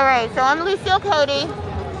 All right, so I'm Lucille Cody.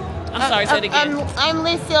 I'm sorry, say it again. I'm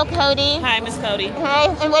Lucille Cody. Hi, Miss Cody. Hi,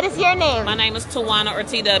 and what is your name? My name is Tawana or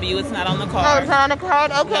TW. It's not on the card. Oh, it's not on the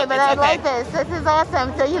card? Okay, Nope, but I like this. This is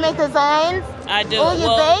awesome. So you make designs? I do. Oh, you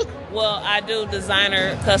bake? Well, I do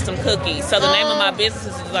designer custom cookies. So the name of my business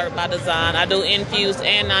is Dessert by Design. I do infused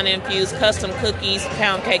and non-infused custom cookies,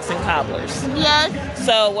 pound cakes, and cobblers. Yes.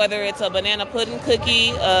 So whether it's a banana pudding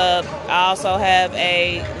cookie, I also have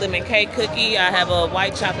a lemon cake cookie. I have a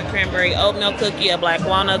white chocolate cranberry oatmeal cookie, a black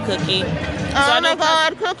walnut cookie. Oh my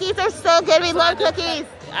God, cookies are so good. We love cookies.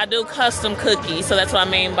 I do custom cookies, so that's what I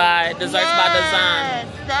mean by Desserts by Design.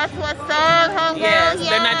 That's what's up, homegirl. Yes,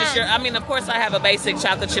 they're not just your. I mean, of course, I have a basic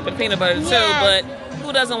chocolate chip and peanut butter too, but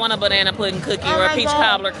who doesn't want a banana pudding cookie or a peach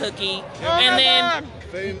cobbler cookie? And then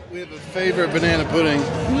we have a favorite banana pudding.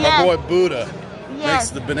 Our boy Buddha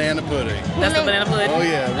makes the banana pudding. That's the banana pudding. Oh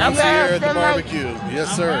yeah, once a year at the barbecue.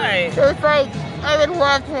 Yes, sir. Right. So it's like, I would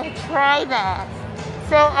love to try that.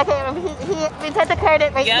 So, okay, we put the card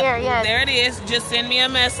right here, yes. There it is. Just send me a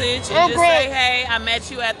message and just say, hey, I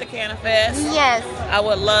met you at the CannaFest. Yes. I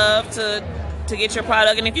would love to get your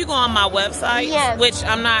product. And if you go on my website, which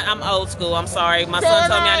I'm old school, I'm sorry. My son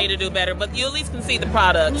told me I need to do better, but you at least can see the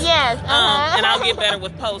products. Yes. And I'll get better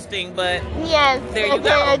with posting, but there you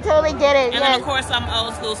go. I totally get it, And then, of course, I'm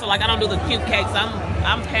old school, so like I don't do the cute cakes.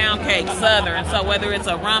 I'm pound cake, Southern. So whether it's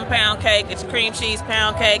a rum pound cake, it's cream cheese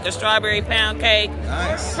pound cake, a strawberry pound cake.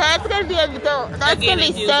 Nice. That's going to be that's going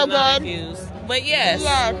to be so good. But yes.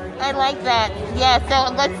 Yes, I like that. Yeah,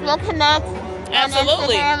 so we'll connect.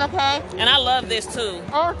 Absolutely. On Instagram, okay? And I love this too.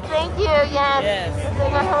 Oh, thank you. Yes. It's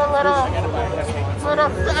like a whole little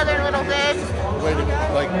Southern little bit. Way to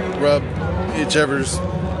like rub each other's,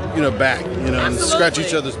 back, and scratch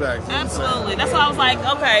each other's back. Absolutely. That's why I was like,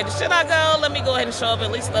 okay, should I go? Let me go ahead and show up.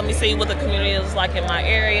 At least let me see what the community is like in my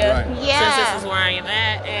area. Right. Yeah. Since this is where I am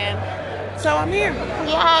at, and so I'm here.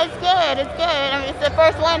 Yeah, it's good. It's good. I mean, it's the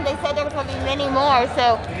first one. They said there were going to be many more,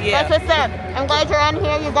 so that's what's up. I'm glad you're on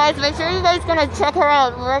here. You guys, make sure you guys going to check her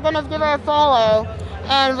out. We're going to give her a follow,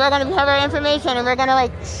 and we're going to have her information, and we're going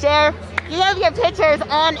to share you have your pictures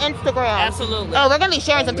on Instagram. Absolutely. Oh, we're gonna be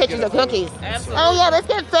sharing some pictures of cookies. Absolutely. Oh yeah, let's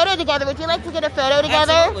get a photo together. Would you like to get a photo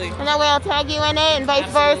together? Absolutely. And that way I'll tag you in it and vice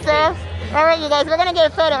versa. All right, you guys, we're gonna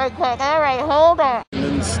get a photo real quick. All right, hold on.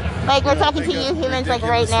 Like we're talking to you humans like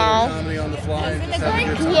right now. Comedy on the fly. Just have a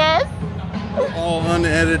good time. Yes. All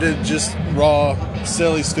unedited, just raw,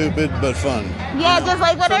 silly, stupid, but fun. Yeah, just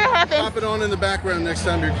like whatever happens. Pop it on in the background next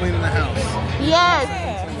time you're cleaning the house. Yes.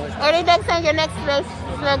 Or the next time your next smoke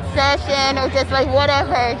session or just like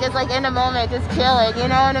whatever, just like in the moment, just chilling. You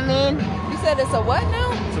know what I mean? You said it's a what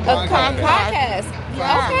now? It's a podcast.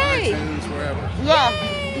 Yeah. Okay. iTunes, wherever. Yeah.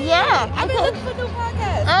 Yeah. I've been looking for new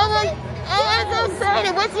podcasts. Oh, I'm so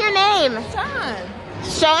excited. What's your name? Sean.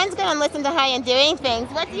 Sean's gonna listen to High and Doing Things.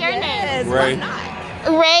 What's your name? Ray.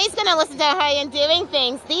 Ray's gonna listen to High and Doing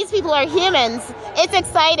Things. These people are humans. It's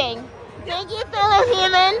exciting. Thank you, fellow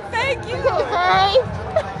humans. Thank you. Hi.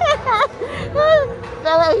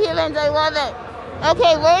 Fellow humans, I love it.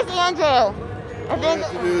 Okay, where's Andrew? I All you think.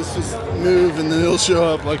 have to do is just move, and then he'll show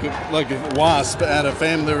up like a wasp at a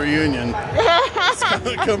family reunion. It's kind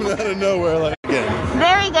of coming out of nowhere, like again.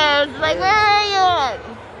 There he goes. Like, where are you at?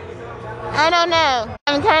 I don't know.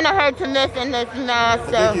 I'm kind of hard to miss in this mass. I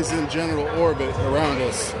So. think he's in general orbit around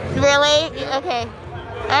us. Really? Okay.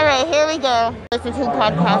 All right, here we go. Listen to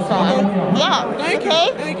podcast on. Yeah. Thank Okay.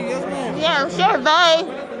 you. Thank you. Yes, ma'am. Yeah, sure. Bye.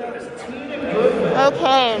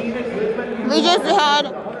 Okay. We just had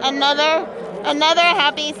another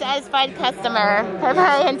happy, satisfied customer of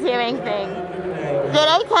High and Doing Things. Did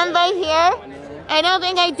I come by here? I don't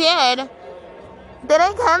think I did. Did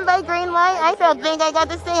I come by Green Light? I don't think I got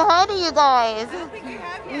to say hi to you guys.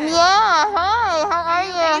 Yeah, hi. How are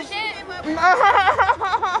you?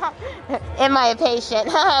 Am I a patient?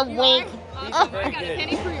 Wink.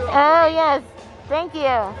 Oh, yes. Thank you.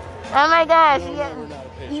 Oh, my gosh. Yeah.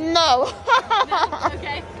 No.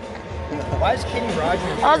 Okay. Why is Kenny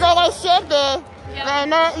Rogers? I was like, I should be, but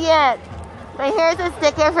not yet. But here's a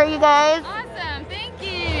sticker for you guys. Awesome, thank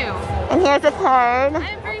you. And here's a card.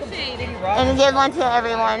 I appreciate it. And give one to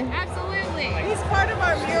everyone. Absolutely. He's part of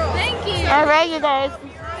our mural. Thank you. All right, you guys.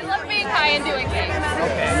 I love being high and doing things.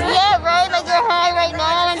 Yeah, right? Like you're high right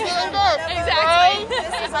now and doing this. Exactly. Right?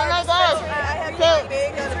 Oh my gosh. So,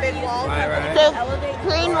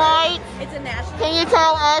 Green Light. It's a national. Can you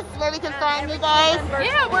tell us where we can find you guys?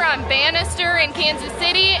 Yeah, we're on Bannister in Kansas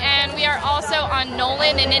City, and we are also on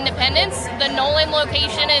Nolan in Independence. The Nolan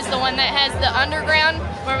location is the one that has the underground,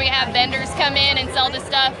 where we have vendors come in and sell the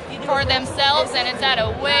stuff for themselves, and it's at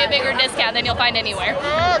a way bigger discount than you'll find anywhere.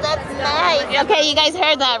 Oh, that's nice. Okay, you guys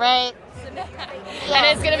heard that, right? And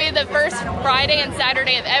it's going to be the first Friday and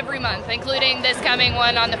Saturday of every month, including this coming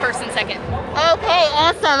one on the 1st and 2nd. Okay,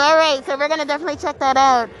 awesome. All right, so we're going to definitely check that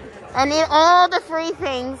out. I need all the free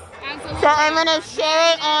things. Absolutely. So I'm going to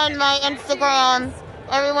share it on my Instagram.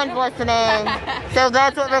 Everyone's listening. So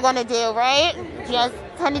that's what we're going to do, right? Yes.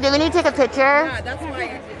 Honey, do we need to take a picture? Yeah, that's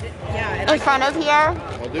why. Yeah. In front of here?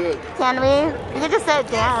 I'll do it. Can we? You can just set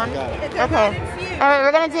it down. Okay. All right,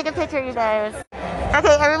 we're going to take a picture, you guys.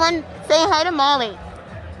 Okay, everyone, say hi to Molly.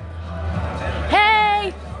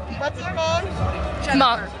 Hey! What's your name?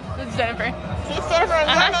 Jennifer. This is Jennifer. She's Jennifer, and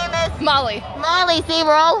your name is? Molly. Molly, see,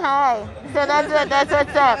 we're all high. So that's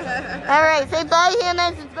what's up. All right, say bye,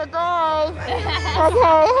 humans. It's goodbye.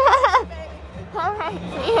 Okay. All right,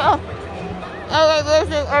 see ya. All right,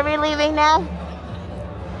 are we leaving now?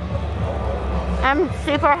 I'm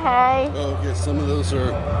super high. Oh, okay, some of those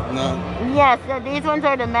are not. Yes, so these ones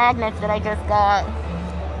are the magnets that I just got.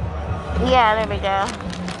 Yeah, there we go.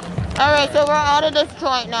 All right, so we're out of this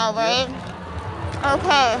joint now, right?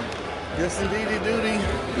 Okay. Yes, indeedy duty.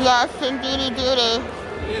 Yes, indeedy duty.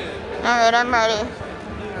 All right, I'm ready.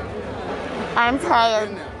 I'm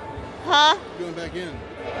tired. Huh? Going back in.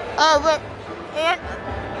 Oh, but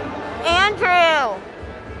Andrew.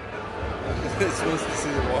 It's supposed to see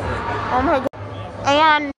the water. Oh my God.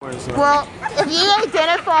 And, well, if you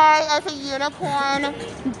identify as a unicorn,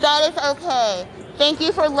 that is okay. Thank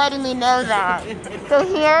you for letting me know that. So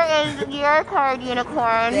here is your card,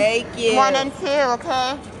 unicorn. Thank you. 1 and 2,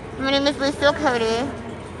 okay? My name is Lucille Cody.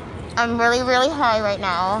 I'm really, really high right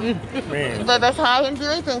now. Man. But we're high and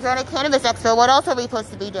doing things. We're at a cannabis expo. What else are we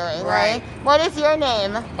supposed to be doing, right? What is your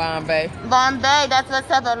name? Bombay. Bombay, that's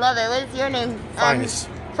what's up. I love it. What is your name? Finest.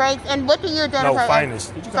 Frank. And what do you identify No, as?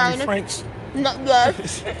 Finest. Did you call me Franks? No,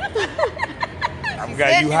 yes. I'm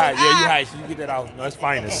glad you high. Yeah, you high. So you get that out. No, it's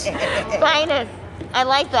Finest. Finest. I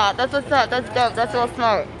like that. That's what's up. That's dope. That's real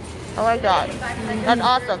smart. I like that. That's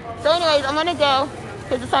awesome. So anyways, I'm going to go.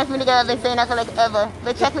 Because it's time for me to go. I've been saying that for like ever.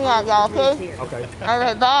 But check me out, y'all, okay? Okay. All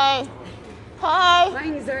right, bye. Hi.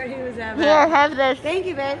 Mine is already was that bad. Here, have this. Thank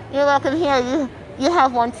you, babe. You're welcome. Here, you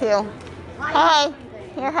have one too. Hi.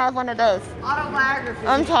 Here, have one of those. Autobiography.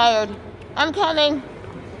 I'm tired. I'm coming.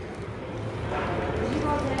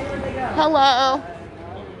 Hello.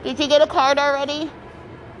 Did you get a card already?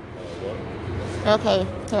 Okay,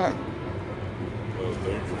 here.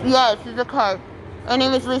 Yes, it's a card. My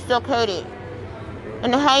name is Lisa Cody.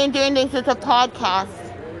 And How You Doing Things is a podcast.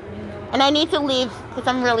 And I need to leave because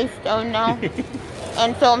I'm really stoned now.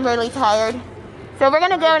 And so I'm really tired. So we're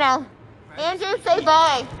going to go now. Andrew, say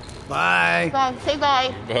bye. Bye. Bye. Say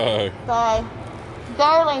bye. Bye. Bye.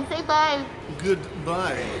 Darling, say bye.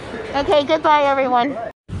 Goodbye. Okay, goodbye, everyone.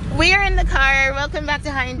 We are in the car. Welcome back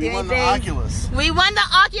to How You Doing We won the Things. Oculus. We won the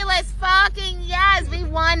Oculus. Fucking yes. We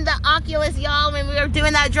won the Oculus, y'all, when we were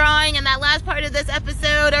doing that drawing and that last part of this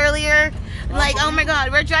episode earlier. Like, oh my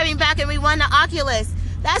God, we're driving back and we won the Oculus.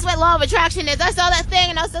 That's what law of attraction is. I saw that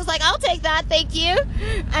thing and I was just like, I'll take that, thank you.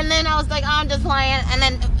 And then I was like, oh, I'm just playing. And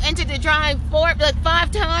then entered the drawing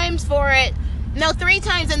 5 times for it. No, 3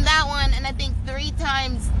 times in that one. And I think 3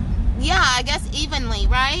 times, yeah, I guess evenly,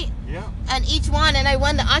 right? Yeah. And each one, and I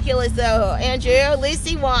won the Oculus though. Andrew, at least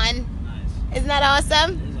he won. Nice. Isn't that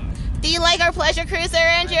awesome? Do you like our pleasure cruiser,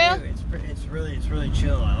 Andrew? I do. It's really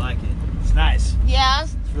chill. I like it. It's nice. Yeah?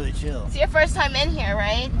 It's really chill. It's your first time in here,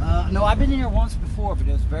 right? No, I've been in here once before, but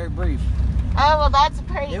it was very brief. Oh, well, that's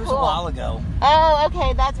pretty cool. It was a while ago. Oh,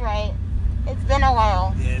 okay, that's right. It's been a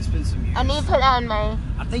while. Yeah, it's been some years. I need to put on my...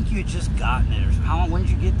 I think you had just gotten it. How long? When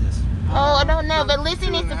did you get this? Oh, I don't know, but Lizzie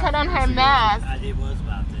needs to put on her mask. It was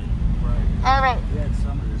about that. Right. All right. We had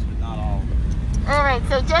some of this, but not all. All right,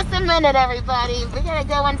 so just a minute, everybody. We're going to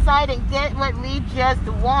go inside and get what we just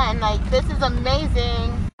won. Like, this is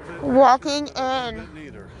amazing. Walking in.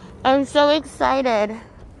 I'm so excited.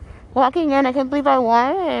 Walking in, I can't believe I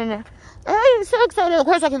won. I'm so excited. Of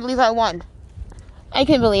course I can believe I won. I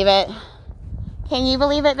can believe it. Can you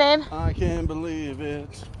believe it, babe? I can't believe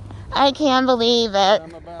it. I can believe it.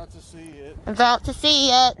 I'm about to see it. About to see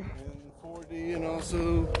it. In 4D and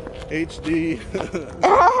also HD.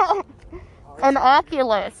 An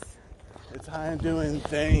Oculus. It's How You Doing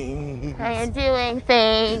Things. How You Doing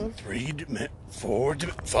Things.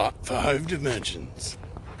 5 dimensions.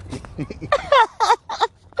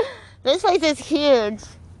 This place is huge.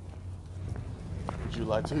 Would you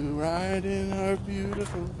like to ride in our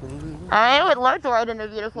beautiful balloon? I would love to ride in a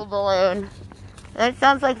beautiful balloon. That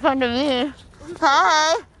sounds like fun to me.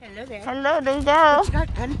 Hi. Hello there. Hello, there you go.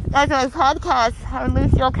 That's my podcast. I'm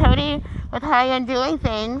Lucille Cody with How You Doing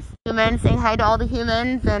Things. Humans, saying hi to all the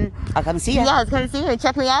humans. And I'll come see you. Yeah, I'll come see you.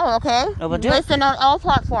 Check me out, okay? Oh, we'll do it. Listen on all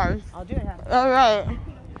platforms. I'll do it. All right.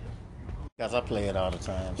 Guys, I play it all the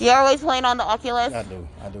time. You're always playing on the Oculus? I do.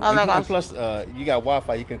 Oh my gosh. Plus, you got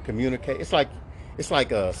Wi-Fi. You can communicate. It's like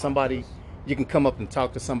somebody. You can come up and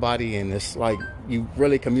talk to somebody, and it's like you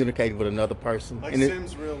really communicate with another person. Like and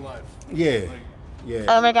Sims real life. Yeah. Yeah.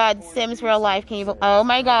 Oh my God, Sims real life. Can you? Oh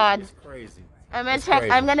my God. It's crazy. I'm gonna It's check.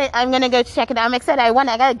 crazy. I'm gonna go check it out. I'm excited. I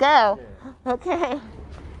gotta go. Yeah. Okay.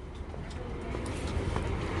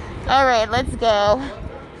 All right, let's go.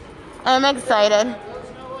 I'm excited.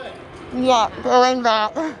 Yeah, going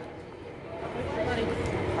back. All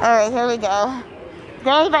right, here we go.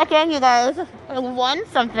 Going back in, you guys. I won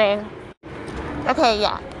something. Okay,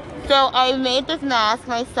 yeah. So I made this mask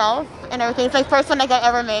myself and everything. It's like first one I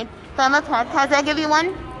ever made. So I'm a podcast. Did I give you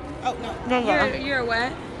one? Oh, no. There you go. You're a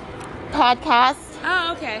what? Podcast.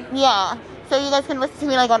 Oh, okay. Yeah. So you guys can listen to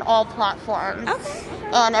me like on all platforms. Okay.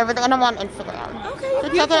 And everything. And I'm on Instagram. Okay. So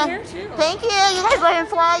You check it out. here too. Thank you. You guys let him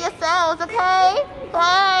fly yourselves, okay?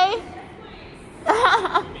 Bye.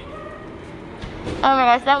 Oh my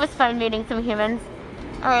gosh, that was fun meeting some humans.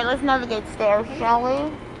 Alright, let's navigate stairs, shall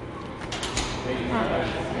we?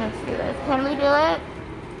 Let's do this. Can we do it?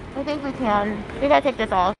 I think we can. We gotta take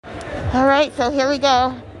this off. Alright, so here we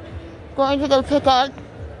go. Going to go pick up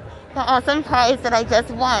the awesome prize that I just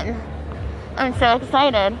won. I'm so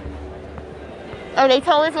excited. Oh, they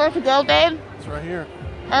told us where to go, babe? It's right here.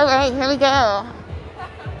 Alright, here we go.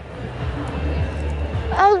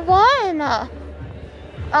 I won!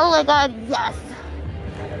 Oh my God, yes!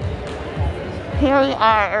 Here we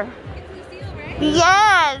are.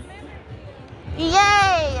 Yes!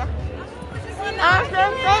 Yay! I'm so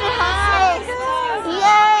excited! Hi! Yay!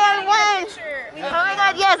 I won! Oh my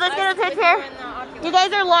God! Yes! Let's get a picture. You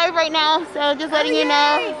guys are live right now, so just letting you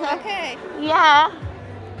know. Okay. Yeah.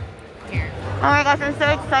 Oh my gosh! I'm so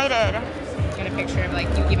excited. Get a picture of like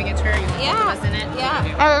you giving it to her. You both of us in it. Yeah.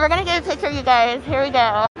 All right, we're gonna get a picture of you guys. Here we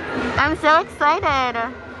go. I'm so excited.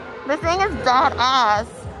 This thing is badass.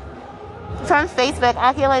 From Facebook,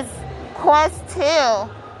 Oculus Quest 2.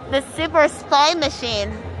 the Super Spy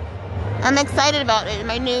Machine. I'm excited about it.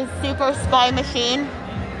 My new Super Spy Machine.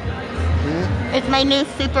 It's my new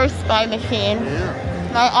Super Spy Machine.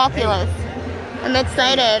 My Oculus. I'm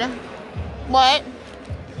excited. What?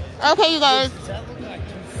 Okay, you guys.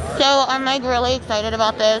 So I'm like really excited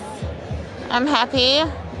about this. I'm happy.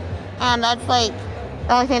 And that's like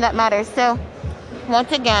the only thing that matters. So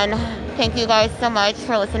once again, thank you guys so much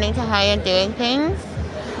for listening to High and Doing Things.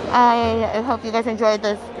 I hope you guys enjoyed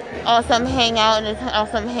this awesome hangout and this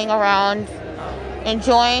awesome hang around.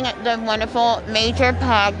 Enjoying the wonderful Major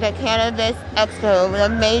PAC, the Cannabis Expo,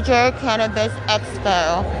 the Major Cannabis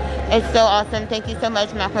Expo. It's so awesome. Thank you so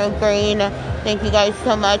much, Macro Green. Thank you guys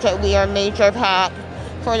so much at We Are Major PAC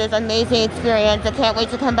for this amazing experience. I can't wait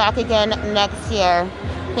to come back again next year.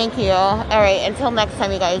 Thank you. All right, until next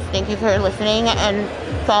time, you guys. Thank you for listening and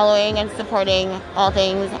following and supporting all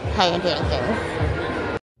things High and Doing Things.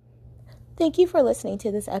 Thank you for listening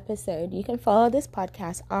to this episode. You can follow this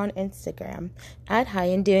podcast on Instagram at High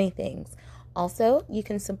and Doing Things. Also, you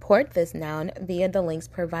can support this noun via the links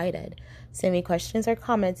provided. Send me questions or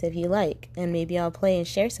comments if you like, and maybe I'll play and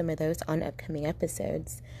share some of those on upcoming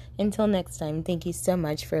episodes. Until next time, thank you so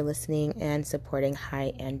much for listening and supporting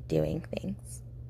High and Doing Things.